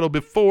Divas title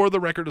before the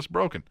record is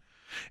broken.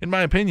 In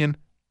my opinion,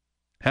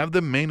 have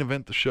them main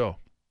event the show.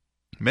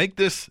 Make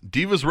this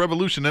Divas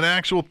Revolution an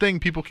actual thing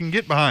people can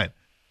get behind.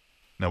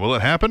 Now, will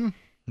it happen?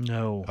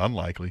 No.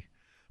 Unlikely.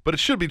 But it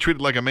should be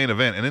treated like a main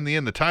event, and in the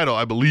end, the title,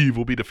 I believe,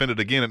 will be defended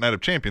again at Night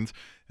of Champions,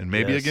 and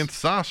maybe Yes. against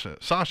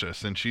Sasha,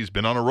 since she's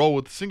been on a roll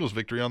with the singles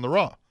victory on the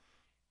Raw.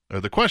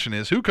 The question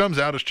is, who comes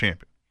out as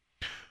champion?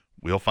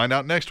 We'll find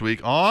out next week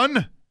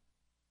on...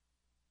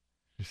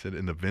 You said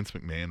in the Vince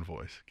McMahon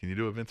voice. Can you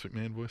do a Vince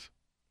McMahon voice?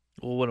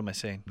 Well, what am I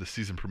saying? The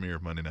season premiere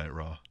of Monday Night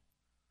Raw.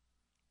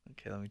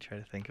 Okay, let me try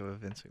to think of a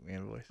Vince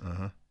McMahon voice.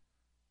 Uh-huh.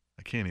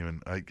 I can't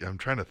even... I'm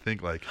trying to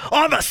think like...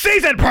 On the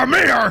season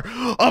premiere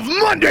of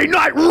Monday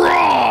Night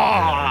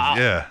Raw!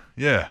 Yeah.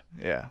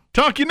 Yeah.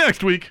 Talk to you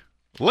next week.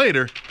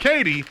 Later,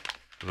 Katie,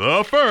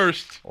 the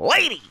first.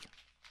 Lady!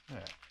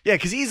 Yeah,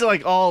 because he's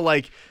like all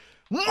like...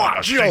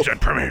 Macho! Season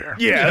premiere.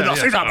 Yeah, the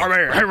season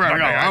premiere.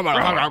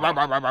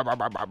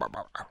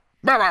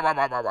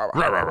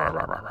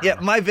 Yeah,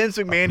 my Vince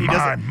McMahon, he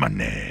doesn't...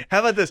 money. How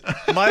about this?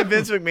 My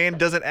Vince McMahon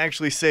doesn't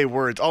actually say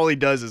words. All he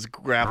does is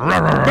grapple.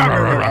 Money.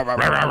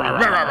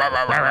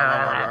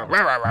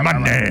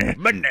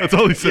 That's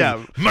all he says.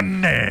 Yeah.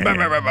 Money.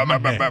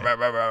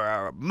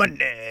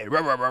 Monday.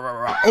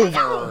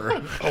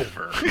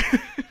 Over.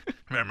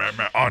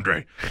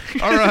 Andre.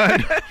 All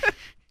right.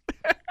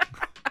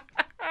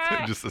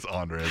 He just says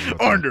Andre.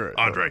 Andre.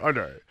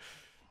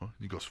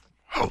 He goes,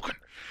 Hogan.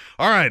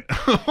 All right.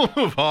 We'll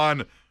move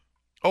on.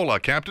 Hola,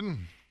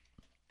 Captain.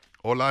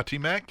 Hola,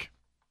 T-Mac.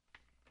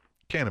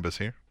 Cannabis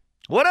here.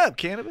 What up,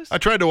 Cannabis? I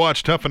tried to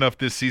watch Tough Enough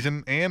this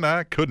season, and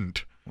I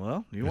couldn't.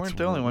 Well, you weren't It's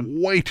the only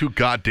one. Way too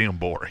goddamn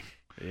boring.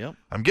 Yep.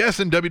 I'm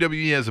guessing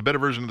WWE has a better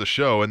version of the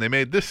show, and they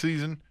made this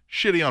season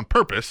shitty on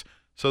purpose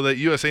so that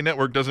USA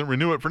Network doesn't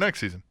renew it for next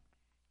season.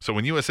 So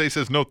when USA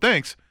says no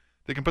thanks,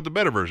 they can put the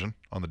better version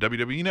on the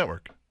WWE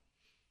Network.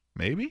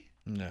 Maybe?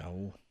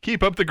 No.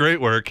 Keep up the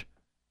great work.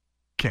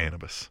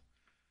 Cannabis.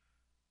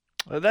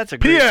 Well, that's a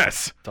great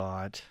P.S.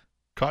 thought.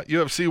 Caught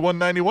UFC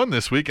 191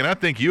 this week, and I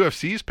think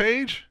UFC's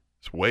page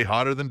is way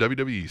hotter than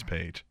WWE's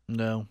page.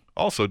 No.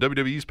 Also,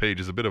 WWE's page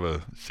is a bit of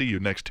a see you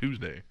next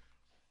Tuesday.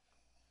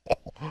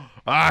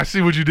 I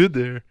see what you did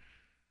there.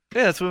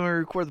 Yeah, that's when we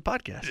record the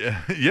podcast.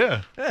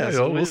 Yeah.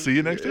 So we'll see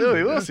you next Yeah,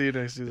 Tuesday. we will see you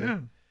next Tuesday.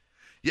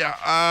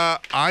 Yeah,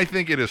 I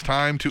think it is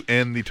time to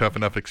end the Tough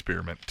Enough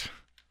experiment.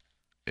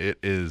 It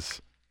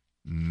is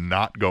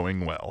not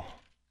going well.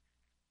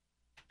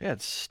 Yeah,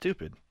 it's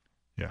stupid.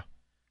 Yeah.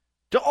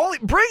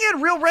 Bring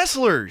in real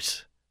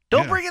wrestlers.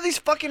 Don't Yeah. bring in these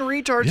fucking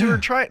retards who Yeah. are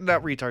trying,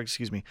 not retards,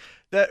 excuse me,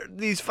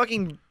 these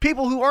fucking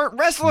people who aren't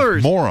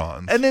wrestlers.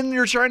 Morons. And then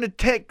you're trying to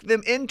take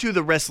them into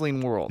the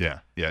wrestling world. yeah,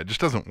 it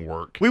just doesn't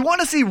work. We want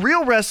to see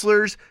real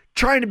wrestlers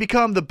trying to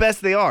become the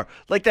best they are.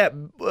 Like that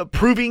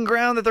proving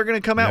ground that they're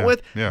going to come out Yeah,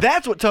 with. yeah.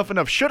 That's what Tough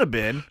Enough should have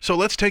been. So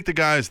let's take the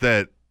guys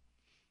that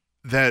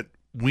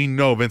we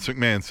know Vince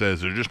McMahon says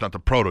they're just not the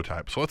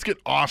prototype. So let's get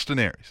Austin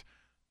Aries.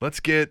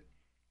 Let's get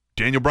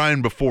Daniel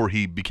Bryan before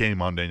he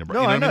became on Daniel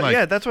Bryan. No, You I know. what mean? Like,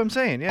 Yeah, that's what I'm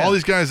saying. Yeah. all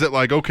these guys that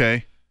like,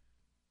 okay,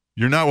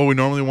 you're not what we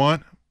normally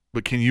want,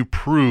 but can you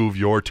prove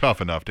you're tough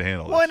enough to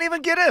handle well, this? and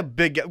even get a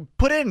big,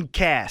 put in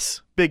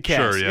Cass. Big Cass.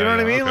 Sure, yeah, you know what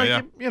I yeah, mean? okay,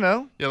 Like, yeah. you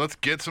know. Yeah, let's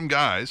get some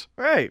guys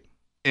Right.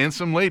 and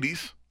some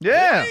ladies.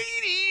 Yeah.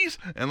 Ladies,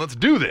 and let's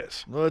do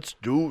this. Let's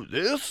do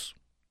this.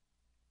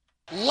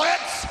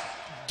 Let's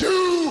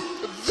do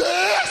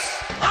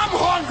this. I'm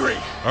hungry.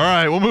 All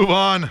right, we'll move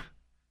on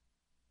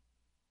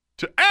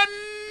to Andy.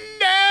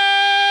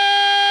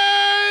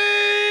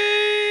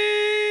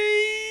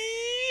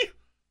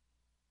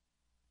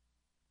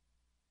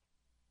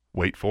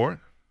 Wait for it.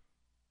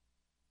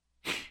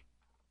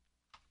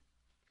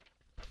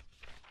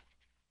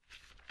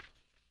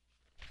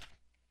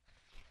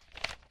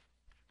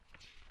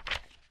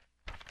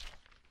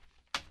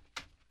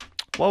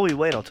 While we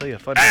wait, I'll tell you a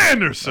fun fact.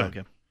 Anderson. Oh,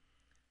 okay.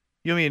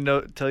 You want me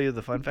to tell you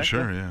the fun fact?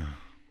 Sure, though? yeah.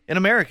 In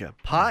America,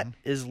 pot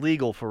is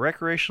legal for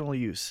recreational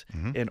use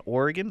Mhm. in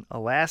Oregon,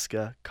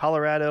 Alaska,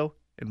 Colorado,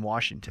 and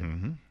Washington.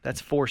 Mm-hmm.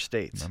 That's 4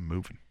 states. I'm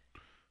moving.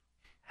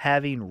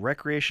 Having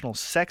recreational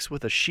sex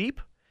with a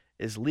sheep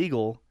is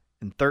legal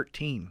in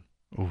 13.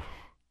 Ooh.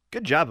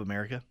 Good job,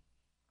 America.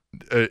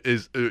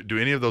 Do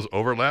any of those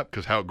overlap?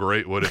 Because how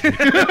great would it be?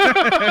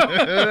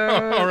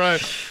 All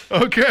right.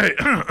 Okay.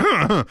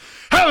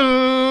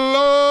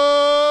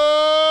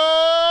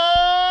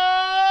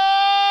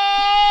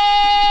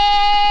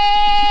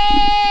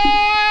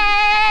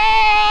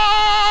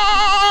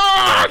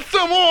 Hello,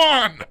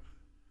 someone.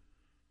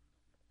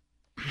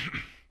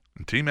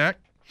 T-Mac.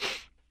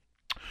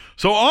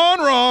 So on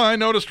Raw, I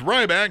noticed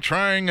Ryback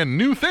trying a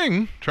new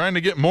thing, trying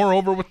to get more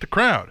over with the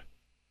crowd.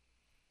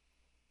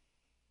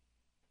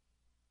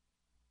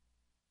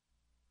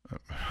 I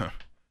think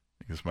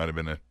this might have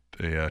been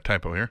a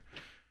typo here.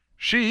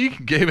 She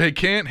gave a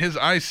Kant his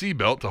IC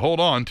belt to hold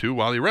on to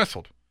while he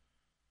wrestled.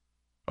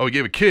 Oh, he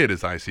gave a kid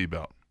his IC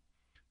belt.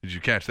 Did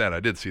you catch that? I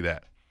did see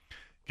that.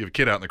 Give a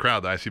kid out in the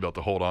crowd the IC belt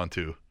to hold on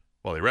to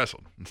while he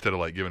wrestled instead of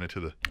like giving it to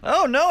the...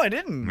 Oh, no, I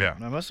didn't. Yeah.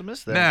 I must have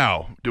missed that.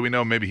 Now, do we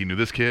know maybe he knew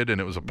this kid and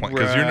it was a plan?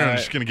 Because you're not Right.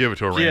 just going to give it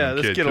to a random Yeah,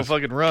 kid. this kid will 'cause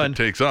fucking run. It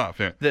takes off.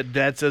 Yeah. That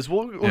dad says,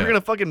 well, we're Yeah. going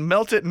to fucking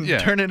melt it and Yeah,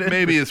 turn it into...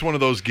 maybe it's one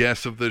of those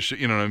guests of the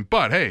you know what I mean?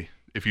 But hey,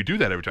 if you do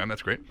that every time,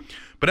 that's great.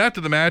 But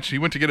after the match, he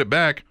went to get it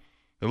back.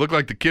 It looked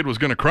like the kid was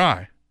going to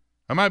cry.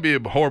 I might be a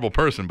horrible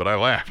person, but I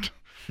laughed.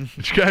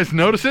 Did you guys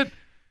notice it?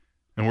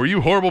 And were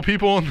you horrible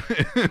people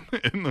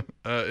in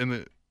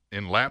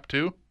lap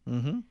 2?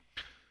 Mm-hmm.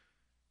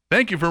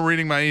 Thank you for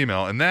reading my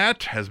email, and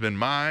that has been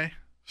my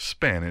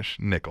Spanish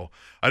nickel.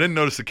 I didn't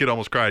notice the kid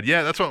almost cried.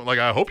 Yeah, that's what. Like,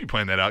 I hope you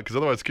planned that out, because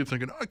otherwise, the kid's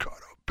thinking, I got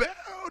a belt.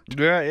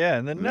 Right, yeah,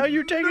 and then now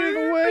you're taking it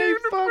away.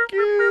 Fuck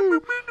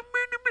you.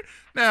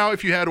 Now,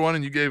 if you had one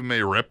and you gave him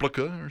a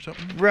replica or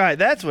something, Right,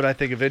 that's what I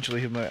think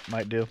eventually he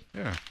might do.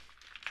 yeah,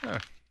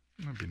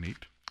 that'd be neat.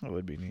 That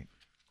would be neat.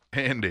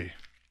 Andy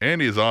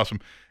is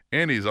awesome.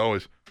 Andy's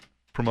always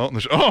promoting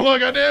the show. Oh,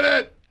 look, I did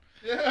it.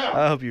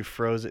 I hope you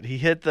froze it. He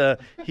hit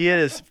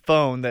his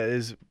phone that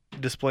is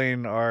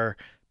displaying our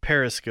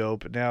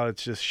Periscope. Now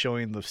it's just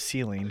showing the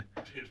ceiling.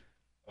 Oh,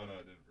 no,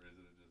 it didn't freeze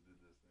it. It just did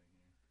this thing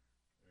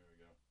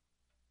here.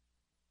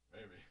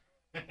 There we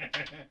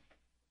go. Maybe.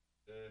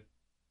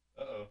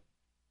 Uh-oh.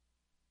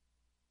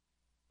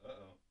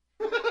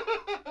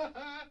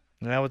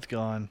 Now it's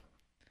gone.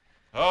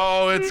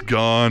 Oh, it's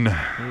gone.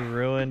 You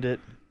ruined it.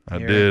 I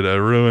Here. did. I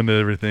ruined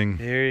everything.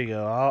 Here you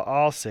go.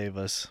 I'll save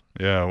us.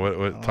 Yeah,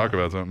 what talk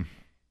about something.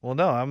 Well,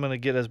 no, I'm gonna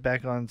get us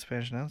back on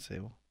Spanish Announce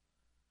Table.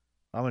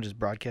 I'm gonna just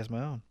broadcast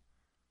my own.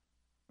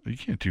 You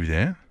can't do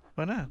that.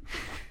 Why not?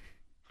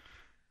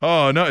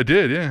 Oh, no, it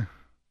did, yeah.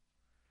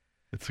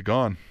 It's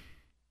gone.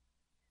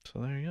 So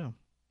there you go.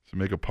 So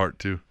make a part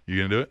 2. You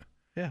gonna do it?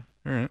 Yeah.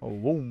 All right. Oh,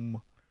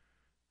 boom.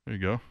 There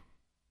you go.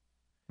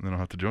 And then I'll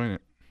have to join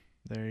it.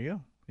 There you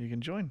go. You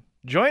can join.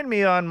 Join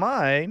me on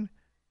mine.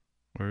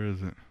 Where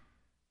is it?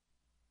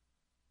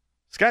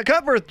 Scott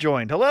Cutbirth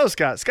joined. Hello,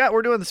 Scott. Scott,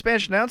 we're doing the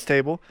Spanish Announce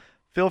Table.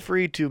 Feel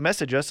free to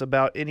message us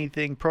about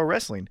anything pro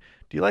wrestling.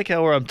 Do you like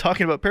how I'm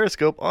talking about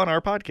Periscope on our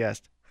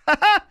podcast?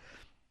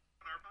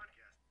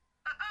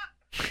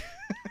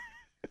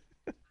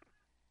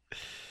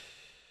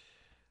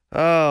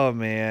 Oh,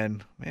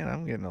 man. Man,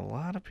 I'm getting a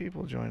lot of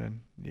people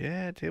joining.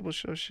 Yeah, table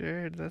show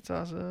shared. That's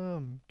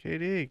awesome.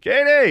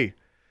 KD.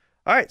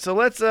 All right, so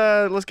let's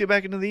get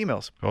back into the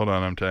emails. Hold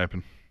on, I'm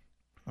typing.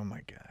 Oh,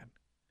 my God.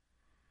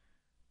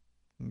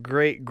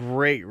 Great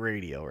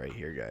radio right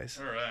here, guys.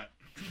 All right.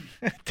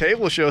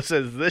 Table show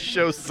says this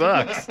show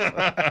sucks.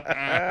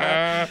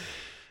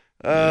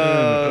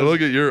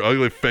 Look at your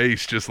ugly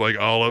face just like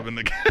all up in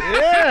the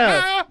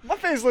Yeah, my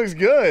face looks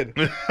good.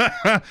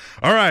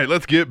 All right,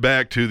 let's get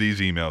back to these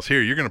emails.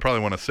 Here, you're going to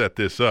probably want to set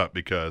this up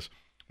because,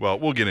 well,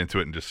 we'll get into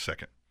it in just a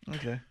second.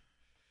 Okay.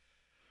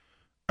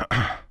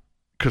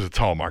 Because it's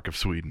Hallmark of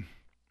Sweden.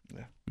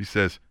 Yeah. He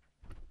says,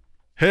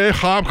 "Hey,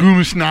 hop,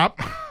 snap,"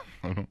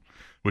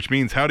 which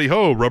means howdy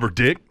ho, rubber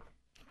dick.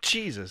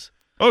 Jesus.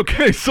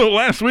 Okay, so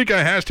last week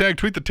I hashtag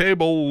tweet the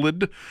table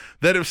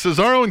that if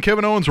Cesaro and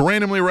Kevin Owens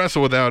randomly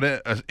wrestle without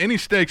any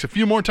stakes a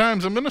few more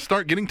times, I'm going to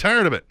start getting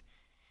tired of it.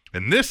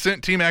 And this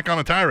sent T-Mac on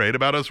a tirade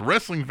about us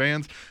wrestling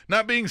fans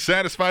not being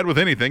satisfied with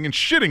anything and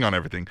shitting on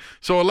everything.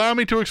 So allow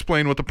me to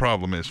explain what the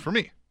problem is for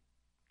me.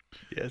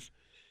 Yes.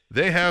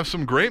 They have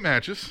some great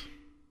matches.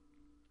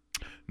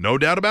 No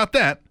doubt about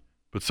that.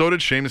 But so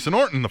did Sheamus and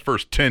Orton the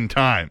first 10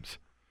 times.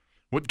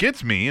 What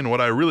gets me and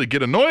what I really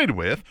get annoyed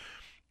with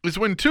is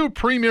when two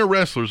premier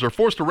wrestlers are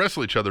forced to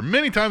wrestle each other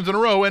many times in a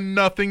row and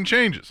nothing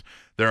changes.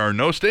 There are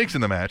no stakes in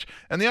the match,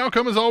 and the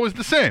outcome is always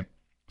the same.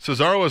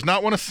 Cesaro has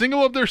not won a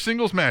single of their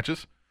singles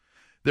matches.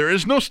 There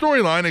is no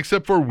storyline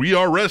except for we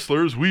are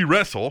wrestlers, we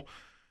wrestle.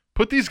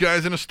 Put these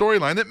guys in a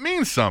storyline that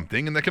means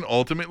something and that can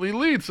ultimately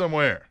lead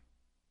somewhere.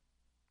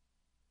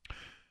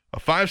 A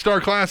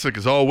 5-star classic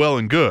is all well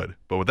and good,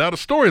 but without a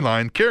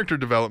storyline, character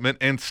development,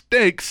 and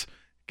stakes,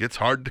 it gets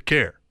hard to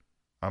care.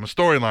 I'm a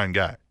storyline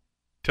guy.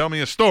 Tell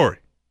me a story.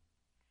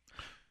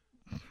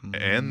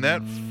 And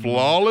that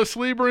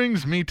flawlessly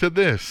brings me to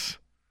this.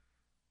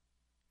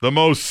 The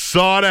most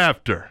sought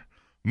after,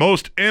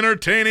 most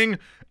entertaining,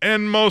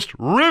 and most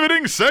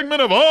riveting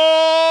segment of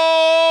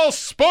all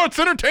sports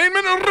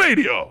entertainment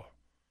radio.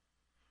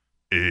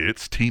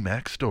 It's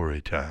T-Mac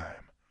story time.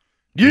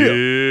 Yeah.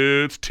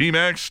 It's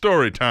T-Mac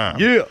story time.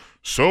 Yeah.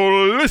 So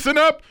listen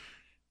up,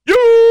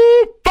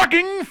 you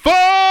fucking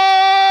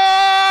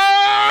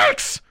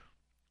fucks!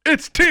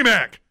 It's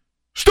T-Mac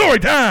story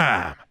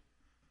time.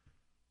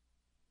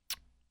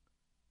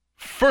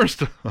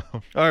 First, All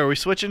right, are we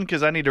switching?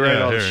 Because I need to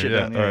write all this shit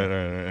down here. All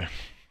right.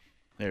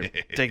 There,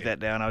 take that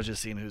down. I was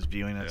just seeing who's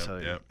viewing it.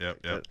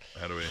 Yep.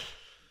 How do we?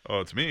 Oh,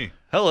 it's me.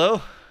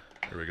 Hello.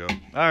 Here we go. All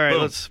right,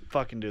 Boom. let's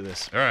fucking do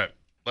this. All right,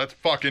 let's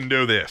fucking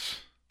do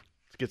this.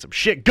 Let's get some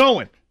shit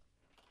going.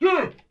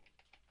 Yeah.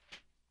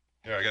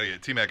 Here, I gotta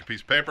get T-Mac a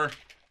piece of paper.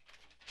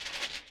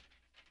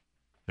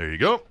 There you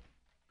go.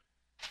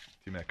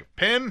 T-Mac a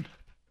pen.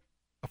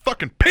 A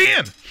fucking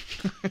pen.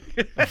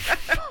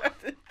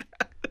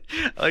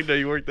 I like how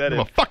you worked that I'm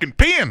in. a fucking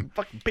pen.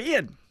 Fucking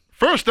pen.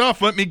 First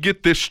off, let me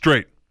get this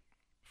straight.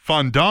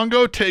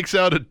 Fandango takes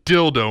out a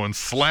dildo and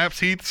slaps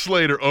Heath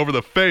Slater over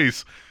the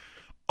face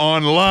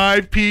on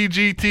live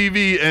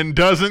PGTV and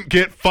doesn't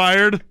get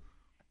fired?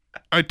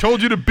 I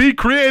told you to be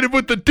creative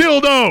with the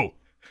dildo.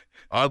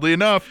 Oddly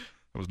enough,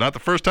 it was not the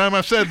first time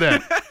I've said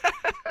that.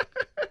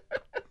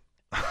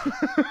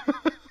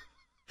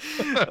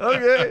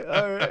 Okay,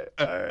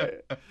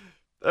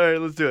 all right,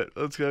 let's do it.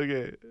 Let's go.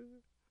 Okay.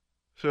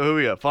 So who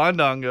we got?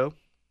 Fandango.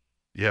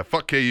 Yeah,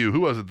 fuck KU.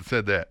 Who was it that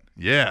said that?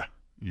 Yeah.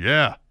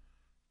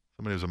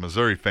 Somebody who's a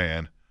Missouri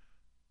fan.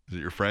 Is it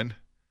your friend?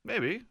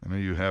 Maybe. I know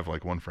you have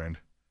like one friend.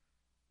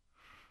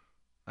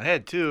 I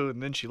had two,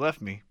 and then she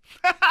left me.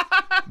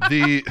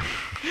 The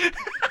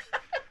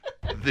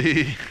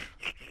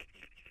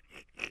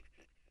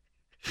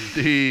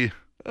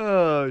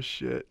Oh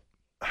shit.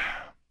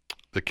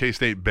 The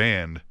K-State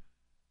band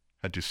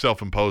had to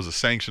self-impose a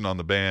sanction on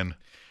the band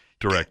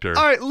director.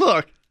 All right,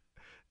 look.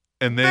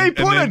 And They then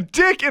put a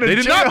dick in a They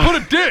did jail. not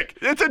put a dick.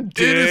 It's a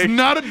dick. It is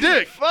not a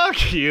dick.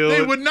 Fuck you.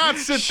 They would not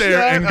sit there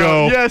Shut and up.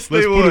 go, Yes,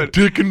 let's they put a would.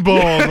 dick and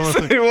balls.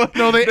 Yes, they would.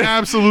 No, they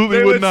absolutely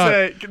They would not.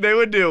 say, they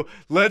would do,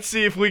 let's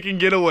see if we can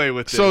get away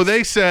with this. So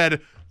they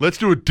said, let's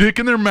do a dick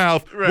in their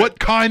mouth. Right. What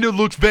kind of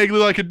looks vaguely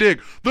like a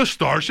dick? The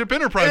Starship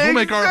Enterprise. We'll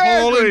make our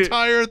whole Exactly.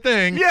 entire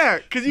thing. Yeah,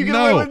 because you get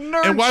No. away with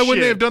nerd And why wouldn't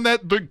they have done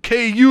that the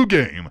KU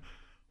game?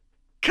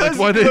 Because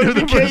why they do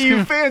the the first KU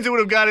game? fans would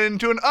have gotten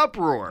into an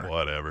uproar.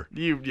 Whatever.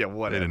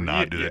 Whatever. They did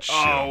not do that shit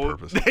on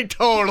purpose. They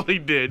totally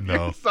did.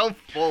 No. You're so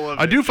full of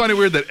I it. do find it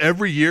weird that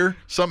every year,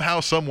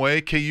 somehow, some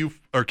way, KU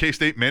or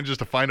K-State manages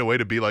to find a way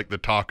to be like the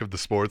talk of the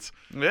sports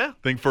Yeah.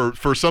 thing for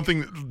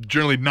something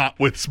generally not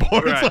with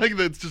sports. Right. Like,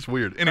 that's just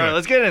weird. All Anyway, right,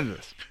 let's get into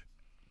this.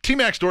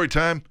 T-Mac story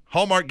time.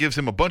 Hallmark gives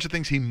him a bunch of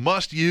things he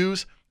must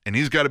use, and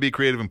he's got to be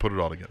creative and put it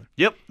all together.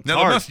 Yep. It's Now,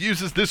 hard. the must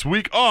uses this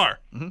week are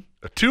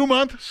a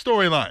 2-month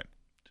storyline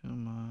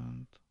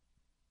 2-month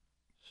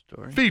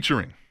story.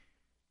 featuring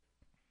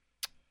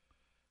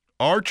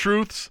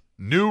R-Truth's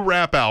new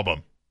rap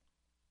album.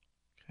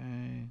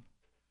 Okay.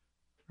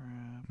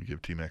 Let me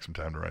give T-Mac some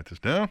time to write this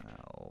down.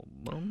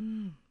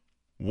 Album.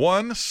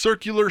 1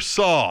 circular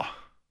saw.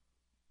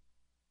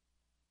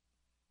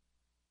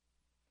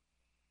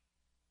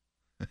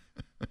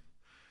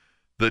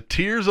 The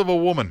Tears of a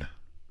Woman.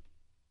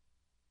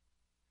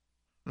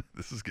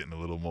 This is getting a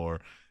little more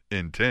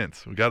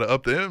intense. We got to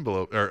up the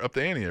envelope or up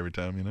the ante every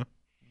time, you know.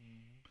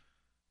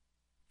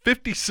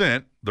 50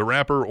 Cent, the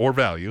rapper or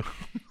value.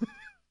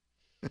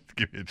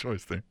 Give me a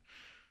choice there.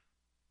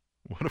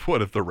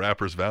 What if the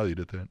rapper's valued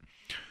at that?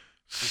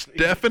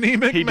 Stephanie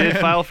McMahon. He did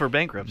file for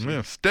bankruptcy.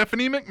 Yeah,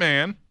 Stephanie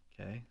McMahon.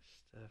 Okay,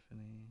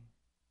 Stephanie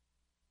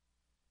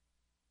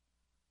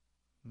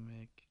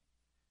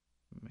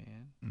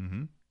McMahon.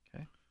 Mm-hmm.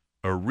 Okay.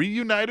 A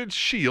reunited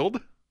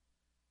Shield.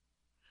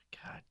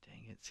 God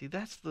dang it. See,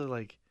 that's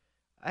the,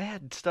 I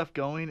had stuff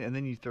going, and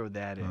then you throw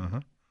that in. Uh-huh.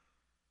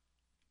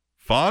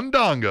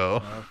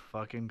 Fandango. Oh,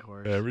 fucking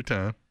course. Every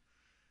time.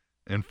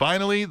 And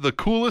finally, the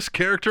coolest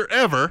character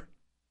ever.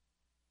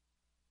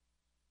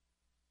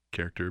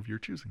 Character of your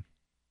choosing.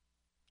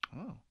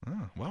 Oh,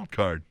 Wild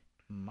card.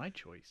 my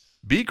choice.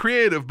 Be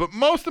creative, but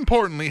most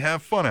importantly,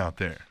 have fun out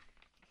there.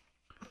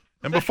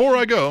 And before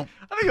I go,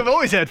 I think I've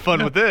always had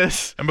fun with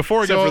this. and before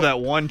I Except go, for that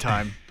one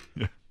time.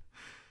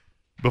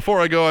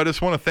 I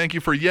just want to thank you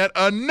for yet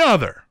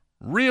another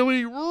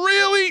really,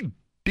 really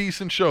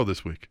decent show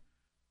this week.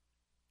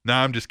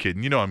 Nah, I'm just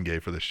kidding. You know I'm gay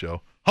for this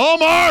show.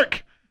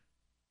 Hallmark!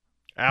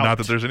 Out. Not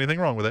that there's anything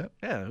wrong with that.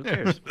 Yeah, who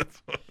cares?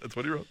 That's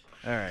what he wrote.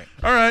 All right.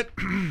 All right.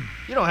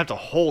 You don't have to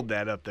hold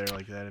that up there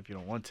like that if you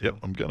don't want to. Yep,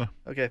 I'm gonna.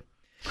 Okay.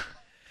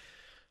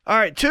 All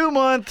right,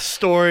 2-month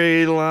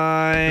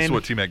storyline. This is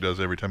what T-Mac does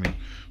every time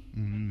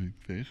he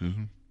faces.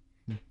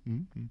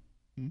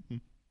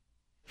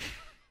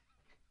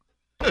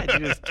 God, you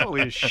just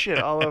totally shit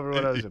all over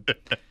what I was doing.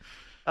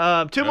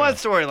 2-month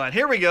storyline.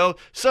 Here we go.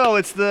 So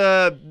it's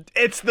the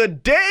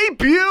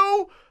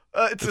debut.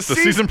 It's the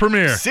season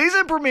premiere.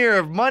 Season premiere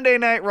of Monday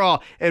Night Raw.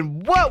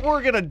 And what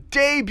we're gonna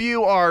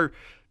debut our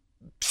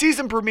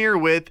season premiere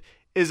with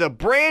is a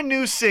brand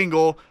new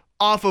single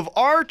off of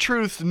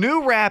R-Truth's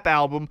new rap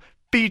album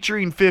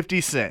featuring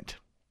 50 Cent.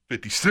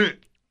 50 Cent.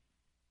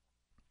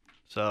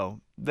 So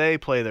they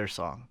play their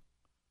song.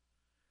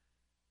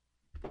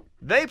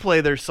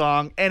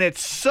 And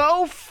it's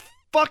so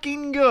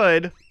fucking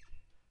good.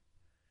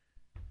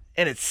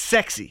 And it's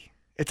sexy.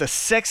 It's a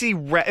sexy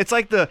rap. It's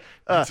like the.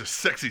 It's a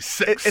sexy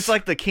sex. It's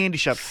like the candy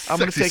shop. I'm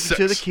going to Sexy take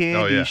you to the sex.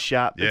 candy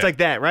shop. Yeah. It's like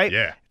that, right?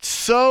 Yeah. It's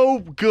so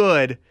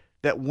good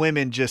that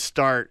women just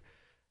start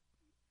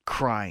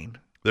crying.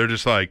 They're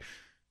just like,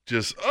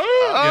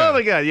 Oh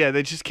my God. Yeah,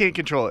 they just can't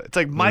control it. It's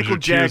like Michael your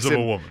tears Jackson. of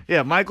a woman.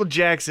 Yeah, Michael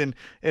Jackson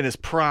in his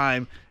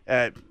prime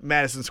at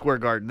Madison Square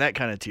Garden. That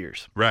kind of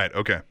tears. Right.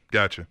 Okay.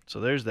 Gotcha. So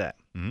there's that.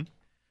 Mhm.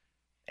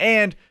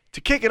 And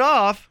to kick it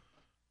off,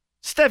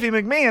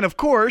 Stephanie McMahon, of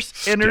course,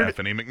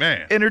 Stephanie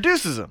McMahon.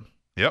 introduces him.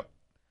 Yep.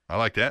 I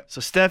like that.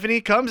 So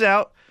Stephanie comes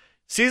out.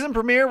 Season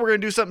premiere, we're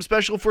going to do something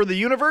special for the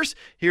universe.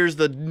 Here's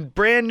the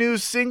brand new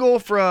single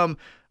from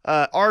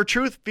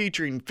R-Truth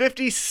featuring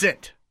 50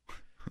 Cent.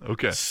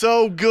 Okay.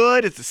 So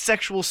good. It's a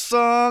sexual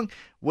song.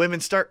 Women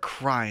start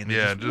crying. They're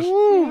Yeah, just-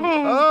 woo.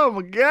 Oh,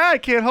 my God. I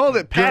can't hold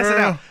it. Passing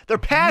Girl. out. They're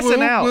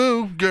passing out.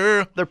 Woo,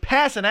 girl. They're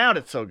passing out.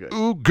 It's so good.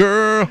 Ooh,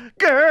 girl.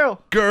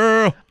 Girl.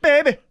 Girl.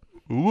 Baby.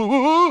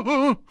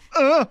 Ooh.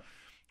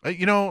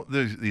 You know,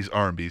 these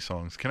R&B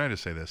songs, can I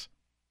just say this?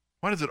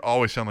 Why does it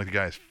always sound like the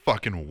guy is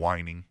fucking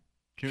whining?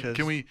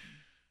 Can we,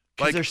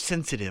 Because they're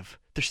sensitive.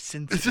 They're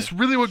sensitive. is this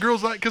really what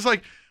girls like? Because,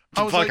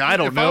 I was Fuck, like, I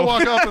don't if know. I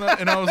walk up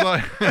and I was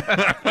like,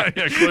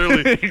 yeah,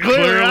 clearly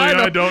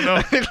I don't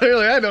know.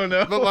 Clearly, I don't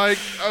know. But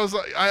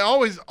I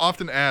always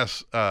often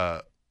ask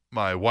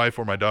my wife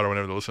or my daughter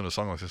whenever they listen to a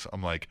song like this,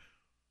 I'm like,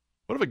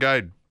 what if a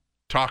guy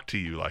talked to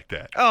you like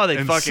that? Oh, they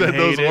and fucking said hate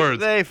those it. words.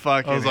 They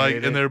fucking I was like, hate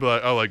and it. they're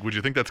like, oh, like, would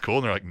you think that's cool?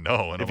 And they're like,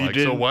 no. And If I'm you like,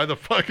 so didn't- why the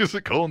fuck is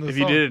it cool in this If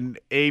you song? did an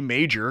A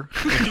major,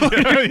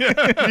 yeah.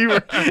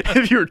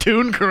 if you were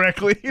tuned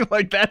correctly,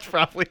 like that's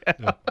probably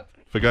how.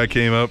 If a guy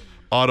came up,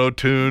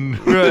 auto-tuned.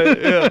 Right,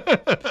 yeah.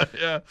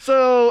 Yeah.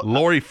 So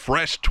Lori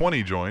Fresh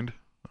 20 joined.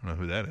 I don't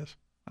know who that is.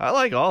 I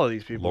like all of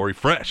these people. Lori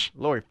Fresh.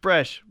 Lori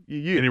Fresh,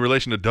 you, Any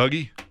relation to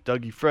Dougie?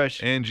 Dougie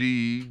Fresh,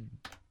 Angie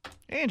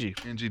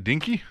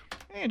Dinky?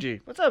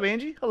 Angie. What's up,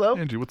 Angie? Hello.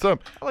 Angie, what's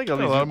up? I like all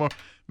Got a these. lot more.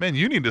 Man,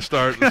 you need to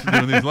start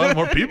doing these. A lot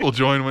more people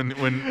join when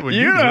you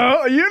You do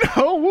it.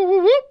 know, whoop,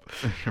 whoop,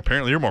 whoop.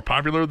 Apparently, you're more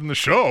popular than the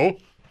show.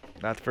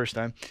 Not the first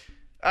time.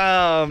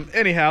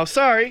 Anyhow,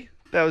 sorry.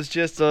 That was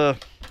just a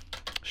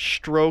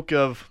stroke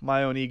of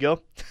my own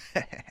ego.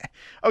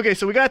 Okay,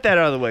 so we got that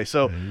out of the way.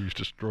 So, Yeah, you're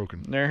just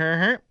stroking.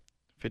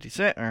 50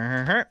 Cent,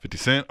 50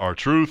 Cent,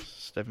 R-Truth,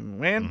 Stephanie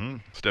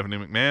McMahon, Stephanie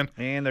McMahon.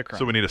 and they're crying.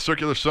 So we need a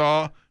circular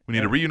saw. We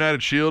need a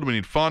reunited Shield. We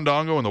need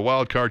Fandango and the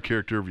wild card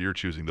character of your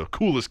choosing, the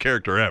coolest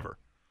character ever.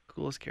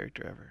 Coolest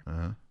character ever.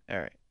 Uh-huh. All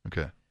right.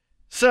 Okay.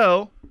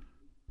 So,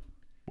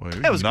 Well,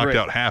 you That was knocked great.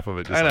 out half of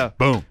it. Just I know. like,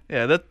 boom.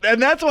 yeah,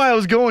 and that's why I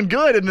was going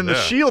good, and then the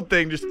Yeah. Shield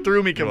thing just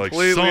threw me You're like,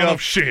 completely son off.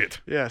 of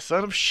shit. Yeah,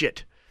 son of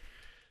shit.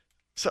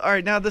 So, all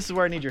right, now this is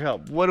where I need your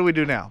help. What do we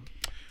do now?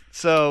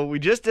 So, we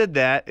just did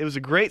that. It was a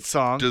great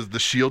song. Does the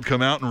Shield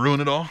come out and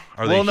ruin it all?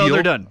 Are they well, no, heel?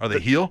 they're done. Are they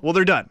heel? Well,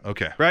 they're done.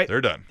 Okay. Right? They're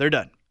done. They're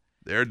done.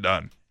 They're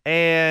done.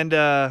 And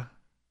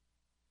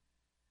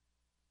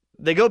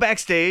they go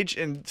backstage,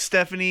 and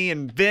Stephanie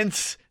and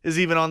Vince is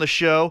even on the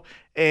show,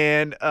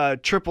 and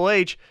Triple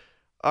H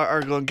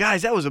are going,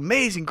 guys, that was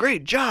amazing.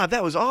 Great job.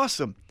 That was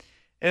awesome.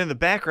 And in the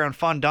background,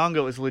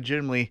 Fandango is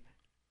legitimately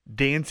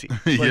dancing,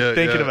 like Yeah,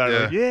 thinking yeah, about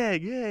it.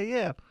 Like,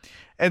 yeah.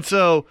 And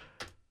so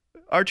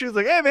R-Truth's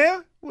like, hey,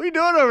 man, what are you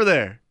doing over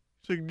there?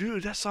 He's like,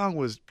 dude, that song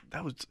was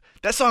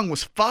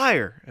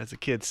fire, as the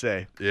kids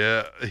say.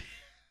 Yeah.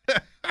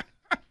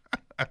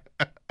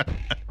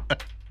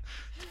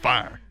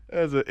 Fire.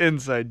 That's an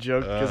inside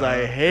joke because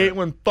I hate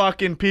when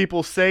fucking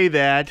people say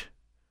that.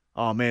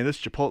 Oh man, this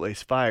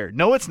Chipotle's fire.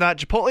 No, it's not.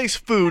 Chipotle's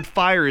food.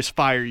 Fire is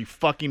fire. You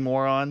fucking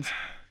morons.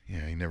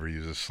 Yeah, he never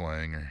uses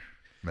slang or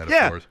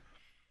metaphors.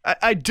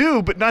 I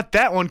do, but not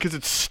that one because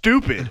it's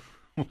stupid.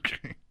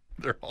 Okay.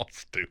 They're all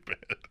stupid.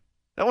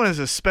 That one is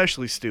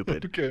especially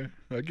stupid. Okay.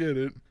 I get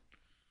it.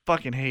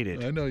 Fucking hate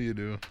it. I know you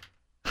do.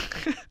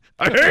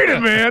 I hate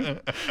it, man.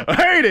 I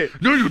hate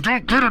it. No, you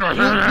don't get it. I hate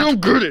it. You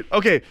don't get it.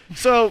 Okay,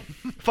 so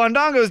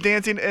Fandango's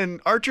dancing, and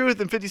R-Truth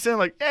and 50 Cent are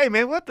like, hey,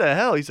 man, what the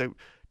hell? He's like,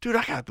 dude,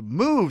 I got the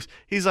moves.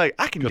 He's like,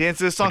 I can dance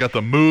this song. I got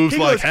the moves He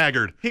like goes-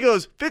 Haggard. He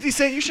goes, 50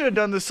 Cent, you should have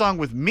done this song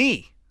with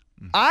me.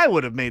 I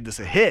would have made this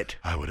a hit.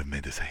 I would have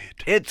made this a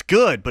hit. It's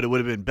good, but it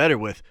would have been better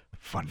with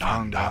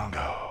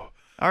Fandango.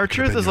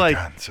 R-Truth is like,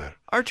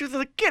 R-Truth is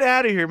like, get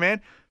out of here,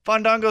 man.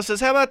 Fandango says,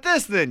 how about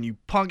this then, you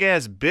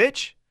punk-ass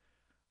bitch?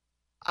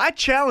 I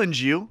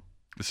challenge you.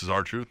 This is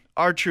R-Truth?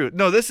 R-Truth.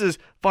 No, this is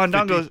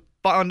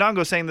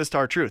Fandango saying this to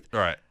R-Truth. All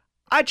right.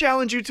 I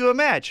challenge you to a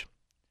match.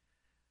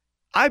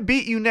 I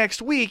beat you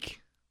next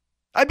week.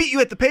 I beat you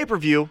at the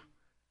pay-per-view.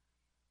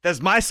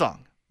 That's my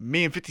song.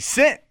 Me and 50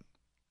 Cent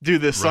do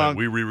this song.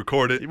 We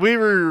re-record it. We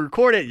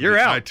record it. You're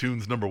It's out.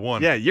 iTunes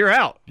 #1. Yeah, you're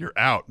out. You're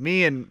out.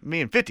 Me and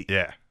 50.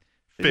 Yeah.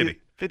 50.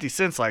 50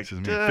 Cent's like, This is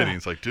me and 50.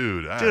 It's like,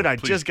 dude, I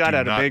please just got do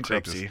out of not take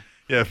bankruptcy. this.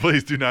 Yeah,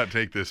 please do not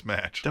take this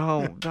match.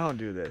 Don't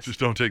do this. Just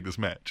don't take this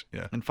match.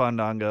 Yeah. And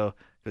Fandango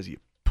goes, you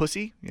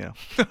pussy? You know,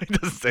 he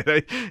doesn't say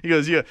that. He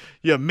goes, you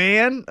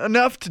man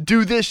enough to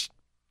do this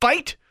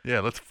fight? Yeah,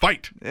 let's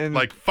fight. And-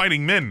 like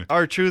fighting men.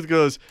 R-Truth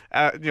goes,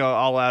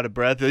 all out of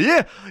breath.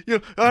 Yeah,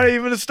 I ain't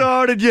even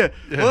started yet.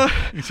 Yeah. What?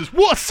 He says,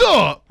 what's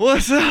up?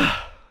 What's up?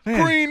 Man.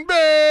 Green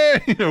Bay.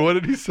 What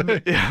did he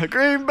say? Yeah,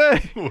 Green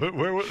Bay.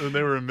 Where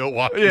they were in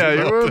Milwaukee. Yeah,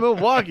 you were in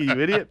Milwaukee, you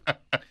idiot.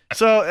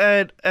 So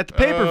at the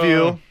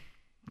pay-per-view,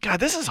 God,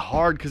 this is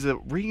hard because the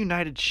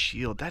Reunited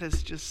Shield, that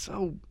is just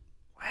so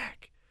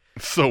whack.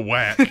 So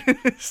whack.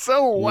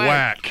 So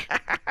whack.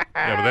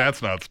 Yeah, but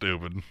that's not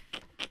stupid.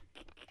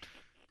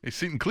 Hey,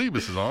 Seton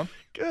Clevis is on.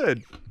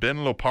 Good. Ben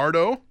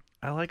Lopardo,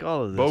 I like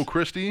all of this. Bo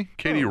Christie,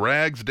 Katie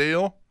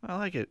Ragsdale, I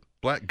like it.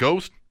 Black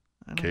Ghost,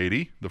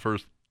 Katie, the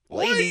first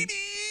lady.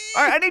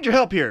 All right, I need your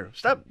help here.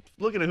 Stop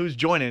looking at who's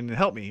joining and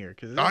help me here.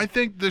 Cause I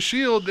think the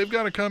Shield, they've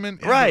got to come in.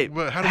 right.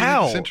 But how do we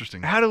make this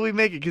interesting? How do we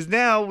make it? Because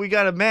now we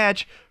got a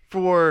match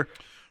for...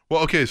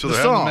 Well, okay, so the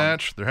they're having song. the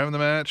match. They're having the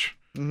match.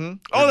 Mm-hmm.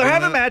 Oh, they're doing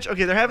having a that? match.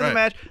 Okay, they're having the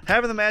Right. match.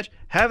 Having the match.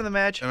 Having the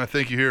match. And I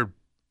think you hear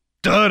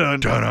Dun-dun.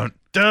 dun-dun,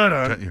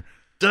 Dun-dun. dun-dun.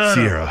 Dun-dun.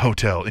 Sierra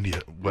Hotel,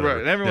 India, whatever.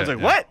 Right, and everyone's Yeah,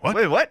 like, yeah. what?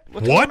 Wait, what?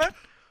 What's going What? on?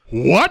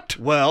 What?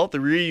 Well, the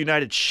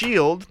Reunited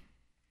Shield,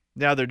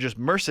 now they're just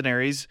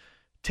mercenaries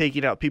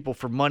taking out people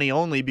for money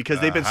only because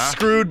they've been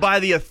screwed by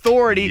the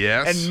authority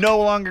Yes. and no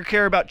longer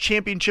care about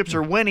championships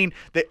or winning.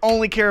 They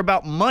only care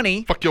about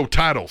money. Fuck your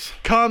titles.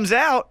 Comes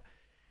out,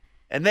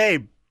 and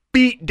they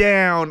beat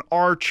down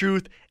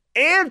R-Truth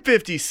and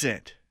 50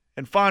 Cent.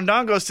 And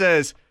Fandango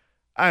says,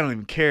 I don't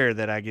even care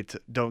that I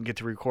don't get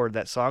to record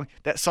that song.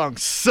 That song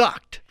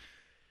sucked.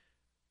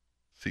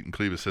 Seton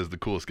Clevis says the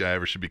coolest guy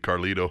ever should be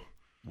Carlito.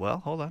 Well,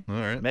 hold on. All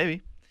right.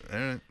 Maybe. All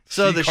right.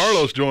 So See the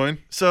Carlos join.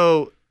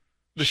 So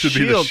the Should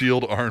Shield. be the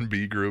Shield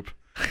R&B group.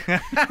 Okay,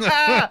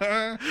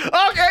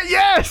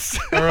 yes.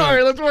 All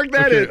right, let's work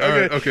that in.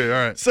 Okay,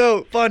 all right.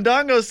 So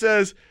Fandango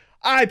says,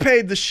 I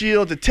paid the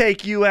Shield to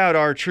take you out,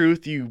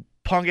 R-Truth, you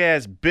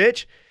punk-ass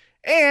bitch.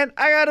 And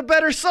I got a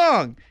better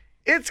song.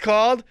 It's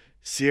called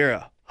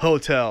Sierra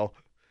Hotel.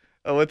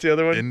 Oh, what's the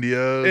other one?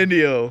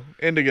 Indigo,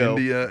 Indigo.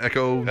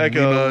 Echo, Lima,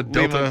 Lima,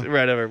 Delta.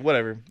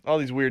 whatever. All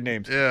these weird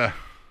names. Yeah.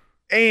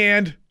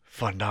 And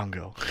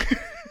Fandango.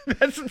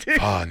 That's the thing.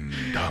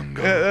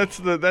 Fandango.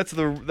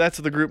 That's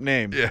the group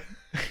name. Yeah.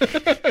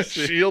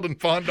 Shield and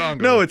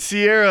Fandango. No, it's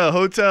Sierra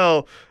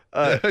Hotel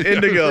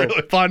Indigo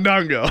really.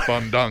 Fandango.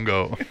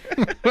 Fandango.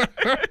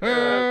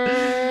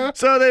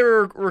 So they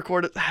were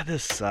recorded.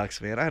 This sucks,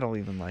 man. I don't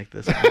even like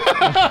this one.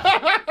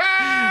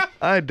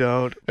 I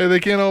don't. Hey, they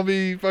can't all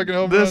be fucking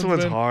home This runs,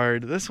 one's man.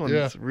 hard. This one's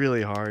Yeah.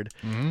 really hard.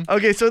 Mhm.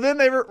 Okay, so then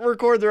they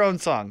record their own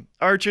song.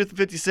 R-Truth and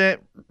 50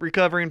 Cent,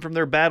 recovering from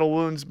their battle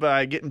wounds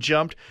by getting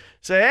jumped,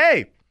 say,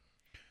 hey,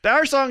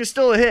 our song is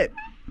still a hit.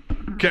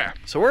 Okay.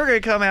 So we're going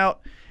to come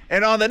out,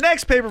 and on the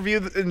next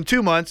pay-per-view in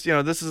 2 months,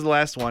 this is the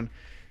last one,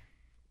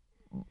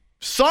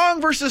 song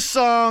versus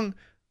song,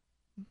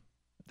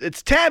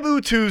 it's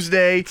Taboo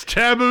Tuesday. It's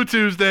Taboo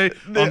Tuesday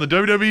on the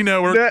WWE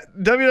Network.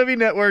 WWE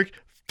Network.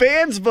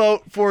 Fans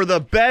vote for the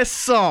best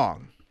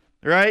song,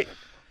 right?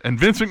 And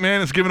Vince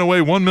McMahon is giving away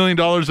 $1 million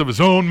of his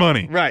own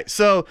money. Right.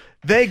 So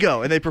they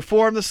go and they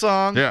perform the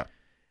song. Yeah.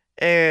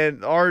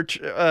 And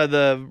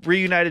the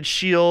Reunited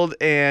Shield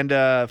and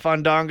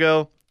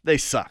Fandango, they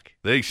suck.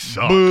 They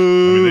suck.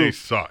 Boo. I mean, they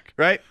suck.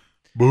 Right?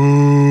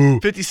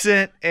 Boo. 50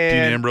 Cent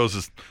and Dean Ambrose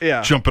is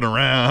yeah. jumping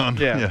around.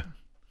 Yeah.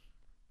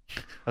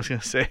 I was going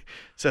to say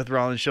Seth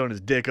Rollins showing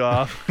his dick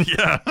off.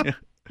 Yeah.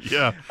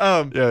 Yeah.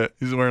 Yeah.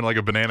 He's wearing like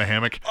a banana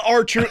hammock.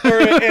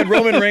 And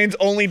Roman Reigns'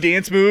 only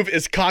dance move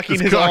is cocking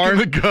his cocking arm.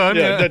 the gun,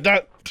 yeah.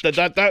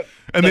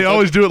 And they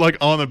always do it like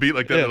on the beat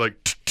like that. Yeah. They're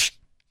like,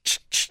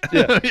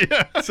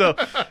 Yeah.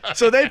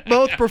 So they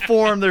both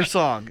perform their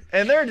song,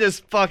 and they're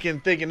just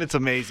fucking thinking it's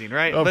amazing,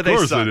 right? Of but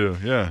course suck. they do,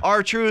 yeah.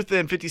 R-Truth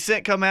and 50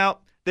 Cent come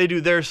out. They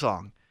do their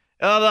song.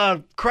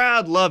 The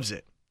crowd loves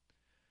it.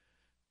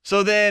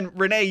 So then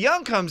Renee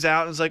Young comes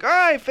out and is like, all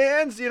right,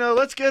 fans,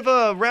 let's give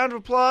a round of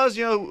applause.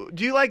 Do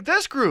you like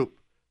this group?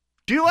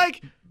 Do you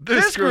like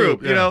this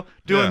group? Yeah.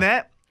 Doing Yeah.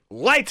 that.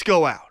 Lights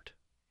go out.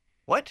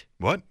 What?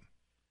 what?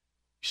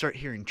 You start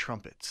hearing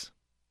trumpets.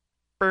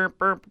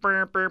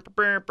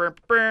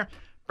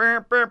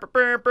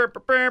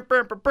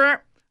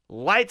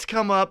 Lights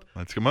come up.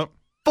 Let's come up.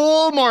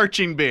 Full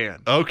marching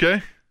band.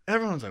 Okay.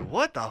 Everyone's like,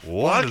 what the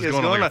What fuck is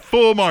going on? on? Like a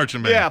full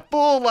marching band. Yeah,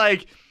 full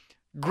like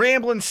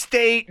Grambling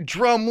State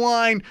drum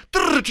line.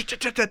 All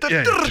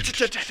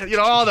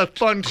the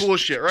fun, cool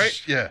shit,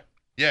 right? Yeah.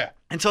 Yeah.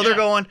 And so they're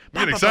going. I'm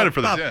getting excited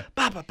for this, yeah.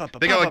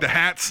 They got like the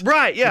hats.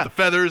 Right, yeah. With the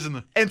feathers and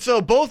the. And so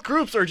both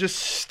groups are just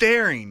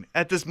staring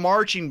at this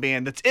marching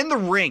band that's in the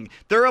ring.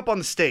 They're up on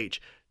the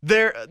stage.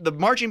 The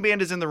marching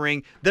band is in the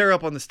ring. They're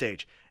up on the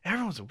stage.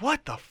 Everyone's like,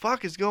 what the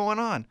fuck is going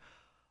on?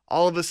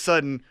 All of a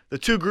sudden, the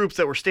two groups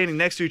that were standing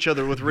next to each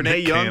other with Renee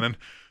Nick Young. Cannon.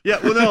 Yeah,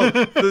 well, no.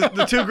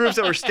 the two groups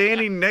that were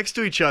standing next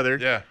to each other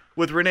Yeah.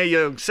 with Renee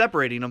Young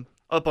separating them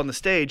up on the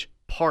stage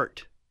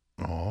part.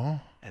 Oh.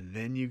 And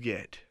then you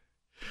get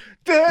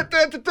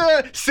Santino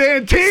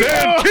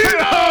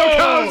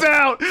comes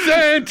out.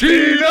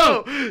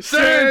 Santino!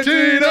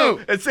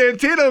 And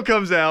Santino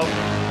comes out.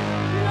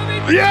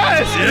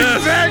 Yes,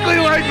 exactly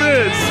like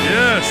this.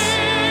 Yes.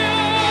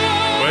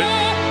 Wait.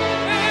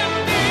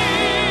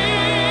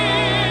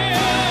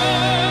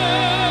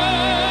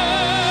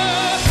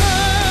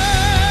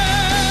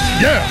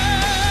 Yeah.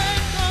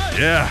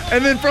 Yeah.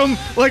 And then from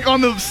like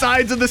on the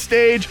sides of the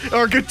stage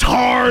are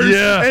guitars.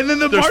 Yeah. And then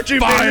the There's marching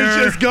band fire.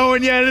 is just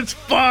going. Yeah, and it's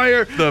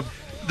fire. The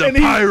And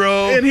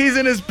pyro. and he's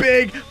in his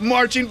big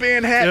marching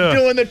band hat Yeah.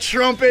 doing the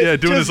trumpet. Yeah,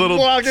 doing just his little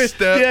walking.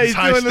 step, Yeah, his he's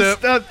high doing the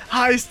step.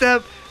 high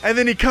step. And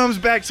then he comes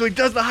back. So he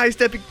does the high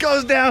step. He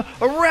goes down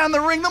around the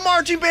ring. The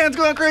marching band's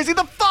going crazy.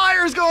 The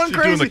fire's going He's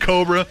crazy. doing the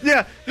cobra.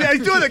 Yeah,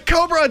 he's doing the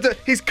cobra.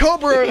 He's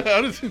cobra.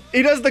 How does he-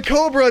 He does the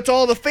cobra to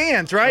all the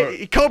fans, right?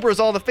 He cobras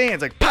all the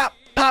fans. Like pop,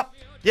 pop.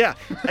 Yeah.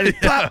 And he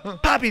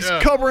pop, pop. He's Yeah.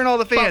 cobraing all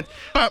the fans.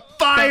 Pop, pop,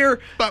 Fire.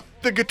 pop, pop.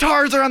 The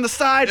guitars are on the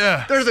side.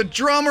 Yeah. There's a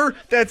drummer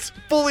that's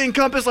fully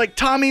encompassed like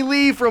Tommy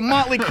Lee from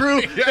Motley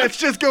Crue. Yes. That's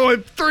just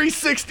going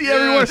 360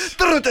 everywhere.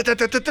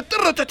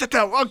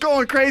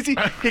 Going crazy.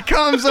 He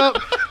comes up,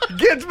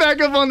 gets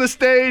back up on the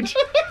stage.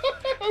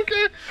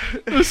 Okay.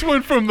 This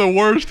went from the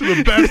worst to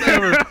the best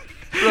ever.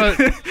 Right.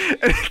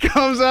 And he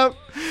comes up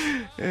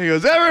and he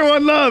goes,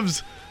 everyone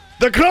loves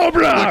the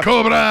Cobra. The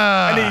cobra.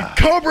 And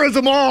he cobras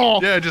them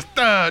all. Yeah, just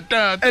da,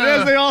 da, da. And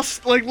as they all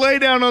like lay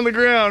down on the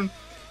ground,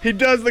 he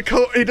does the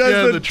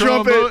the trumpet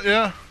trombone,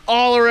 yeah.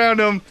 all around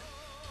him.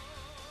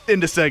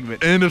 Into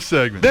segment. End of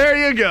segment.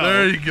 There you go.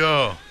 There you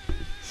go.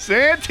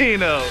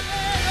 Santino.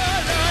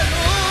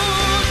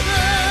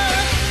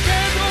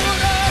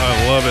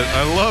 I love it.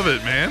 I love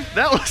it, man.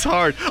 That was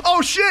hard.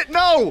 Oh shit,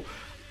 no!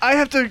 I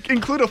have to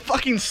include a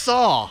fucking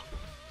saw.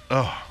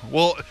 Oh,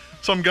 well,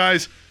 some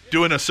guys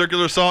doing a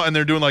circular saw and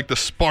they're doing like the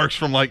sparks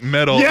from like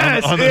metal.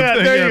 Yes, on the yeah,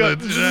 thing. there you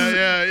go.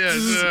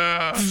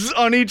 Yeah. Zzz,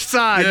 on each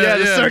side. Yeah, Yeah,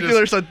 the yeah,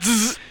 circular just side.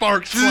 Zzz,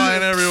 Sparks zzz,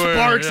 flying everywhere.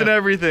 Sparks yeah. and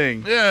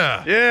everything.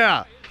 Yeah.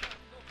 Yeah.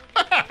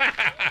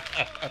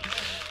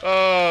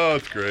 Oh,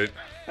 that's great.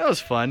 That was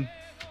fun.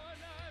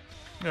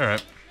 All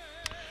right.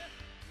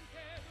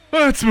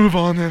 Let's move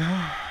on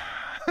then.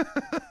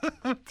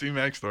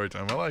 T-Mac story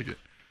time. I like it.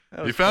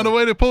 You found a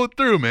way to pull it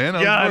through, man. I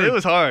was God, worried. it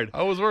was hard.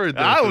 I was worried.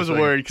 there I for a was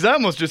second. worried because I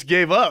almost just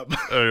gave up.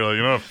 Oh, you're like,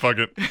 you know what? Fuck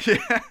it.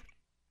 Yeah.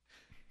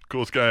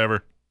 Coolest guy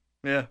ever.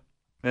 Yeah.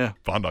 Yeah.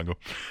 Fandango.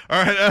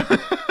 All right.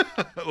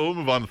 We'll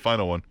move on to the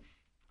final one.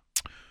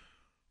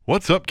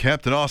 What's up,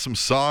 Captain Awesome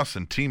Sauce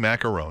and T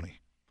Macaroni?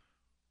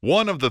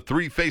 One of the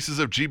three faces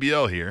of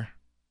GBL here.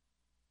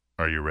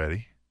 Are you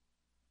ready?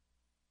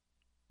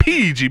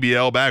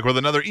 PGBL back with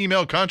another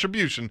email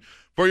contribution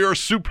for your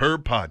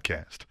superb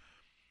podcast.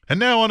 And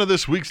now on to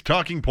this week's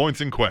talking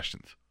points and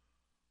questions.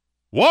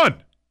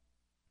 1.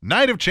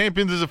 Night of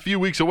Champions is a few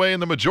weeks away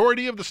and the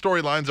majority of the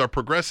storylines are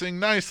progressing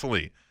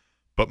nicely.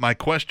 But my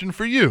question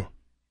for you,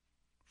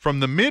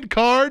 from the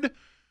mid-card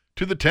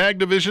to the tag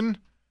division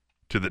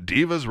to the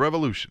Divas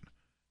Revolution,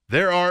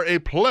 there are a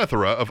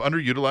plethora of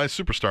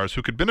underutilized superstars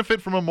who could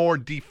benefit from a more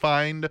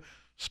defined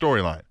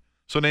storyline.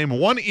 So name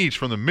one each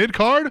from the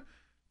mid-card,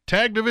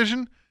 tag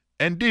division,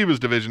 and Divas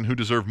division who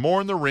deserve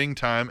more in the ring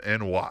time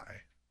and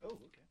why. Oh, okay.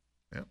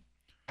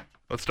 Yeah.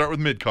 Let's start with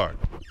mid-card.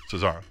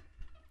 Cesaro.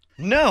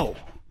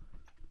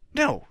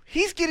 No,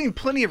 he's getting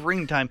plenty of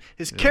ring time.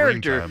 His Yeah,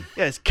 character, ring time.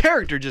 his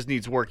character just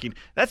needs working.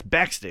 That's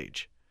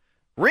backstage.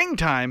 Ring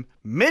time,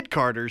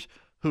 mid-carders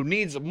who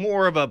needs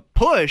more of a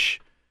push.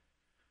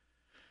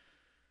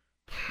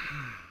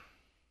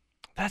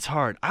 That's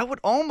hard. I would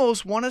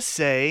almost want to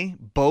say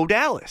Bo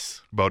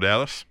Dallas. Bo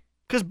Dallas?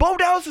 Because Bo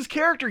Dallas's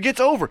character gets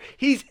over.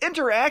 He's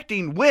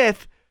interacting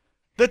with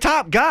the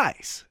top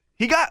guys.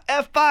 He got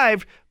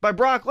F5'd by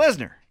Brock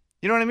Lesnar.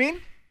 You know what I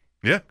mean?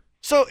 Yeah.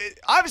 So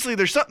obviously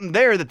there's something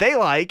there that they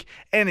like,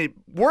 and it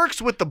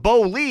works with the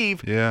Bo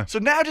leave. Yeah. So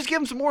now just give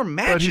him some more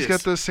matches. But he's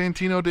got the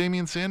Santino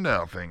Damian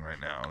Sandow thing right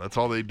now. That's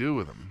all they do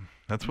with him.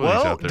 That's what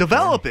he's Well, out there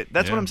develop for. it.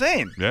 That's Yeah. what I'm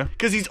saying. Yeah.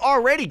 Because he's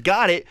already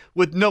got it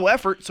with no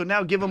effort. So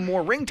now give him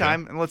more ring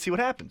time, and let's see what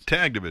happens.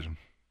 Tag division.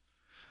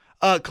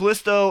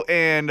 Callisto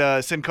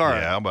and Sin Cara.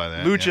 Yeah, I'll buy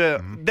that. Lucha. Yeah.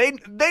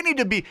 Mhm. They need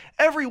to be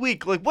every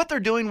week like what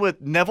they're doing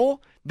with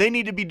Neville. They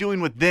need to be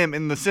doing with them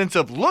in the sense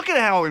of look at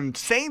how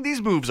insane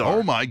these moves are.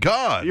 Oh, my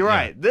God. You're Yeah.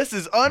 right. This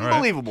is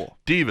unbelievable.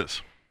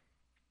 Divas.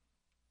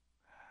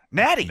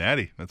 Natty.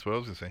 Natty. That's what I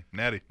was going to say.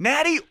 Natty.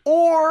 Natty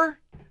or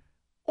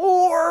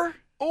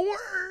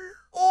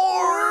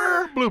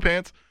Blue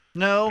Pants.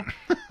 no.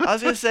 I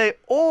was gonna say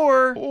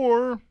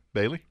or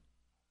Bailey.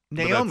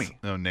 Naomi.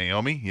 No,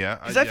 Naomi. Yeah.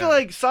 Because I feel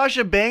like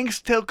Sasha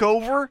Banks took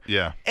over.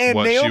 Yeah. and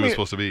what she Naomi- was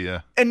supposed to be,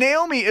 yeah. And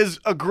Naomi is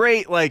a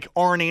great like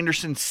Arn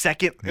Anderson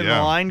second in the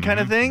line kind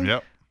of thing.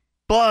 Yep.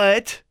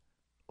 But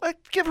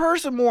let's give her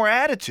some more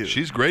attitude.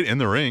 She's great in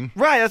the ring.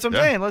 right. That's what I'm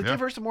Yeah, saying. Let's yeah. give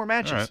her some more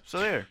matches. All right. So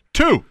there.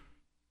 2.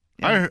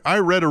 Yeah. I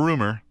read a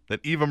rumor that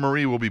Eva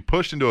Marie will be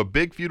pushed into a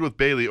big feud with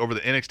Bailey over the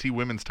NXT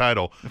Women's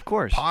title, Of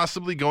course.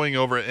 possibly going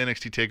over at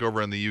NXT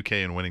TakeOver in the UK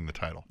and winning the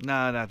title.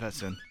 No, not that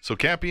soon. So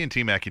Cappy and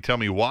T-Mackie, tell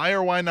me why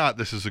or why not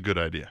this is a good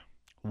idea.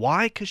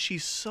 Why? Because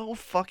she's so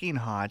fucking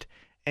hot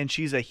and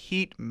she's a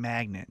heat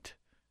magnet.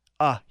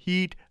 A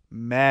heat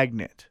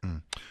magnet.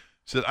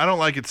 Said, I don't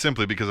like it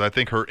simply because I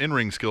think her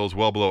in-ring skill is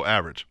well below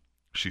average.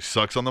 She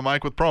sucks on the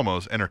mic with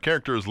promos, and her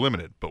character is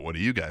limited. But what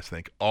do you guys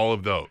think? All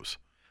of those.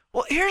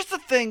 Well, here's the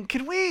thing.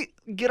 Can we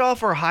get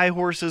off our high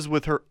horses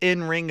with her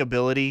in-ring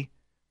ability?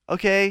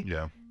 Okay?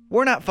 Yeah.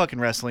 We're not fucking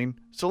wrestling.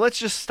 So let's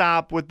just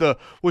stop with the,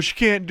 well, she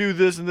can't do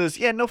this and this.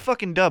 Yeah, no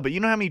fucking duh. But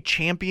you know how many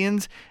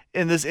champions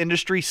in this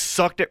industry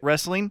sucked at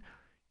wrestling?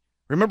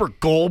 Remember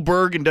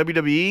Goldberg in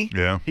WWE?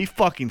 Yeah. He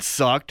fucking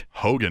sucked.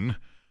 Hogan.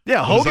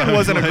 Yeah, Hogan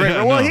wasn't a great.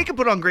 Yeah, Well, no. he could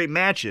put on great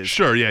matches.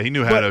 Sure, yeah, he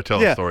knew how to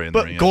tell a story in the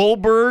but ring.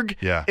 Goldberg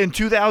Yeah. in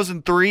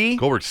 2003.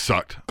 Goldberg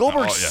sucked.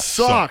 Goldberg Oh, yeah,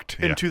 sucked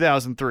in Yeah.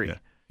 2003. Yeah.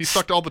 He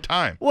sucked all the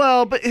time.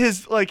 Well, but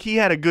he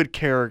had a good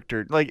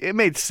character. Like it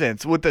made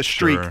sense with the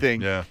streak Sure,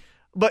 thing. Yeah.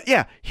 But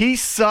yeah, he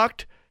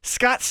sucked.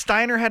 Scott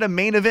Steiner had a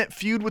main event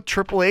feud with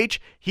Triple H.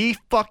 He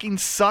fucking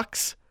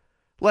sucks.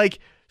 Like,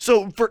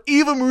 so for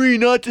Eva Marie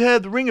not to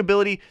have the ring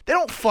ability, they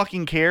don't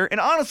fucking care. And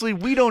honestly,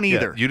 we don't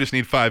either. Yeah, you just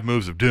need 5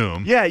 moves of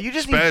doom. Yeah, you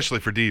just especially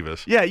for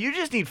divas. you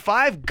just need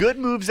 5 good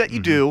moves that you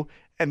do,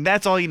 and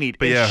that's all you need.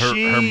 But And yeah,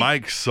 she- her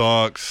mic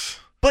sucks.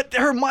 But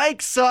her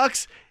mic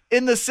sucks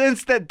in the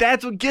sense that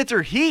that's what gets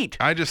her heat.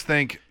 I just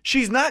think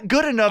She's not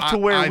good enough to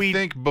where I we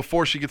think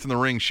before she gets in the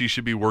ring, she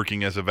should be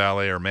working as a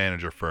valet or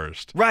manager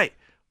first. Right.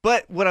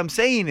 But what I'm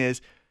saying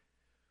is,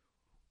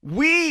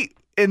 we,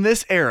 in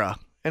this era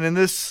and in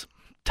this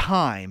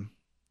time,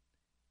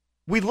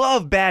 we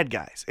love bad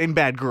guys and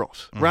bad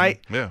girls, right?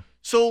 Yeah.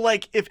 So,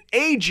 like, if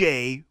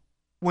AJ,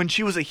 when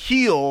she was a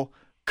heel,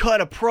 cut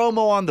a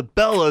promo on the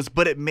Bellas,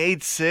 but it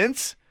made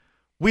sense,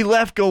 we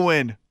left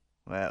going,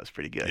 well, that was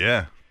pretty good.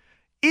 Yeah.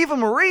 Eva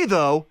Marie,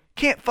 though,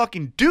 can't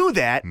fucking do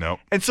that. Nope.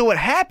 And so what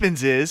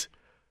happens is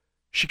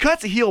she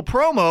cuts a heel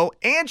promo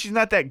and she's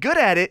not that good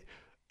at it.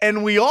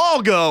 And we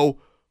all go,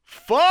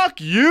 fuck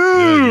you.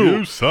 Yeah,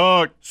 you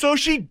suck. So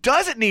she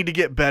doesn't need to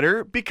get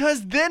better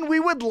because then we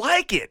would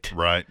like it.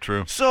 Right,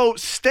 true. So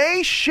stay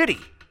shitty.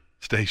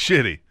 Stay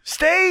shitty.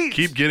 Stay.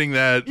 Keep getting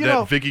that You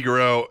know- Vicky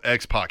Guerrero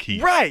X-Pac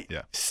heat. Right.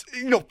 Yeah.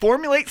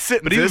 Formulate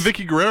sentences. But even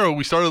Vicky Guerrero,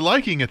 we started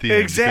liking at the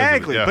end. because of it.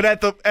 Exactly. Yeah. But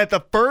at the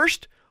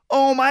first,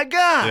 oh my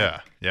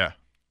God. yeah.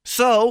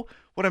 So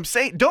what I'm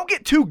saying, don't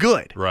get too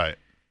good. Right.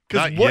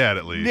 'Cause Not what- yet,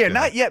 at least. Yeah,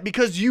 not yet,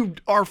 because you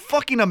are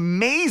fucking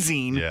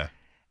amazing Yeah.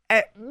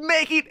 at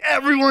making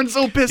everyone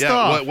so pissed Yeah,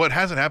 off. what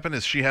hasn't happened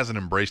is she hasn't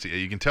embraced it yet.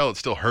 You can tell it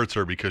still hurts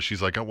her because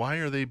she's like, oh, why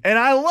are they... And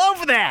I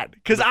love that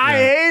because I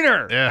hate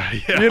her. Yeah,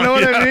 yeah. You know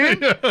what I yeah,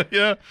 mean?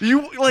 Yeah.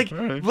 You like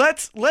Right.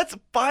 let's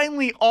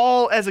finally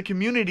all as a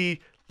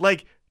community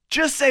like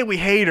just say we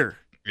hate her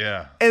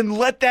Yeah. and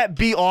let that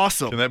be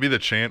awesome. Can that be the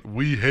chant?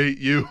 We hate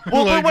you.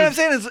 Well, Like, but what I'm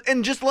saying is,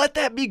 and just let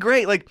that be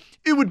great. Like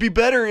it would be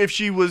better if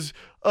she was,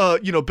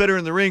 better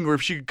in the ring, or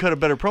if she could cut a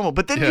better promo.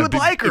 But then you would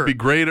like her. It'd be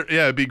great.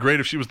 Yeah, it'd be great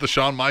if she was the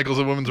Shawn Michaels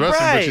of women's wrestling.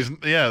 Right. But she's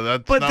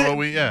that's But not then, what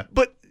we. Yeah.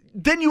 But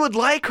then you would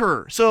like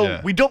her. So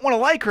Yeah. we don't want to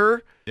like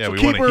her. Yeah, so we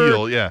keep want to her-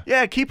 heel. Yeah.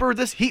 Yeah, keep her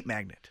this heat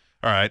magnet.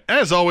 All right.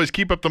 As always,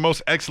 keep up the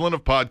most excellent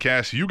of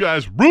podcasts. You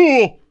guys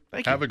rule.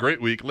 Thank you. Have a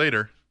great week.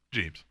 Later,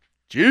 Jeeps.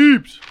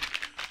 Jeeps.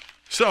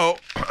 So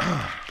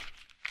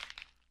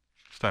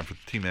it's time for the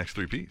T-Max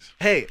 3Ps.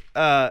 Hey,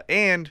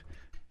 and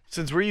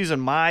since we're using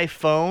my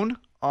phone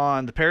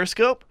on the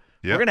Periscope,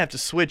 Yep. we're gonna have to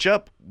switch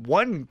up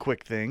one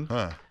quick thing.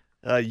 Huh.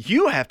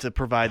 You have to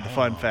provide the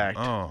fun fact.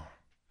 Oh.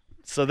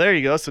 So there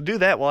you go. So do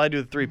that while I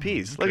do the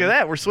 3Ps. Look at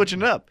that. We're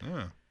switching it up.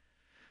 Yeah.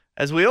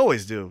 as we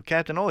always do.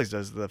 Captain always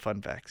does the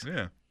fun facts.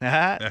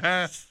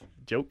 Yeah.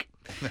 Joke.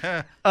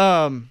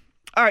 All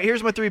right,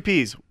 here's my 3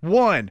 Ps.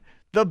 1,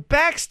 the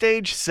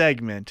backstage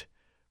segment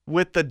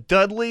with the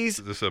Dudleys.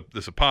 This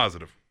a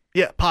positive.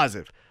 Yeah,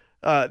 positive.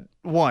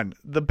 1,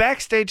 the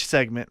backstage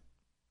segment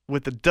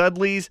with the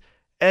Dudleys,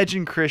 Edge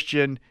and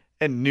Christian,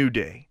 and New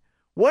Day.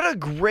 What a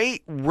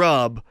great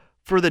rub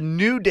for the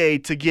New Day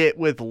to get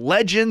with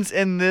legends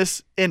in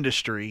this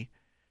industry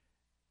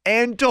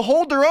and to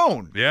hold their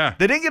own. Yeah.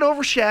 They didn't get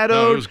overshadowed.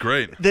 No, it was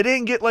great. They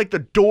didn't get like the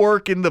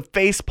dork in the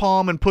face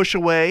palm and push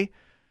away.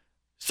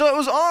 So it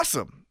was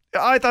awesome.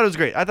 I thought it was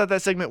great. I thought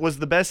that segment was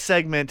the best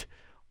segment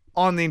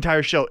on the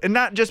entire show. And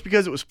not just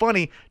because it was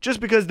funny, just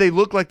because they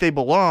look like they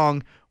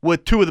belong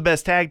with 2 of the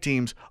best tag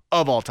teams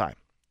of all time.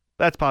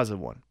 That's positive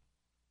 1.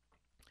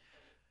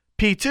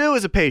 P2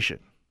 is a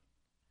patient.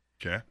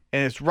 Okay.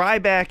 And it's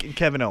Ryback and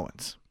Kevin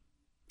Owens.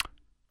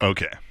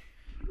 Okay.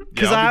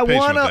 Because Yeah, I'll be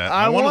patient with that.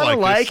 I wanna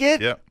like this.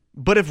 it. Yep.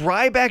 But if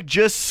Ryback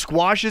just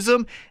squashes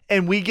him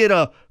and we get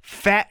a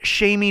fat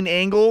shaming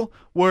angle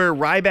where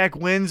Ryback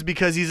wins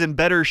because he's in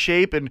better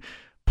shape and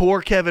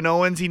poor Kevin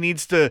Owens, he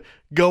needs to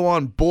go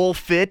on Bull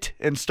Fit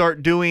and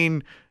start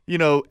doing,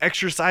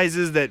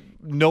 exercises that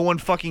no one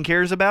fucking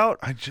cares about.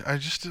 I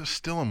just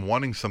still am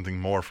wanting something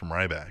more from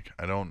Ryback.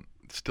 I'm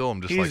just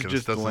He's like, it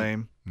just doesn't.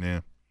 lame.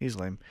 Yeah. He's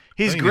lame. I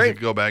He's think he needs great.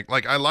 to go back.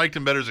 Like, I liked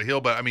him better as a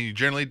heel, but I mean, you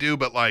generally do,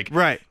 but like,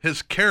 Right.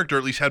 his character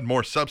at least had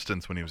more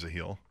substance when he was a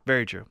heel.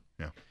 Very true.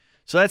 Yeah.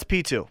 So that's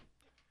P2.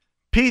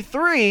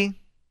 P3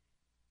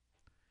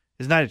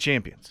 is Night of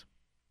Champions.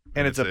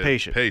 And it's a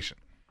patient. Patient.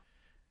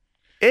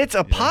 It's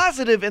a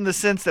positive in the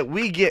sense that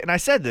we get, and I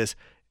said this,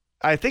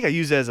 I think I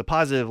used it as a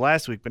positive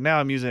last week, but now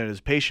I'm using it as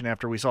patient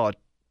after we saw a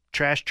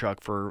trash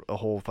truck for a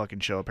whole fucking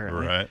show,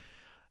 apparently. Right.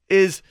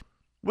 Is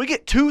we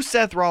get 2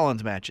 Seth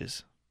Rollins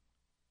matches.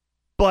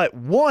 But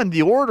 1,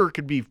 the order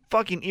could be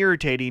fucking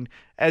irritating,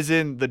 as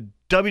in the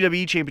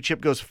WWE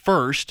Championship goes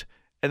first,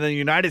 and then the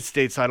United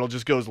States title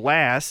just goes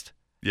last,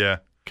 Yeah.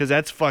 because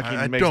that's fucking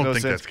I makes don't no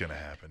think sense. that's going to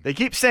happen. They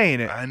keep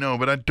saying it, I know,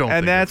 but I don't think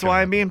and that's gonna why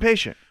I'm happen. being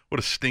patient. What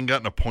if Sting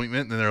got an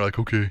appointment and then they're like,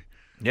 okay.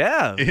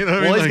 Yeah. You know what I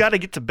well, mean? he's Like- got to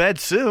get to bed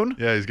soon.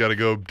 Yeah, he's got to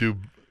go do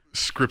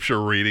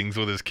scripture readings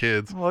with his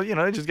kids. Well, he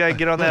just got to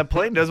get on that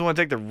plane. Doesn't want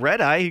to take the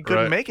red eye. He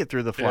couldn't Right. make it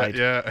through the flight.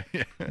 Yeah.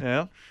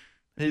 Yeah.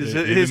 He His,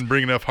 didn't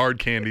bring enough hard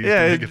candies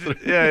yeah, to make it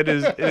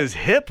through. his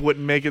hip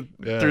wouldn't make it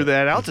Yeah. through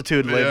that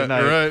altitude late Yeah, at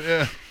night. right,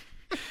 yeah.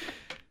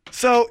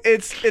 So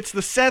it's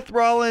the Seth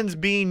Rollins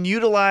being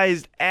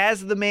utilized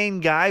as the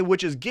main guy,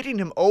 which is getting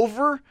him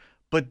over.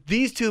 But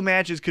these 2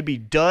 matches could be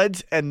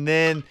duds, and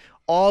then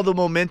all the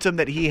momentum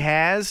that he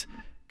has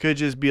could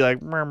just be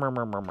like, "Meh, meh,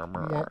 meh, meh, meh,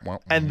 meh."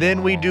 And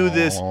then we do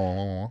this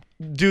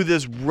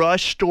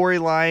rush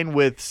storyline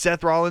with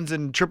Seth Rollins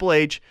and Triple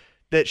H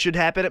that should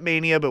happen at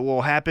Mania, but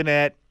will happen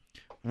at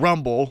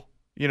Rumble,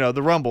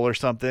 the Rumble or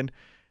something,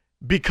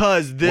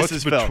 because this What's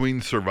is felt.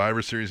 between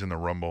Survivor Series and the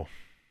Rumble?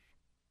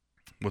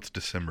 What's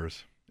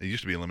December's? It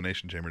used to be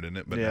Elimination Chamber, didn't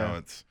it? But Yeah. now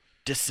it's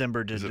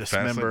December to is it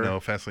December.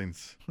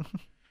 Fastlane?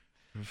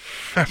 No,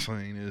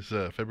 Fastlane is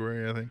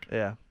February, I think.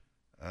 Yeah.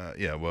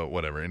 Yeah, well,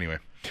 whatever. Anyway.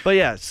 But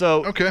yeah,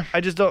 so Okay.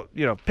 I just don't,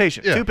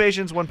 patient. Yeah. 2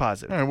 patients, 1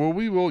 positive. All right, well,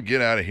 we will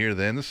get out of here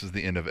then. This is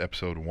the end of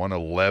episode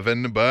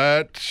 111,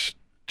 but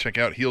check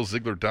out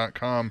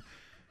heelzigler.com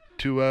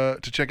to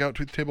check out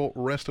Tweet the Table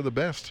Rest of the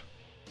Best.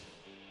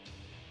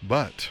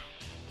 But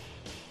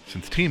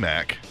since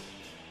T-Mac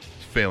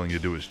is failing to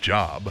do his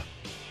job,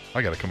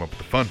 I got to come up with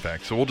the fun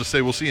fact. So we'll just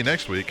say we'll see you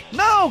next week.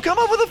 No, come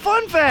up with a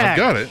fun fact. I've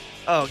got it.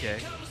 Oh, okay.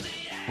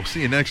 We'll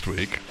see you next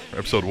week for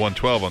episode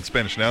 112 on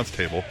Spanish Announce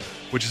Table,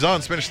 which is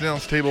on Spanish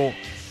Announce Table,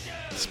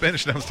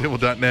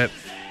 SpanishAnnounceTable.net,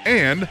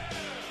 and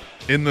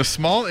in the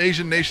small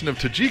Asian nation of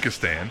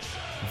Tajikistan,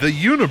 the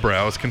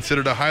unibrow is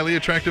considered a highly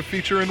attractive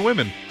feature in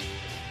women.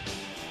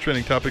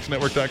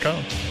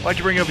 TrendingTopicsNetwork.com. Why'd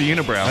you bring up a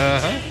unibrow?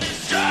 Uh-huh.